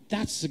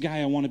 that's the guy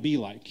I want to be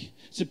like.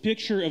 It's a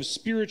picture of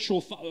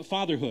spiritual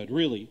fatherhood,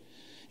 really.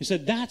 He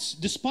said, that's,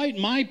 despite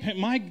my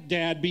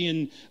dad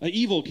being an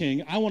evil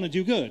king, I want to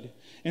do good.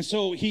 And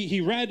so he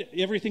read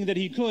everything that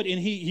he could, and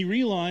he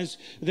realized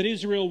that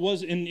Israel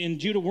was and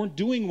Judah weren't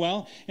doing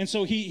well, and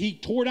so he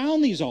tore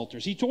down these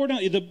altars. He tore down,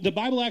 the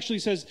Bible actually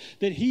says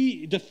that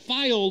he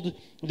defiled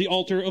the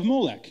altar of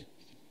Molech.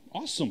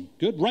 Awesome,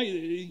 good, right?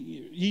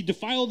 He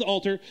defiled the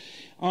altar,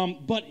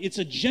 but it's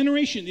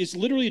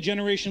literally a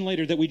generation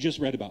later that we just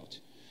read about.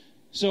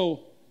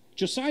 So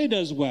Josiah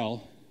does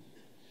well.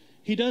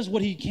 He does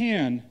what he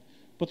can,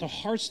 but the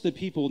hearts of the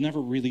people never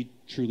really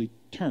truly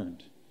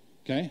turned.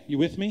 Okay, you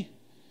with me?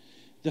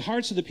 The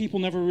hearts of the people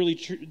never really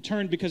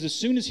turned, because as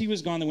soon as he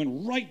was gone, they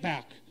went right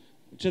back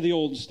to the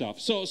old stuff.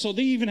 So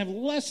they even have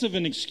less of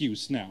an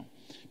excuse now,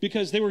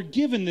 because they were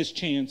given this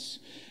chance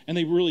and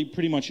they really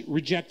pretty much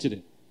rejected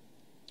it.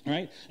 All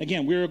right?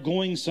 Again, we're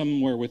going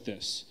somewhere with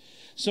this.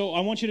 So I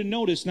want you to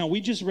notice, now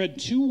we just read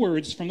two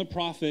words from the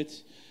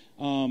prophet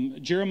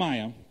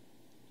Jeremiah,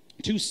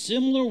 two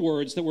similar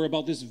words that were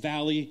about this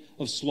valley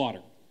of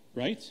slaughter,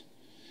 right?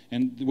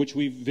 And which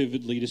we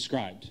vividly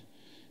described,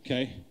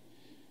 okay?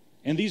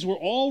 And these were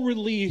all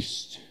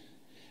released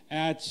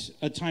at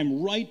a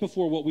time right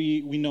before what we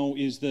know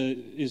is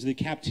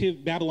the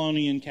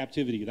Babylonian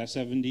captivity, that's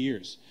 70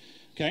 years,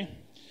 okay?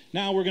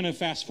 Now we're going to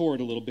fast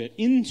forward a little bit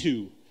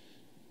into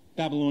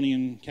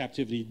Babylonian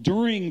captivity.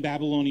 During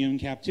Babylonian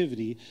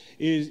captivity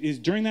is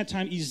during that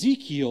time,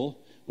 Ezekiel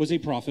was a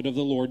prophet of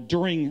the Lord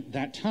during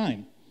that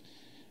time.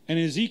 And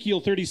in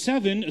Ezekiel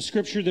 37, a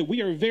scripture that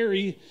we are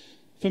very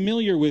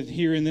familiar with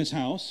here in this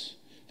house,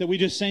 that we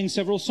just sang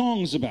several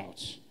songs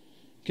about.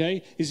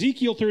 Okay?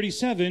 Ezekiel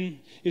 37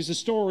 is the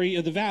story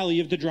of the valley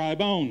of the dry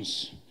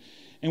bones.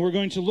 And we're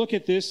going to look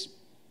at this,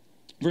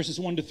 verses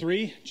 1 to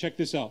 3. Check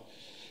this out.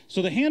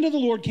 So the hand of the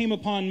Lord came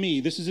upon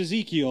me, this is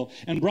Ezekiel,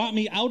 and brought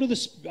me out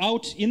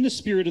in the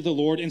spirit of the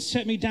Lord, and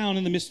set me down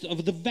in the midst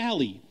of the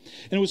valley.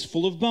 And it was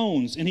full of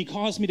bones, and he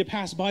caused me to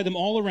pass by them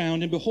all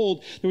around, and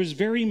behold, there was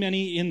very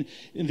many in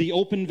the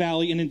open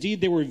valley, and indeed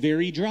they were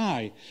very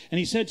dry. And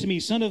he said to me,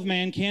 Son of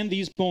man, can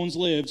these bones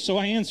live? So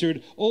I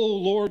answered, O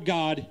Lord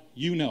God,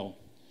 you know.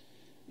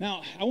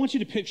 Now, I want you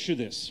to picture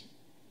this.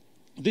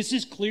 This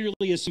is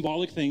clearly a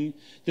symbolic thing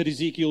that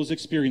Ezekiel is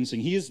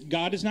experiencing.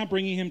 God is not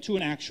bringing him to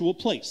an actual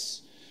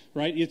place.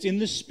 Right? It's in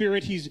the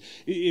spirit.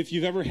 If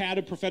you've ever had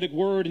a prophetic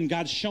word and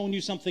God's shown you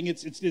something,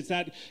 it's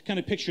that kind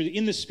of picture.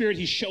 In the spirit,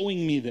 he's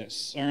showing me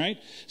this. All right?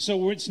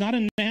 So it's not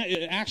an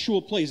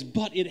actual place,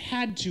 but it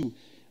had to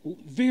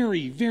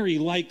very, very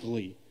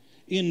likely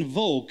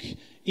invoke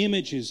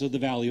images of the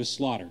valley of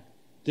slaughter.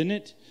 Didn't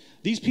it?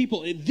 These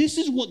people, this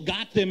is what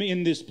got them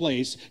in this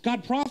place.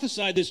 God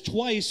prophesied this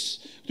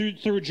twice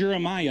through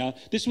Jeremiah.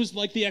 This was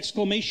like the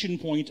exclamation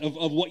point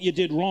of what you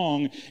did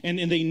wrong, and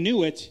they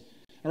knew it.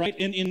 All right,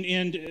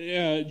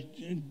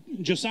 and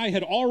Josiah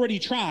had already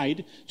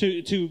tried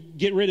to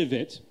get rid of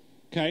it,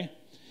 okay?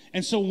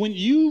 And so when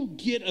you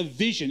get a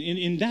vision,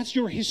 and that's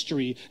your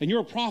history, and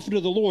you're a prophet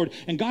of the Lord,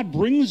 and God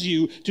brings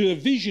you to a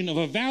vision of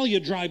a valley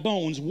of dry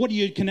bones,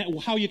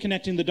 how are you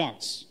connecting the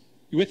dots?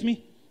 You with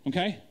me?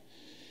 Okay?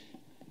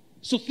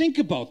 So think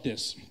about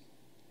this.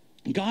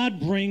 God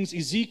brings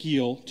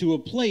Ezekiel to a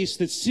place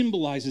that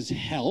symbolizes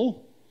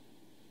hell,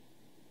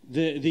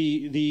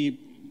 the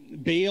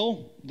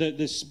Baal,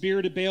 the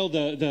spirit of Baal,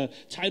 the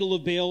title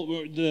of Baal,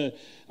 the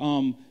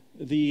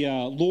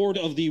Lord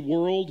of the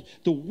world,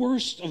 the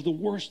worst of the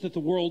worst that the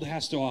world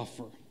has to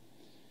offer.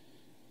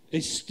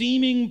 A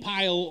steaming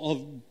pile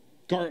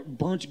of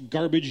burnt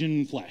garbage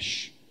and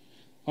flesh.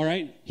 All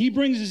right? He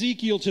brings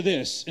Ezekiel to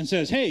this and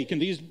says, hey, can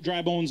these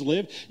dry bones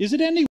live? Is it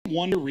any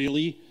wonder,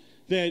 really,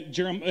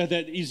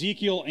 that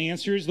Ezekiel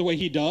answers the way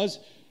he does?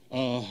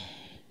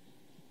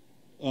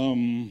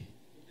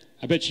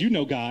 I bet you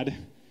know God.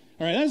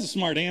 All right, that's a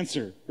smart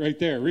answer right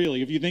there,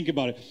 really, if you think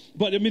about it.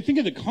 But I mean, think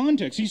of the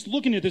context. He's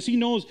looking at this. He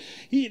knows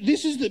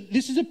this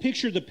is a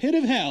picture of the pit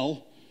of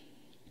hell.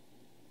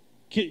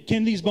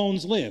 Can these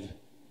bones live?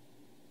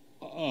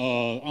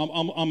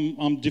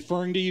 I'm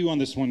deferring to you on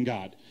this one,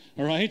 God.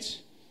 All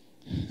right?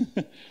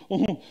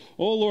 oh,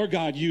 Lord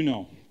God, you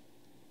know.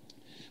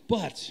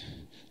 But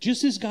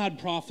just as God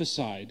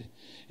prophesied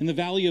in the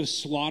valley of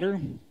slaughter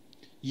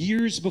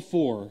years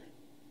before,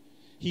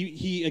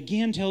 he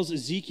again tells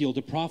Ezekiel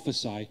to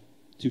prophesy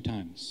 2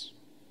 times.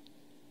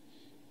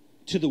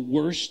 To the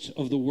worst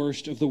of the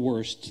worst of the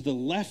worst, to the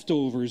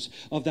leftovers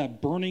of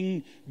that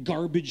burning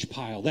garbage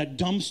pile, that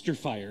dumpster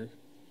fire,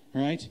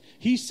 all right?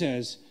 He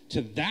says,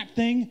 to that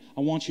thing,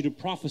 I want you to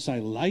prophesy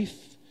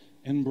life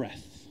and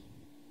breath.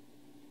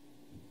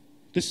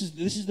 This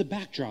is the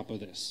backdrop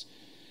of this.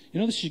 You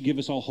know, this should give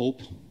us all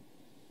hope.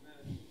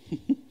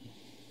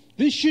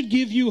 This should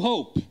give you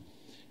hope.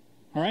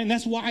 All right, and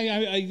that's why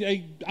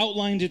I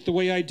outlined it the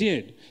way I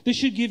did. This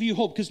should give you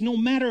hope, because no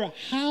matter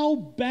how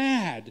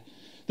bad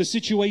the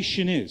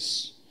situation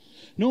is,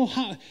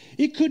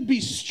 it could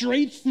be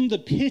straight from the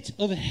pit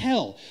of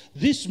hell.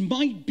 This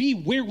might be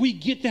where we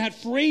get that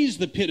phrase,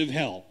 the pit of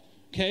hell.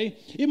 Okay?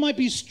 It might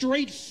be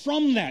straight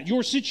from that,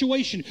 your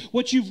situation,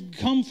 what you've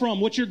come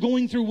from, what you're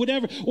going through,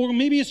 whatever. Or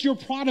maybe it's your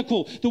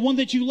prodigal, the one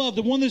that you love,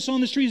 the one that's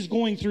on the street is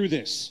going through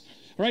this.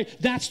 Right?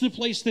 That's the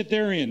place that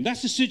they're in.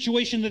 That's the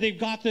situation that they've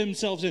got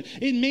themselves in.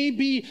 It may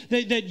be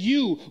that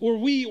you or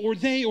we or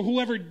they or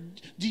whoever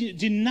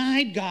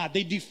denied God.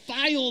 They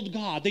defiled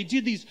God. They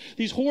did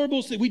these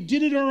horrible things. We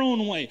did it our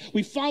own way.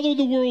 We followed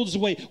the world's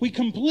way. We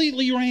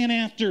completely ran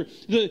after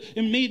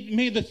and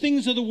made the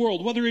things of the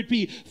world, whether it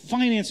be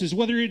finances,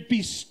 whether it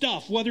be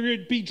stuff, whether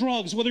it be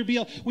drugs, whether it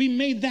be... We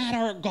made that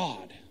our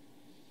God.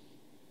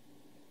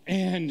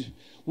 And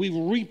we've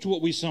reaped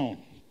what we sown.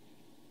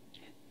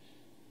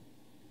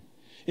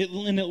 It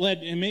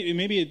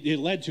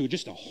led to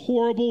just a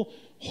horrible,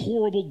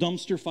 horrible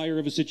dumpster fire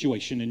of a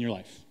situation in your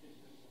life.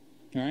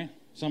 All right?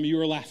 Some of you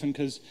are laughing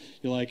because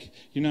you're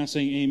not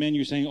saying amen,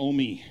 you're saying, oh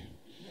me.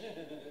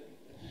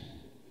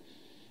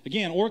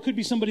 Again, or it could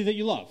be somebody that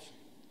you love.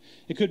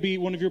 It could be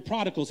one of your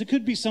prodigals. It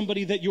could be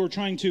somebody that you're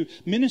trying to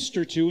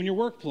minister to in your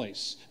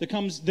workplace that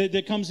comes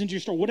into your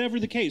store. Whatever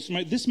the case,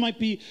 this might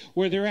be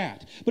where they're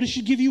at. But it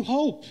should give you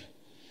hope.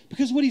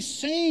 Because what he's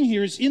saying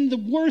here is in the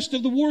worst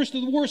of the worst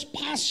of the worst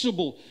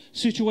possible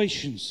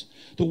situations,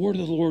 the word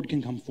of the Lord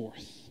can come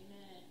forth.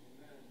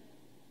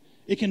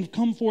 It can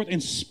come forth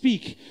and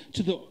speak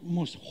to the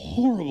most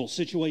horrible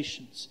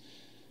situations.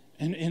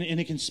 And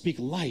it can speak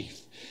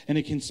life. And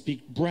it can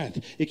speak breath.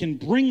 It can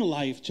bring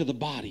life to the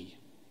body.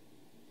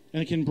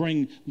 And it can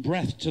bring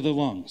breath to the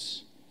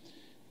lungs.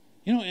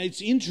 You know,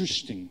 it's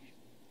interesting.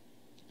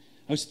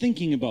 I was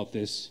thinking about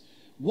this.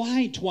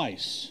 Why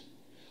twice?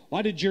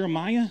 Why did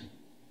Jeremiah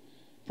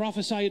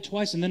prophesy it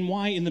twice, and then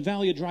why in the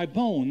valley of dry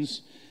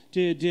bones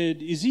did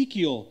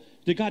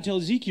God tell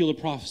Ezekiel to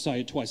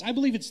prophesy it twice? I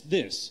believe it's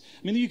this.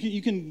 I mean,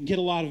 you can get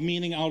a lot of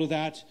meaning out of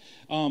that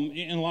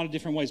in a lot of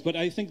different ways, but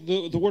I think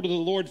the word of the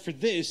Lord for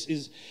this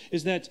is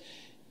that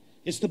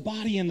it's the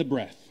body and the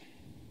breath.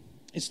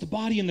 It's the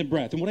body and the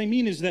breath. And what I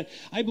mean is that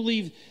I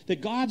believe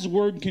that God's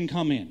word can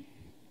come in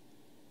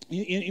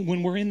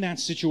when we're in that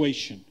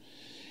situation,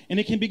 and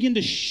it can begin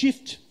to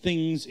shift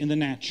things in the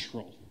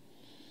natural.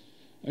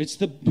 It's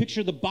the picture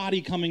of the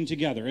body coming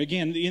together.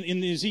 Again,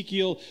 in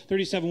Ezekiel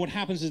 37, what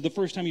happens is the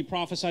first time he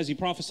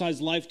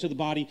prophesies life to the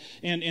body,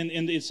 and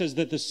it says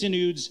that the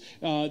sinews,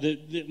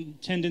 the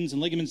tendons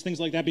and ligaments, things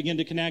like that begin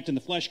to connect, and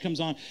the flesh comes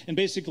on, and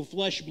basically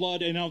flesh,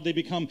 blood, and now they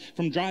become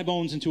from dry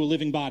bones into a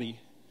living body.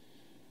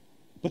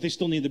 But they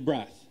still need the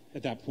breath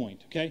at that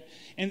point, okay?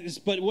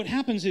 But what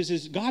happens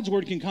is God's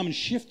word can come and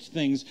shift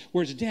things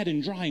where it's dead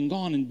and dry and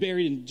gone and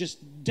buried and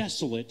just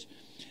desolate.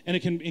 And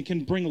it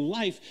can bring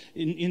life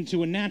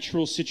into a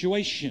natural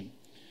situation,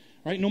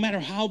 right? No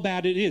matter how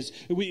bad it is.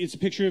 It's a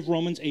picture of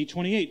Romans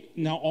 8:28.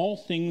 Now all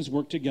things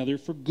work together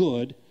for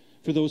good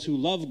for those who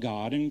love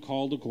God and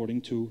called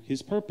according to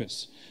his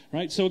purpose,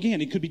 right? So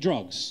again, it could be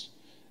drugs,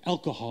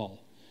 alcohol,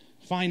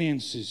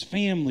 finances,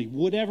 family,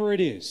 whatever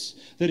it is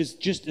that is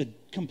just a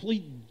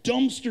complete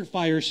dumpster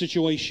fire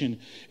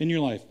situation in your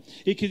life.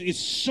 It's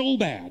so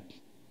bad.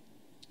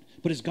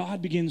 But as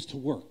God begins to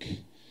work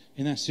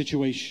in that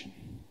situation,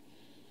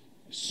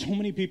 so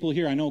many people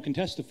here I know can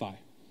testify,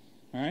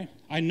 all right?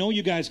 I know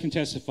you guys can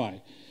testify.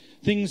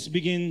 Things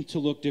begin to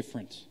look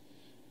different.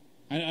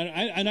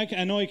 I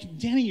know,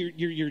 Danny,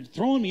 you're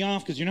throwing me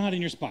off because you're not in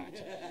your spot.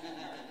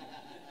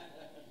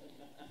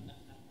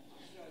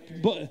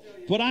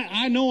 But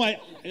I know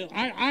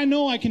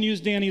I can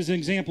use Danny as an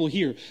example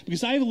here,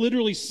 because I've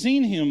literally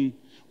seen him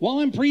while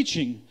I'm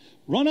preaching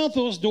run out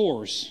those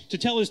doors to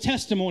tell his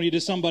testimony to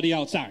somebody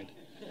outside.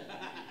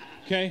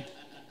 Okay,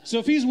 so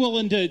if he's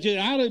willing to get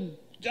out of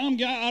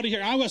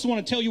here, I just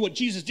want to tell you what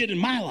Jesus did in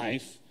my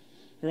life,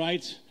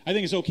 right? I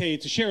think it's okay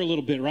to share a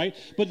little bit, right?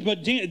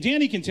 But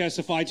Danny can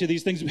testify to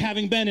these things,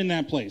 having been in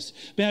that place,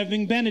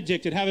 having been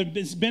addicted, having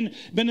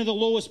been at the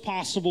lowest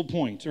possible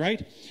point,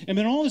 right? And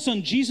then all of a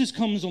sudden, Jesus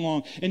comes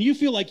along, and you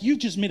feel like you've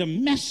just made a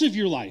mess of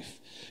your life.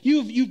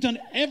 You've done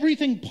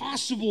everything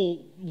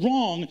possible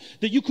wrong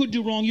that you could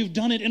do wrong. You've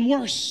done it and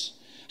worse.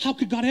 How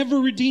could God ever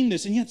redeem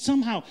this? And yet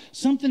somehow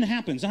something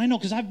happens. I know,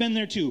 because I've been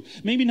there too.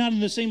 Maybe not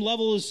in the same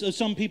level as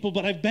some people,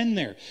 but I've been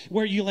there.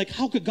 Where you're like,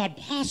 how could God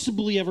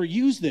possibly ever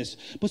use this?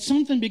 But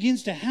something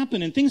begins to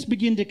happen, and things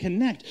begin to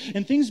connect,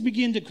 and things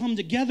begin to come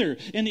together.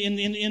 And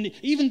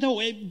even though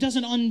it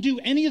doesn't undo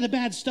any of the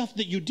bad stuff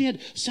that you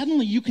did,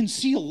 suddenly you can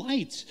see a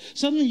light.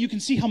 Suddenly you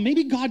can see how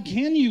maybe God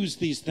can use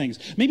these things.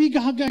 Maybe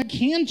God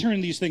can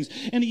turn these things.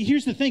 And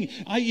here's the thing.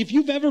 If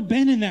you've ever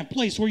been in that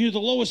place where you're the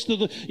lowest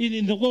of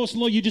in the lowest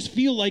low, you just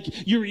feel like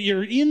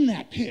you're in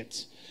that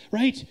pit,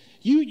 right?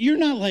 You're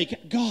not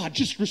like, God,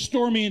 just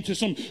restore me into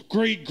some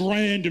great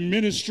grand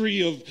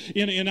ministry of,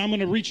 and I'm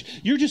going to reach.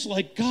 You're just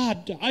like,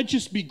 God, I'd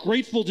just be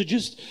grateful to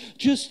just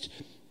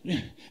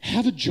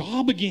have a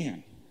job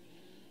again,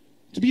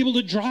 to be able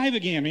to drive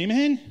again,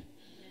 amen?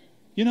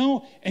 You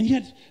know, and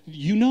yet,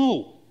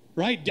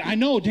 right? I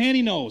know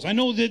Danny knows. I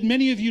know that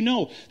many of you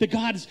know that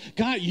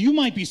God, you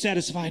might be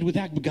satisfied with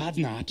that, but God's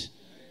not.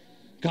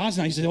 God's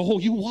not. He said, oh,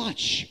 you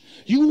watch.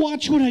 You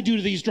watch what I do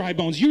to these dry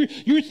bones.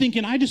 You're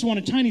thinking, I just want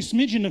a tiny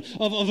smidgen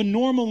of a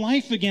normal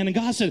life again. And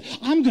God said,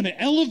 I'm going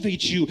to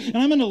elevate you, and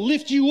I'm going to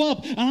lift you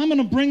up, and I'm going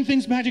to bring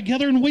things back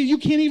together in a way you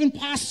can't even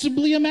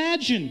possibly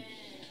imagine.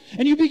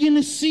 And you begin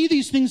to see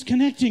these things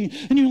connecting,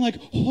 and you're like,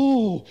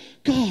 oh,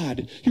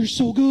 God, you're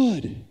so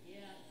good. Yeah.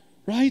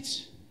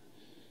 Right?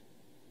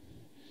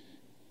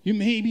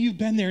 Maybe you've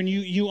been there, and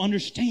you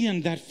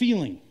understand that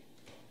feeling.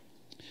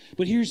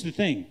 But here's the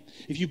thing.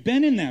 If you've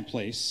been in that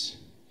place,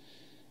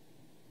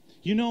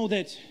 you know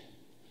that,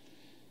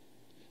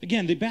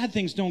 again, the bad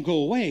things don't go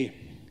away,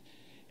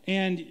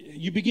 and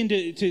you begin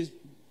to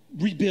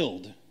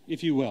rebuild,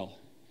 if you will.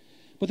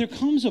 But there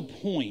comes a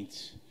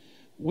point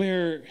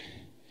where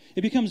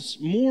it becomes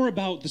more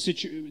about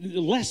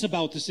less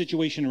about the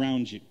situation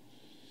around you,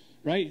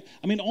 right?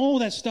 I mean, all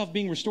that stuff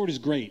being restored is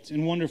great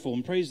and wonderful,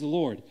 and praise the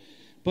Lord.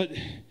 But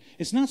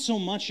it's not so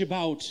much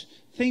about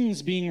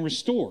things being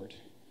restored.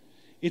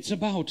 It's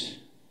about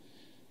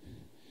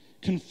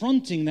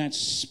confronting that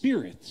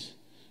spirit,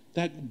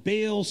 that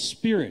Baal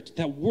spirit,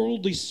 that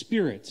worldly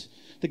spirit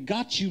that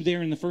got you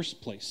there in the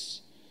first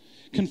place.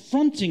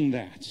 Confronting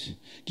that,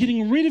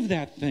 getting rid of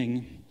that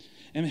thing,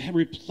 and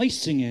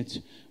replacing it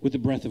with the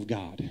breath of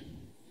God.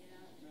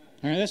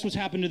 All right, that's what's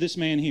happened to this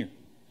man here.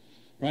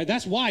 Right?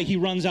 That's why he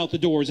runs out the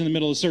doors in the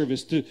middle of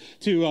service to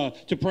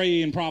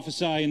pray and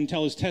prophesy and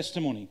tell his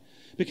testimony.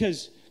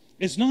 Because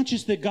it's not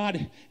just that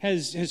God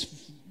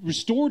has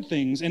restored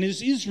things and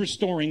is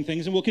restoring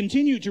things and will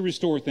continue to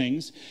restore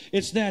things.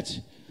 It's that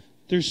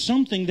there's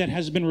something that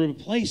has been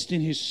replaced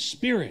in his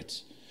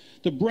spirit.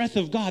 The breath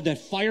of God, that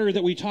fire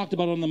that we talked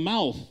about on the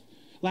mouth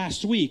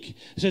last week,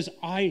 says,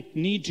 I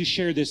need to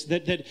share this.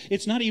 That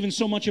it's not even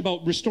so much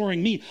about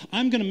restoring me.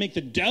 I'm going to make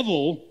the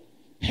devil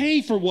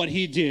pay for what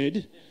he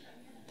did.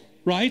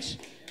 Right?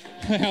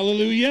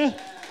 Hallelujah.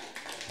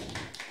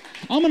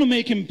 I'm going to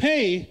make him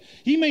pay.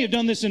 He may have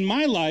done this in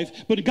my life,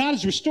 but God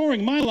is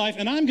restoring my life,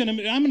 and I'm going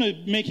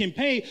to make him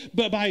pay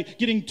by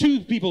getting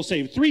 2 people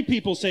saved, 3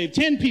 people saved,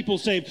 10 people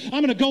saved.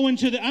 I'm going to go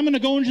into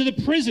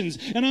the prisons,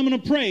 and I'm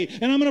going to pray,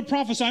 and I'm going to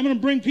prophesy. I'm going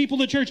to bring people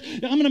to church.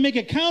 I'm going to make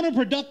a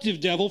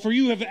counterproductive, devil, for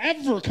you have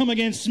ever come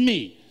against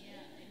me.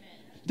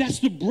 That's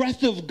the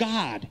breath of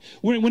God.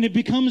 When it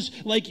becomes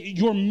like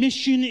your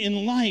mission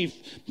in life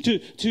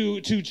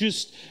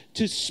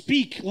to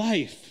speak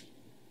life,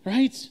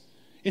 right?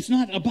 It's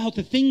not about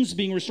the things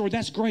being restored.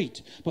 That's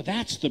great. But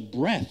that's the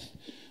breath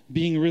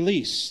being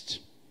released.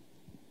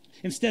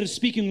 Instead of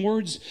speaking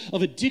words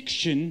of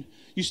addiction,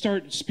 you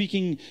start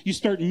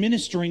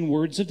ministering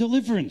words of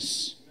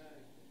deliverance.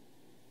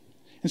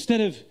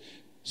 Instead of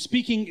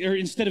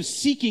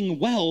seeking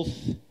wealth,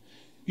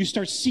 you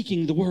start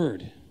seeking the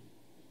word.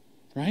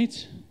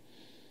 Right?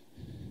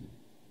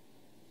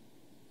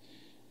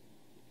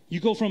 You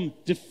go from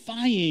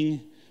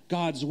defying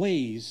God's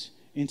ways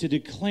into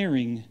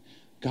declaring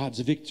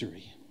God's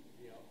victory.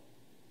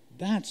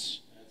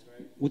 That's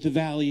what the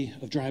Valley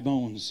of Dry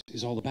Bones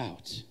is all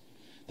about.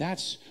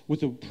 That's what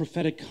the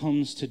prophetic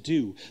comes to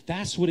do.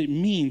 That's what it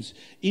means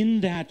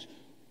in that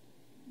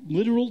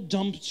literal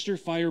dumpster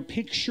fire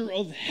picture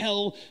of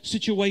hell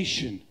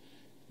situation.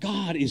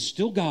 God is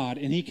still God,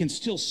 and he can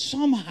still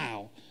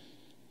somehow.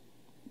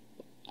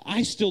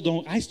 I still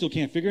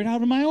can't figure it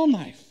out in my own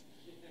life.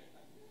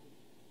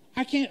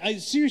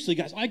 Seriously,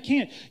 guys, I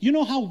can't. You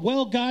know how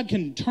well God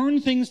can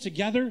turn things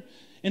together,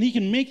 and he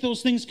can make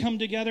those things come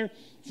together?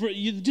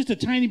 Just a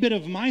tiny bit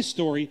of my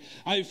story.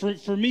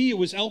 For me, it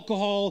was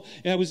alcohol.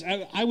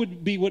 I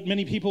would be what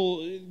many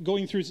people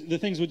going through the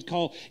things would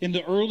call in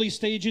the early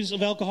stages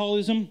of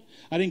alcoholism.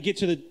 I didn't get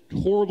to the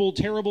horrible,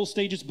 terrible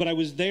stages, but I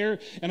was there,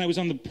 and I was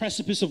on the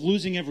precipice of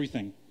losing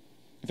everything.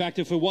 In fact,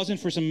 if it wasn't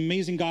for some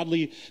amazing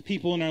godly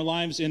people in our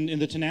lives and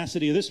the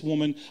tenacity of this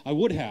woman, I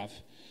would have.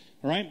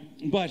 All right?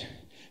 But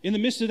in the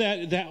midst of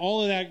that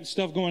all of that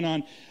stuff going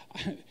on,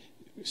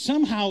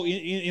 somehow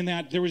in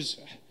that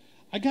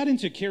I got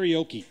into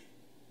karaoke.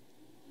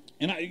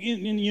 And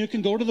you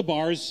can go to the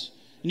bars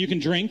and you can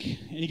drink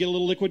and you get a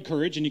little liquid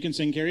courage and you can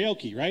sing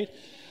karaoke, right?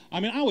 I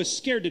mean, I was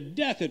scared to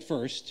death at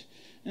first.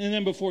 And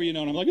then before you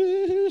know it, I'm like,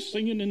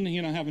 singing and,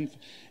 having,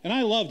 and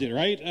I loved it,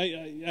 right?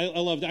 I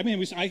loved it. I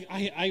mean,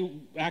 I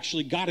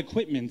actually got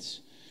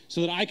equipment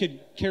so that I could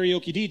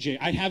karaoke DJ.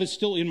 I have it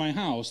still in my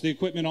house, the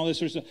equipment, all this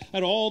sort of stuff. I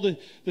had all the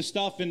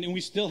stuff, and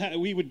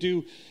we would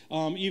do,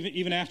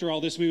 even after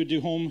all this, we would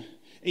do home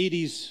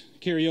 80s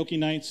karaoke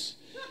nights.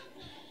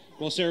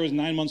 Well, Sarah was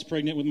 9 months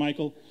pregnant with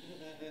Michael.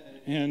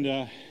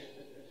 And,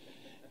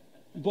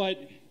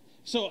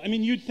 so, I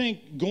mean, you'd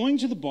think going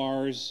to the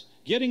bars,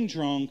 getting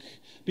drunk,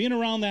 being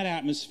around that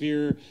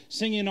atmosphere,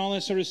 singing all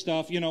that sort of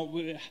stuff,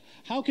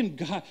 how can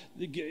God,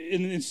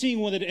 and seeing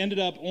what it ended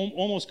up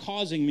almost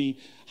causing me,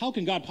 how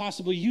can God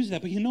possibly use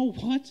that? But you know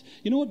what?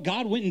 You know what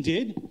God went and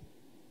did?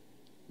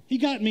 He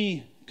got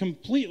me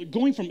completely,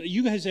 going from,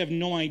 you guys have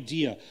no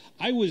idea.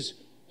 I was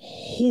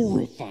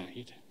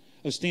horrified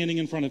of standing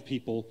in front of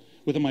people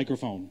with a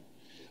microphone,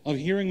 of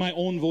hearing my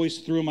own voice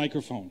through a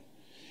microphone.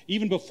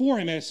 Even before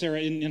I met Sarah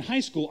in high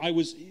school, I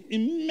was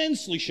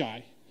immensely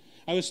shy.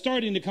 I was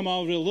starting to come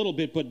out of it a little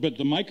bit, but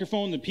the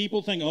microphone, the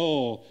people thing,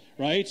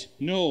 right?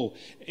 No.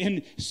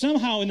 And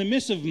somehow in the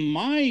midst of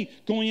my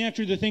going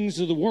after the things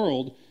of the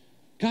world,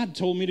 God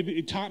taught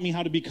me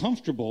how to be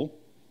comfortable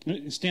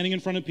standing in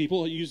front of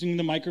people, using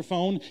the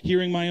microphone,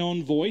 hearing my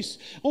own voice.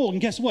 Oh, and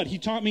guess what? He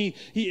taught me,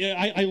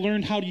 I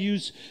learned how to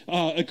use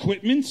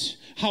equipment,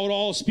 how it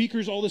all,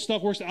 speakers, all this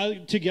stuff works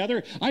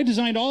together. I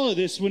designed all of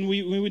this when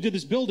we did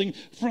this building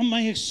from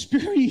my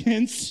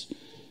experience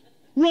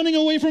running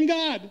away from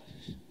God.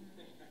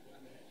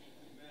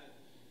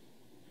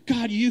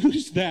 God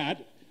used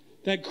that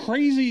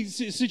crazy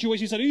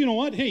situation. He said, you know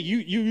what? Hey,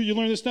 you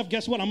learn this stuff.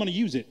 Guess what? I'm going to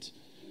use it.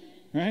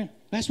 Right?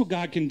 That's what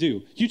God can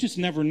do. You just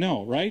never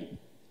know, right?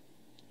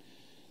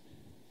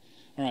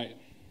 All right.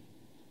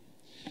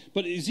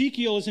 But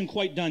Ezekiel isn't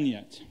quite done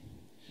yet.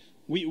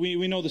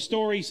 We know the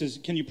story. He says,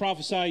 can you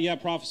prophesy? Yeah,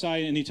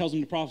 prophesy. And he tells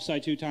him to prophesy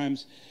 2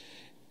 times.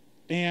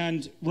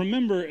 And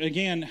remember,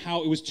 again,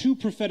 how it was 2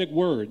 prophetic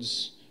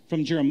words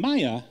from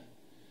Jeremiah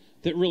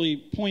that really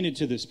pointed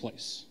to this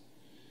place.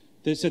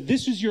 They said,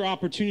 this is your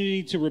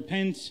opportunity to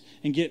repent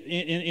and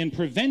and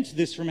prevent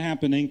this from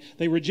happening.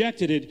 They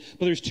rejected it.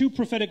 But there's 2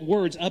 prophetic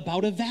words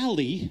about a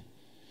valley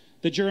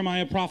that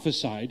Jeremiah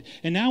prophesied.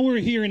 And now we're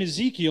here in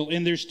Ezekiel,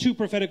 and there's 2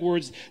 prophetic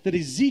words that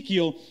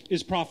Ezekiel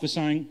is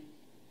prophesying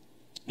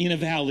in a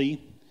valley.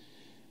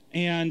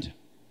 And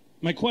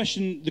the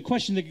question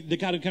that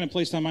God had kind of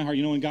placed on my heart,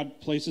 when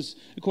God places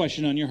a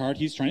question on your heart,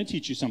 he's trying to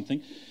teach you something.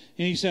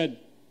 And he said,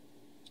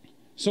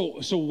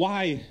 so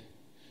why...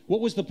 what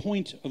was the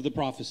point of the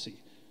prophecy?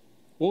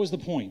 What was the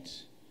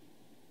point?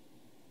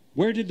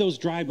 Where did those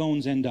dry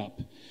bones end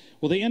up?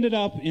 Well, they ended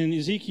up in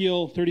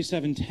Ezekiel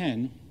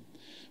 37:10,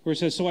 where it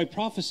says, so I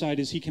prophesied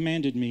as he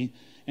commanded me,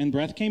 and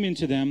breath came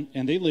into them,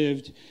 and they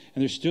lived,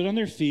 and there stood on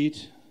their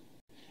feet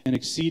an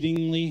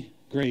exceedingly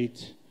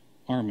great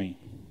army.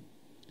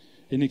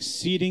 An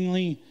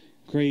exceedingly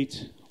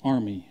great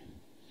army.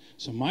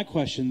 So my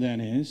question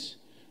then is,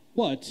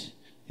 what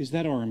is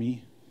that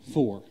army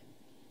for?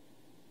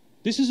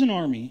 This is an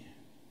army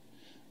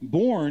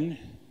born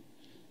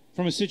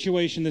from a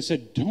situation that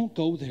said, don't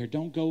go there,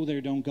 don't go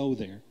there, don't go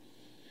there.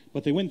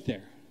 But they went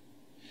there.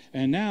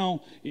 And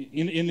now,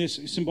 in this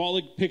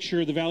symbolic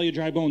picture of the Valley of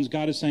Dry Bones,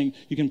 God is saying,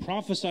 you can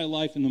prophesy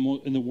life in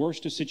the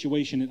worst of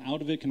situation, and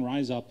out of it can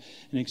rise up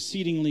an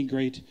exceedingly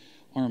great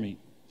army.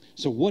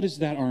 So what is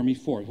that army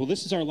for? Well,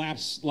 this is our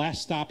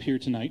last stop here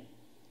tonight.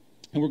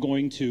 And we're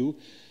going to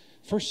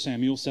 1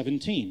 Samuel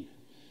 17.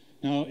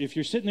 Now, if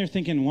you're sitting there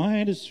thinking,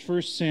 why does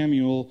 1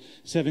 Samuel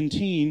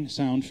 17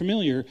 sound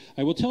familiar?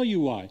 I will tell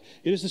you why.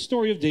 It is the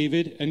story of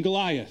David and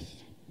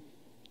Goliath.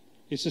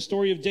 It's the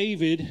story of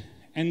David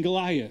and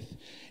Goliath.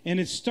 And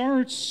it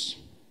starts,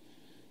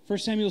 1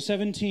 Samuel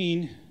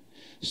 17,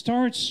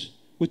 starts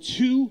with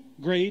 2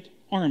 great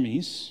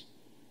armies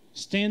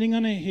standing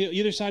on a hill,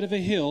 either side of a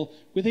hill,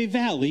 with a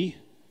valley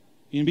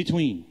in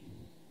between.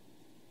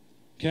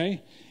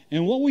 Okay?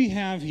 And what we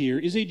have here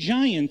is a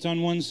giant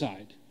on one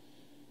side.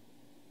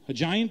 A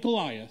giant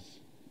Goliath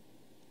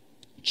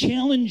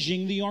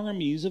challenging the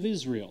armies of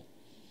Israel.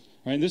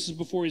 All right, and this is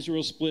before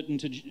Israel split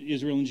into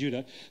Israel and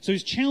Judah. So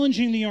he's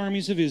challenging the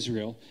armies of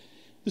Israel.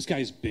 This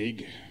guy's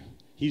big.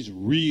 He's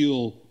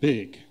real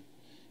big.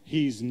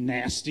 He's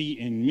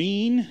nasty and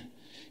mean.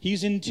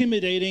 He's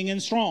intimidating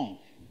and strong.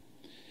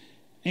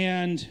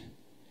 And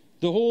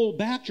the whole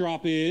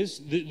backdrop is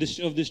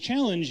of this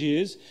challenge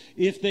is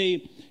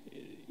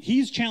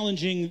he's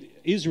challenging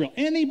Israel,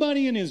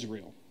 anybody in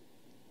Israel,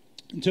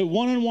 to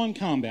one-on-one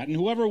combat, and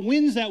whoever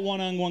wins that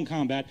one-on-one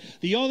combat,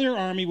 the other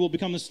army will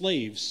become the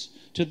slaves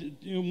to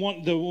the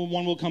one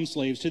will become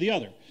slaves to the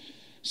other.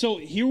 So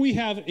here we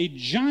have a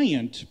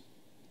giant.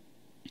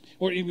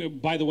 Or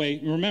by the way,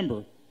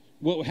 remember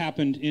what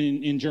happened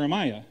in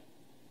Jeremiah.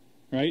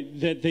 right?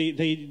 That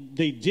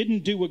they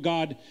didn't do what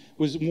God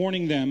was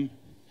warning them,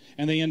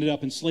 and they ended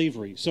up in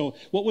slavery. So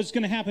what was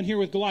going to happen here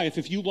with Goliath,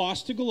 if you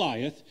lost to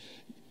Goliath,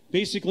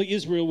 basically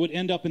Israel would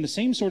end up in the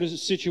same sort of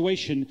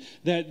situation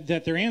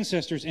that their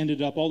ancestors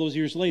ended up all those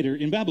years later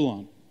in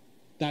Babylon.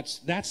 That's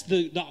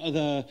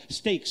the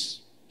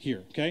stakes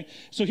here, okay?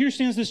 So here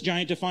stands this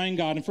giant defying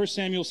God. In 1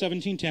 Samuel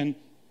 17:10,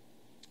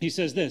 he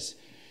says this.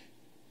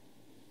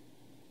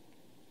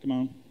 Come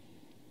on.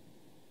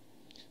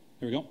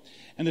 There we go.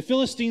 And the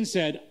Philistine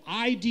said,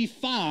 I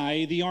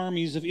defy the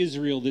armies of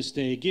Israel this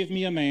day. Give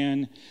me a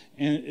man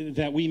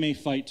that we may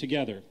fight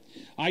together.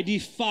 I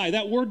defy.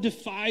 That word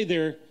defy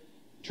there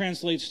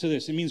translates to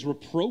this. It means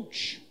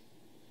reproach,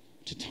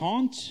 to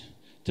taunt,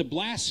 to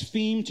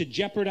blaspheme, to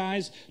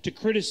jeopardize, to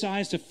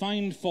criticize, to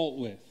find fault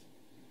with.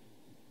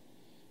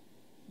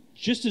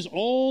 Just as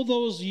all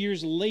those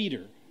years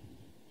later,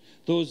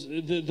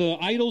 the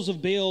idols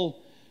of Baal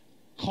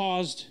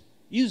caused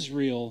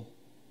Israel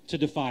to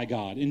defy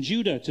God and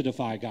Judah to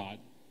defy God,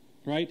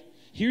 right?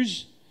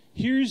 Here's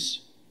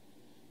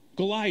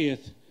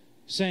Goliath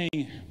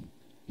saying,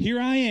 here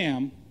I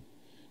am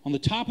on the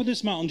top of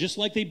this mountain, just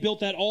like they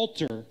built that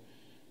altar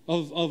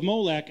of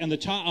Molech and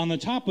on the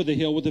top of the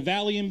hill with the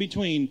valley in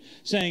between,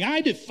 saying,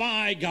 I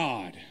defy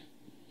God.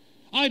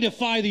 I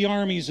defy the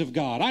armies of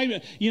God. And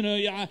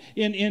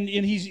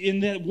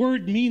that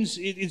word means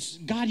it's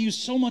God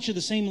used so much of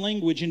the same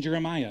language in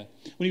Jeremiah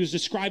when he was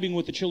describing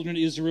what the children of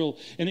Israel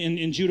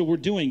and Judah were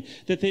doing,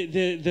 that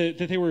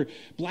they were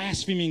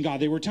blaspheming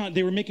God. They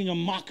were making a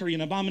mockery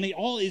and abomination.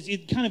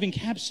 It kind of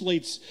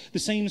encapsulates the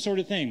same sort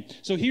of thing.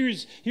 So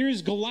here's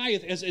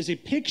Goliath as a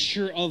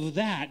picture of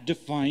that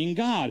defying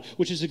God,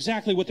 which is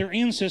exactly what their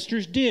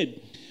ancestors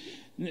did.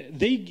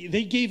 They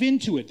gave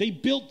into it. They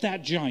built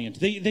that giant.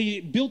 They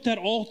built that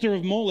altar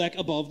of Molech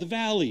above the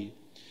valley.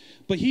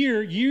 But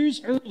here,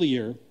 years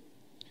earlier,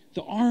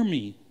 the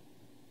army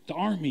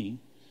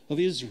of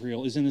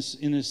Israel is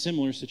in a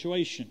similar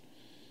situation.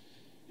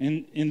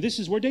 And this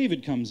is where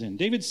David comes in.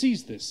 David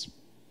sees this.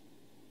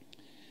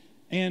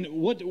 And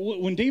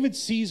when David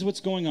sees what's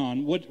going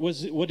on, what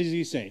does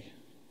he say?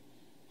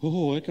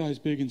 Oh, that guy's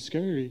big and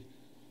scary.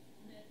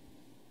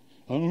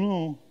 I don't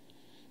know.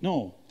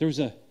 No, there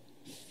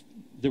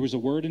was a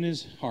word in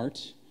his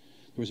heart,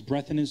 there was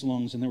breath in his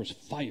lungs, and there was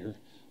fire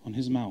on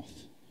his mouth.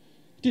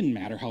 It didn't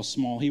matter how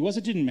small he was.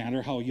 It didn't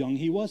matter how young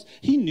he was.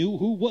 He knew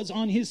who was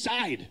on his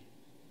side.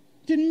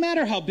 It didn't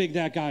matter how big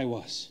that guy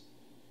was.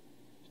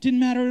 It didn't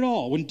matter at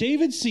all. When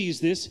David sees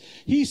this,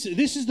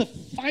 this is the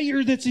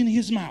fire that's in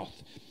his mouth.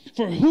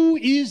 For who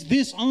is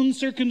this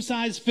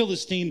uncircumcised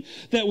Philistine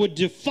that would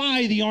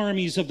defy the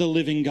armies of the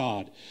living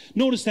God?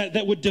 Notice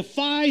that would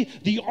defy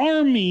the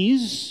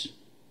armies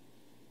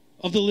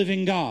of the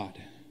living God.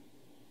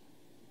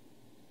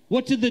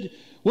 What did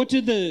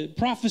the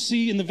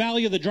prophecy in the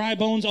valley of the dry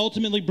bones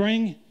ultimately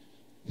bring?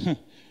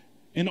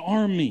 An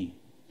army.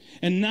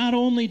 And not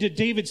only did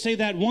David say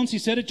that once, he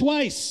said it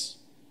twice.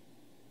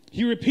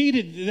 He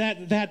repeated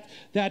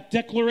that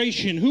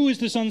declaration. Who is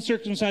this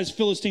uncircumcised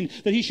Philistine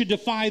that he should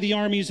defy the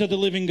armies of the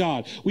living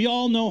God? We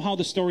all know how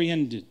the story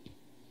ended.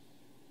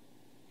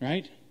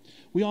 Right?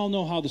 We all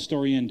know how the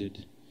story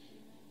ended.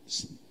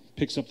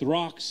 Picks up the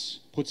rocks,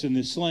 puts in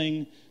this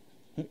sling,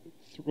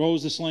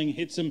 throws the sling,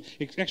 hits him.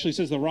 It actually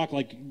says the rock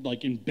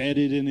like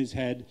embedded in his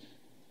head.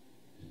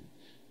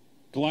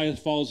 Goliath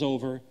falls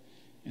over,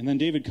 and then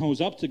David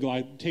goes up to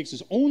Goliath, takes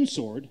his own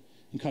sword,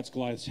 and cuts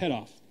Goliath's head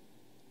off.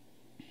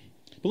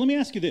 But let me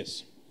ask you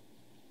this.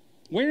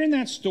 Where in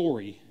that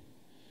story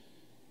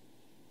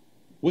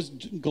was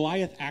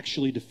Goliath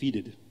actually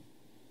defeated?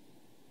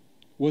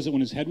 Was it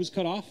when his head was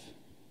cut off?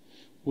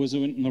 Was it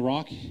when the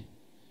rock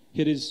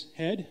hit his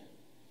head?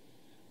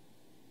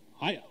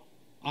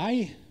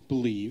 I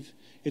believe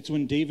it's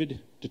when David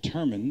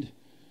determined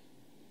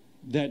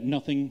that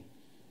nothing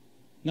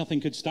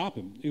could stop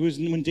him. It was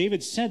when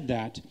David said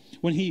that,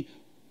 when he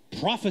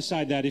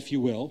prophesied that, if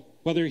you will,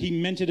 whether he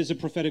meant it as a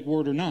prophetic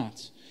word or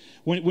not.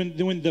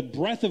 When the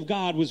breath of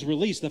God was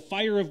released, the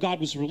fire of God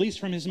was released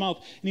from his mouth,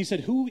 and he said,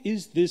 who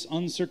is this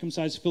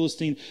uncircumcised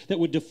Philistine that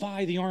would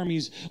defy the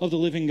armies of the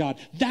living God?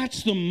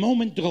 That's the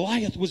moment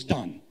Goliath was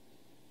done.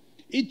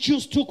 It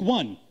just took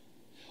one.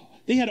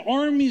 They had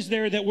armies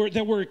there that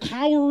were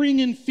cowering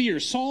in fear.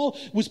 Saul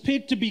was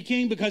picked to be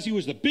king because he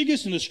was the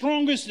biggest and the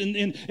strongest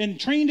and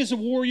trained as a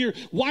warrior.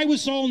 Why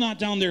was Saul not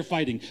down there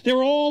fighting? They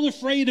were all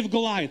afraid of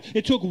Goliath.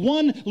 It took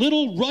one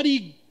little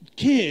ruddy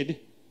kid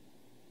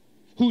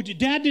who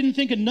dad didn't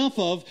think enough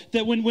of,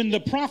 that when the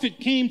prophet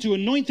came to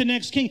anoint the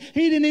next king,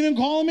 he didn't even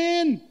call him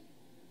in.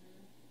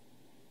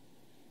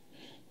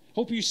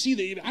 Hope you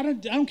see that. I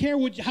don't care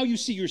how you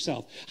see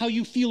yourself, how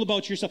you feel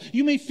about yourself.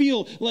 You may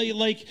feel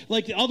like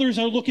others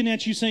are looking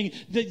at you saying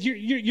that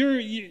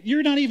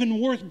you're not even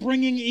worth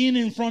bringing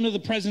in front of the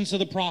presence of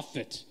the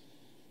prophet.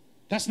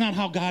 That's not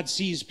how God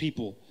sees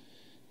people.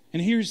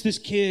 And here's this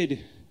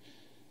kid,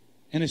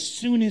 and as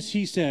soon as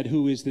he said,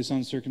 who is this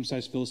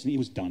uncircumcised Philistine, he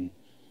was done.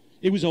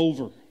 It was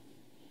over.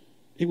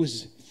 It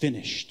was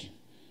finished.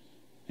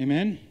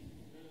 Amen?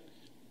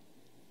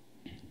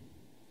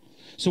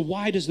 So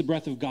why does the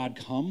breath of God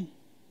come?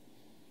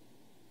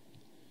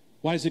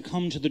 Why does it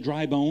come to the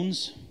dry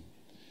bones?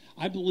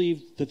 I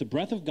believe that the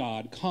breath of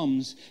God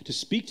comes to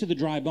speak to the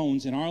dry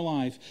bones in our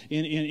life,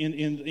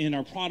 in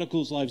our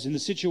prodigals' lives, in the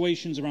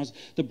situations around us.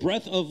 The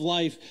breath of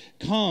life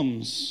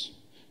comes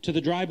to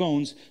the dry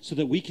bones so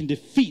that we can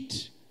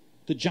defeat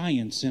the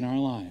giants in our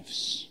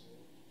lives.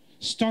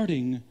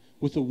 Starting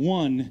with the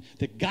one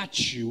that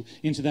got you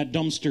into that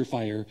dumpster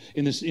fire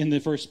in the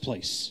first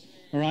place.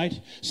 All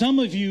right? Some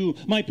of you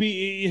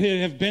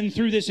have been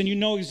through this and you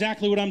know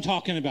exactly what I'm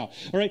talking about.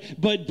 All right?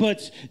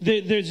 But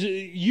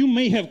you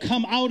may have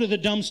come out of the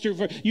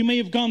dumpster. You may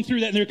have gone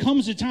through that. And there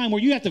comes a time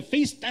where you have to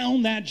face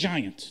down that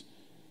giant.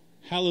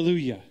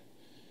 Hallelujah.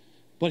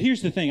 But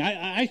here's the thing.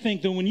 I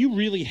think that when you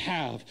really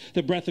have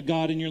the breath of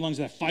God in your lungs,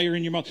 that fire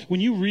in your mouth,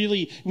 when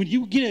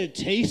you get a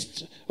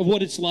taste of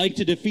what it's like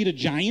to defeat a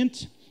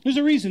giant, there's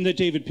a reason that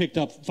David picked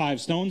up 5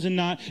 stones and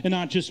not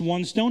just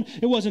 1 stone.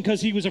 It wasn't because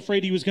he was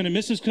afraid he was going to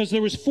miss. It's because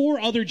there was 4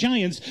 other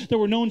giants that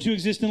were known to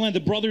exist in the land, the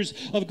brothers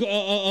of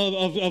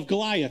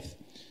Goliath.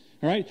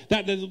 All right?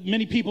 That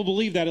many people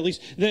believe that, at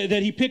least,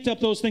 that he picked up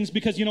those things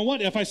because, you know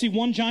what? If I see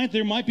 1 giant,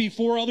 there might be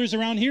 4 others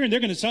around here, and they're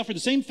going to suffer the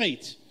same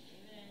fate.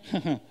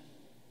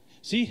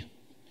 See?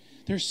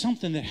 There's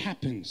something that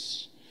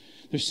happens.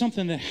 There's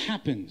something that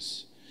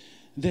happens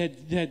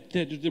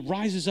that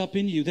rises up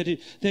in you,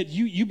 that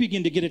you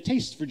begin to get a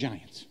taste for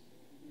giants.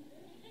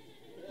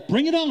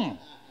 Bring it on.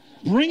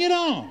 Bring it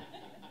on.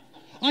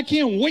 I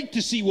can't wait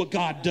to see what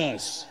God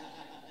does.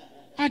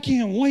 I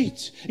can't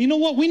wait. You know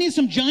what? We need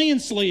some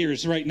giant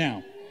slayers right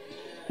now.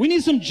 We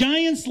need some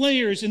giant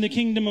slayers in the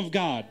kingdom of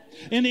God.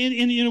 And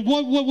you know,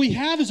 what we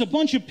have is a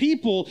bunch of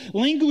people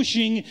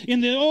languishing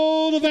in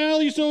the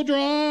valley's so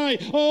dry.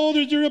 Oh,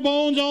 there's dry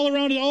bones all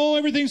around it. Oh,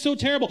 everything's so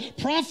terrible.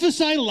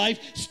 Prophesy life.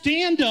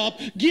 Stand up.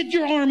 Get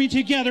your army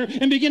together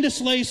and begin to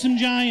slay some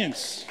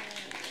giants.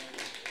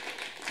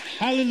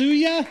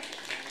 Hallelujah.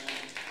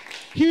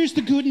 Here's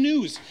the good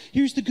news.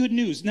 Here's the good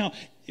news. Now,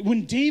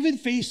 when David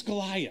faced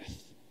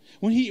Goliath,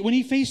 when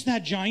he faced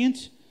that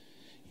giant,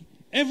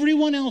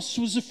 everyone else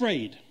was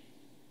afraid.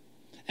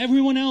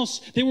 Everyone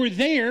else, they were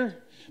there,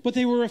 but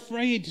they were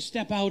afraid to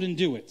step out and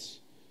do it.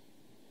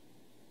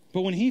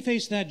 But when he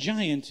faced that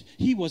giant,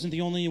 he wasn't the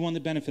only one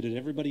that benefited.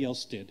 Everybody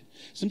else did.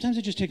 Sometimes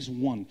it just takes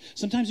one.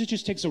 Sometimes it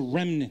just takes a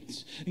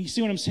remnant. And you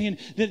see what I'm saying?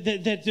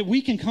 That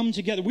we can come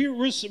together.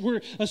 We're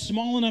a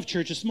small enough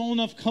church, a small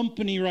enough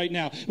company right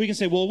now. We can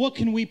say, well, what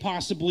can we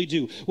possibly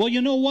do? Well,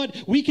 you know what?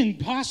 We can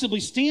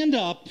possibly stand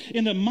up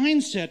in the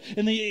mindset,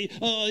 in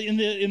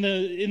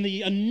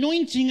the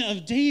anointing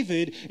of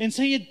David, and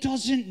say it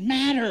doesn't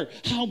matter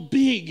how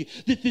big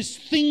that this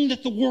thing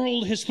that the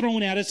world has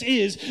thrown at us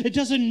is. It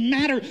doesn't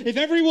matter if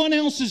everyone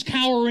else is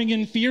cowering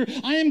in fear.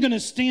 I am going to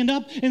stand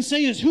up and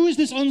say, who is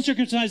this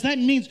uncircumcised? That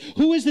means,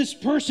 who is this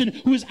person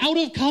who is out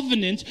of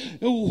covenant?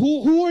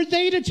 Who are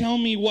they to tell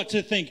me what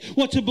to think,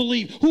 what to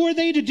believe? Who are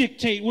they to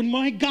dictate when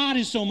my God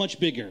is so much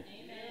bigger?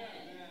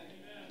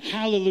 Amen.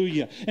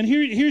 Hallelujah. And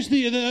here's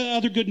the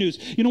other good news.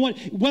 You know what?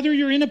 Whether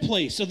you're in a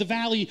place of the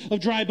valley of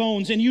dry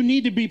bones and you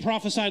need to be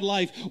prophesied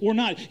life or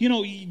not, you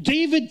know,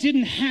 David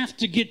didn't have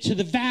to get to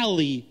the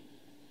valley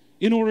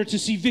in order to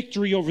see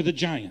victory over the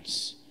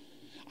giants.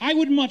 I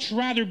would much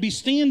rather be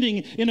standing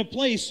in a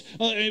place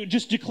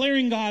just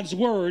declaring God's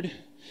word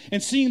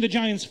and seeing the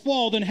giants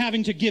fall than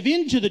having to give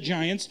in to the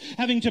giants,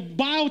 having to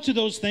bow to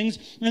those things,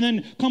 and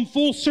then come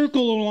full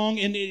circle along,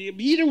 and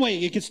either way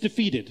it gets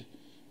defeated,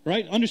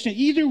 right? Understand,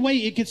 either way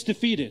it gets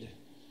defeated.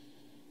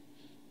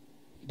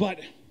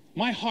 But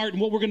my heart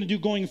and what we're going to do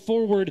going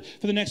forward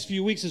for the next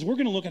few weeks is we're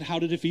going to look at how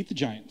to defeat the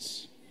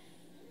giants,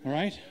 all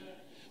right?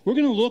 We're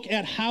going to look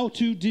at how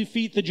to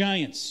defeat the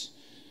giants,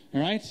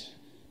 all right?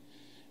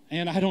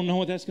 And I don't know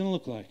what that's going to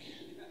look like.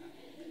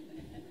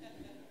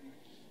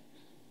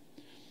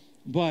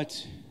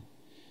 But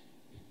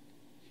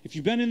if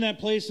you've been in that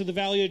place of the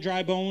valley of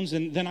dry bones,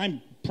 and then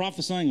I'm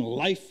prophesying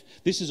life,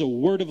 this is a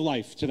word of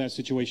life to that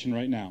situation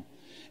right now.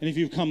 And if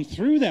you've come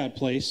through that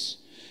place,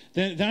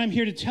 then I'm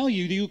here to tell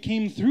you that you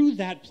came through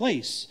that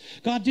place.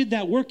 God did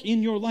that work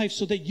in your life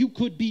so that you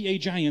could be a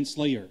giant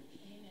slayer.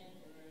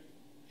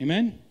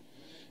 Amen? Amen?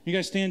 You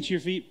guys stand to your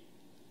feet.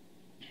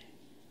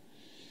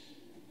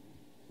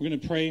 We're going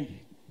to pray,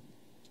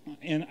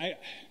 and I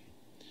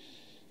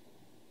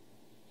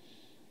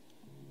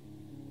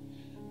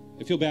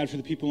feel bad for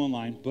the people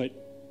online, but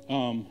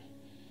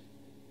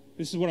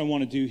this is what I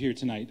want to do here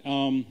tonight.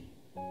 I'm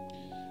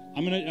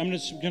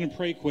gonna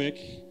pray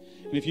quick,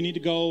 and if you need to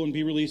go and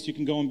be released, you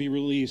can go and be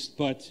released.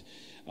 But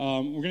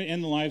we're going to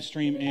end the live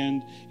stream,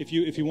 and if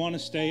you want to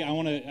stay, I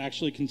want to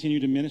actually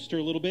continue to minister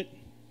a little bit,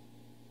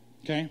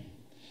 okay?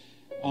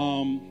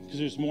 Because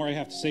there's more I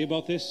have to say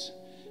about this.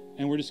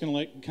 And we're just going to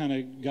let kind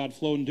of God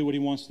flow and do what he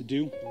wants to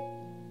do.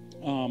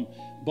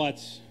 But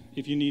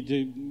if you need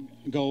to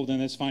go, then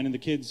that's fine. And the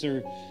kids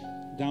are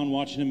down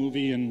watching a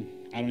movie, and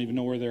I don't even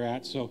know where they're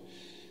at. So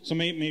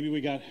maybe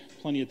we got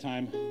plenty of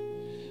time.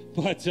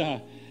 But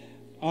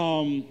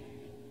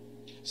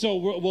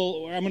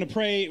So I'm going to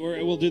pray,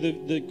 or we'll do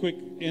the quick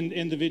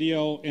end the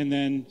video, and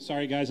then,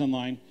 sorry guys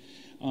online,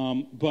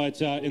 and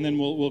then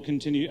we'll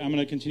continue. I'm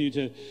going to continue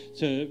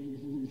to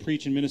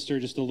preach and minister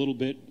just a little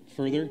bit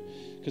further,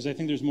 because I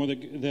think there's more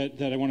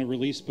that I want to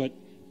release, but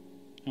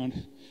I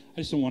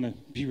just don't want to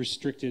be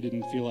restricted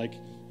and feel like,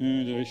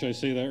 should I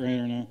say that right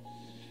or not?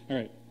 All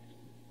right.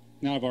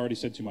 Now I've already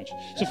said too much.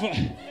 So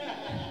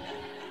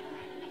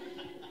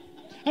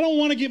I don't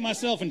want to get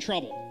myself in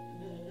trouble.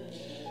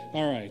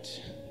 All right.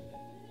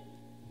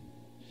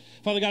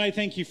 Father God, I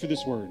thank you for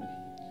this word.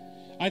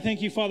 I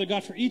thank you, Father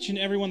God, for each and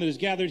every one that is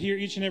gathered here,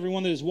 each and every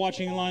one that is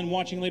watching online,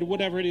 watching later,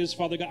 whatever it is,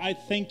 Father God. I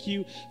thank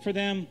you for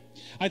them.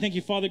 I thank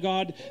you, Father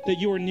God, that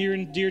you are near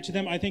and dear to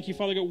them. I thank you,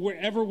 Father God,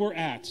 wherever we're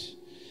at.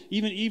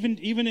 Even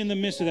in the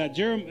midst of that,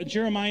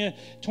 Jeremiah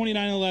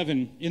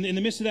 29:11, in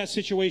the midst of that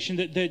situation,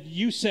 that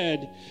you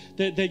said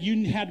that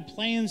you had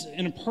plans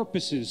and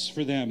purposes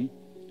for them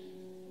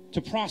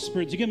to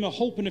prosper, to give them a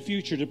hope in the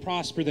future, to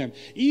prosper them.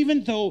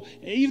 Even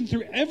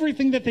through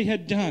everything that they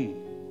had done,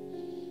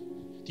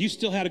 you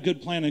still had a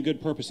good plan and a good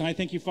purpose. And I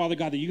thank you, Father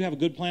God, that you have a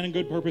good plan and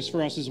good purpose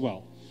for us as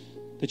well.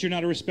 That you're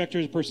not a respecter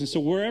of person. So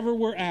wherever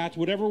we're at,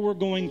 whatever we're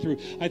going through,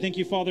 I thank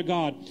you, Father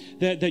God,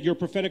 that your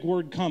prophetic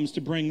word comes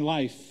to bring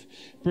life,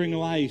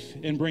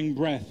 and bring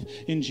breath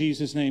in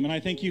Jesus' name. And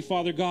I thank you,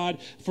 Father God,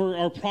 for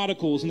our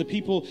prodigals and the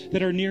people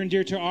that are near and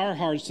dear to our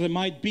hearts that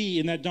might be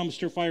in that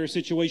dumpster fire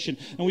situation.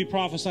 And we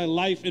prophesy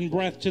life and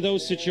breath to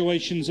those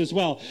situations as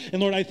well.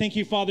 And Lord, I thank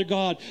you, Father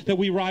God, that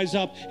we rise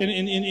up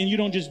and you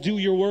don't just do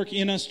your work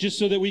in us just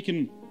so that we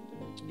can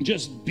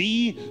just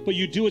be, but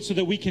you do it so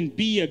that we can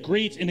be a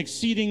great and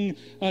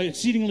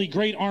exceedingly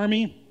great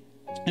army,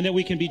 and that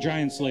we can be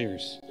giant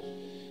slayers.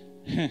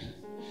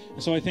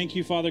 So I thank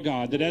you, Father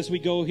God, that as we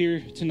go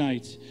here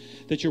tonight,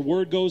 that your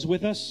word goes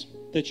with us,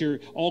 that your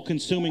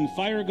all-consuming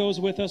fire goes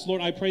with us.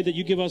 Lord, I pray that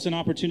you give us an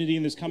opportunity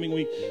in this coming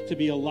week to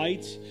be a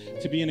light,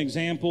 to be an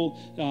example,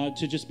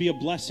 to just be a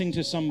blessing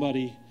to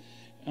somebody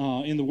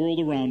in the world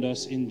around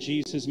us, in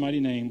Jesus' mighty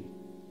name.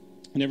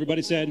 And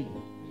everybody said,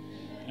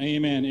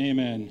 amen,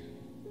 amen.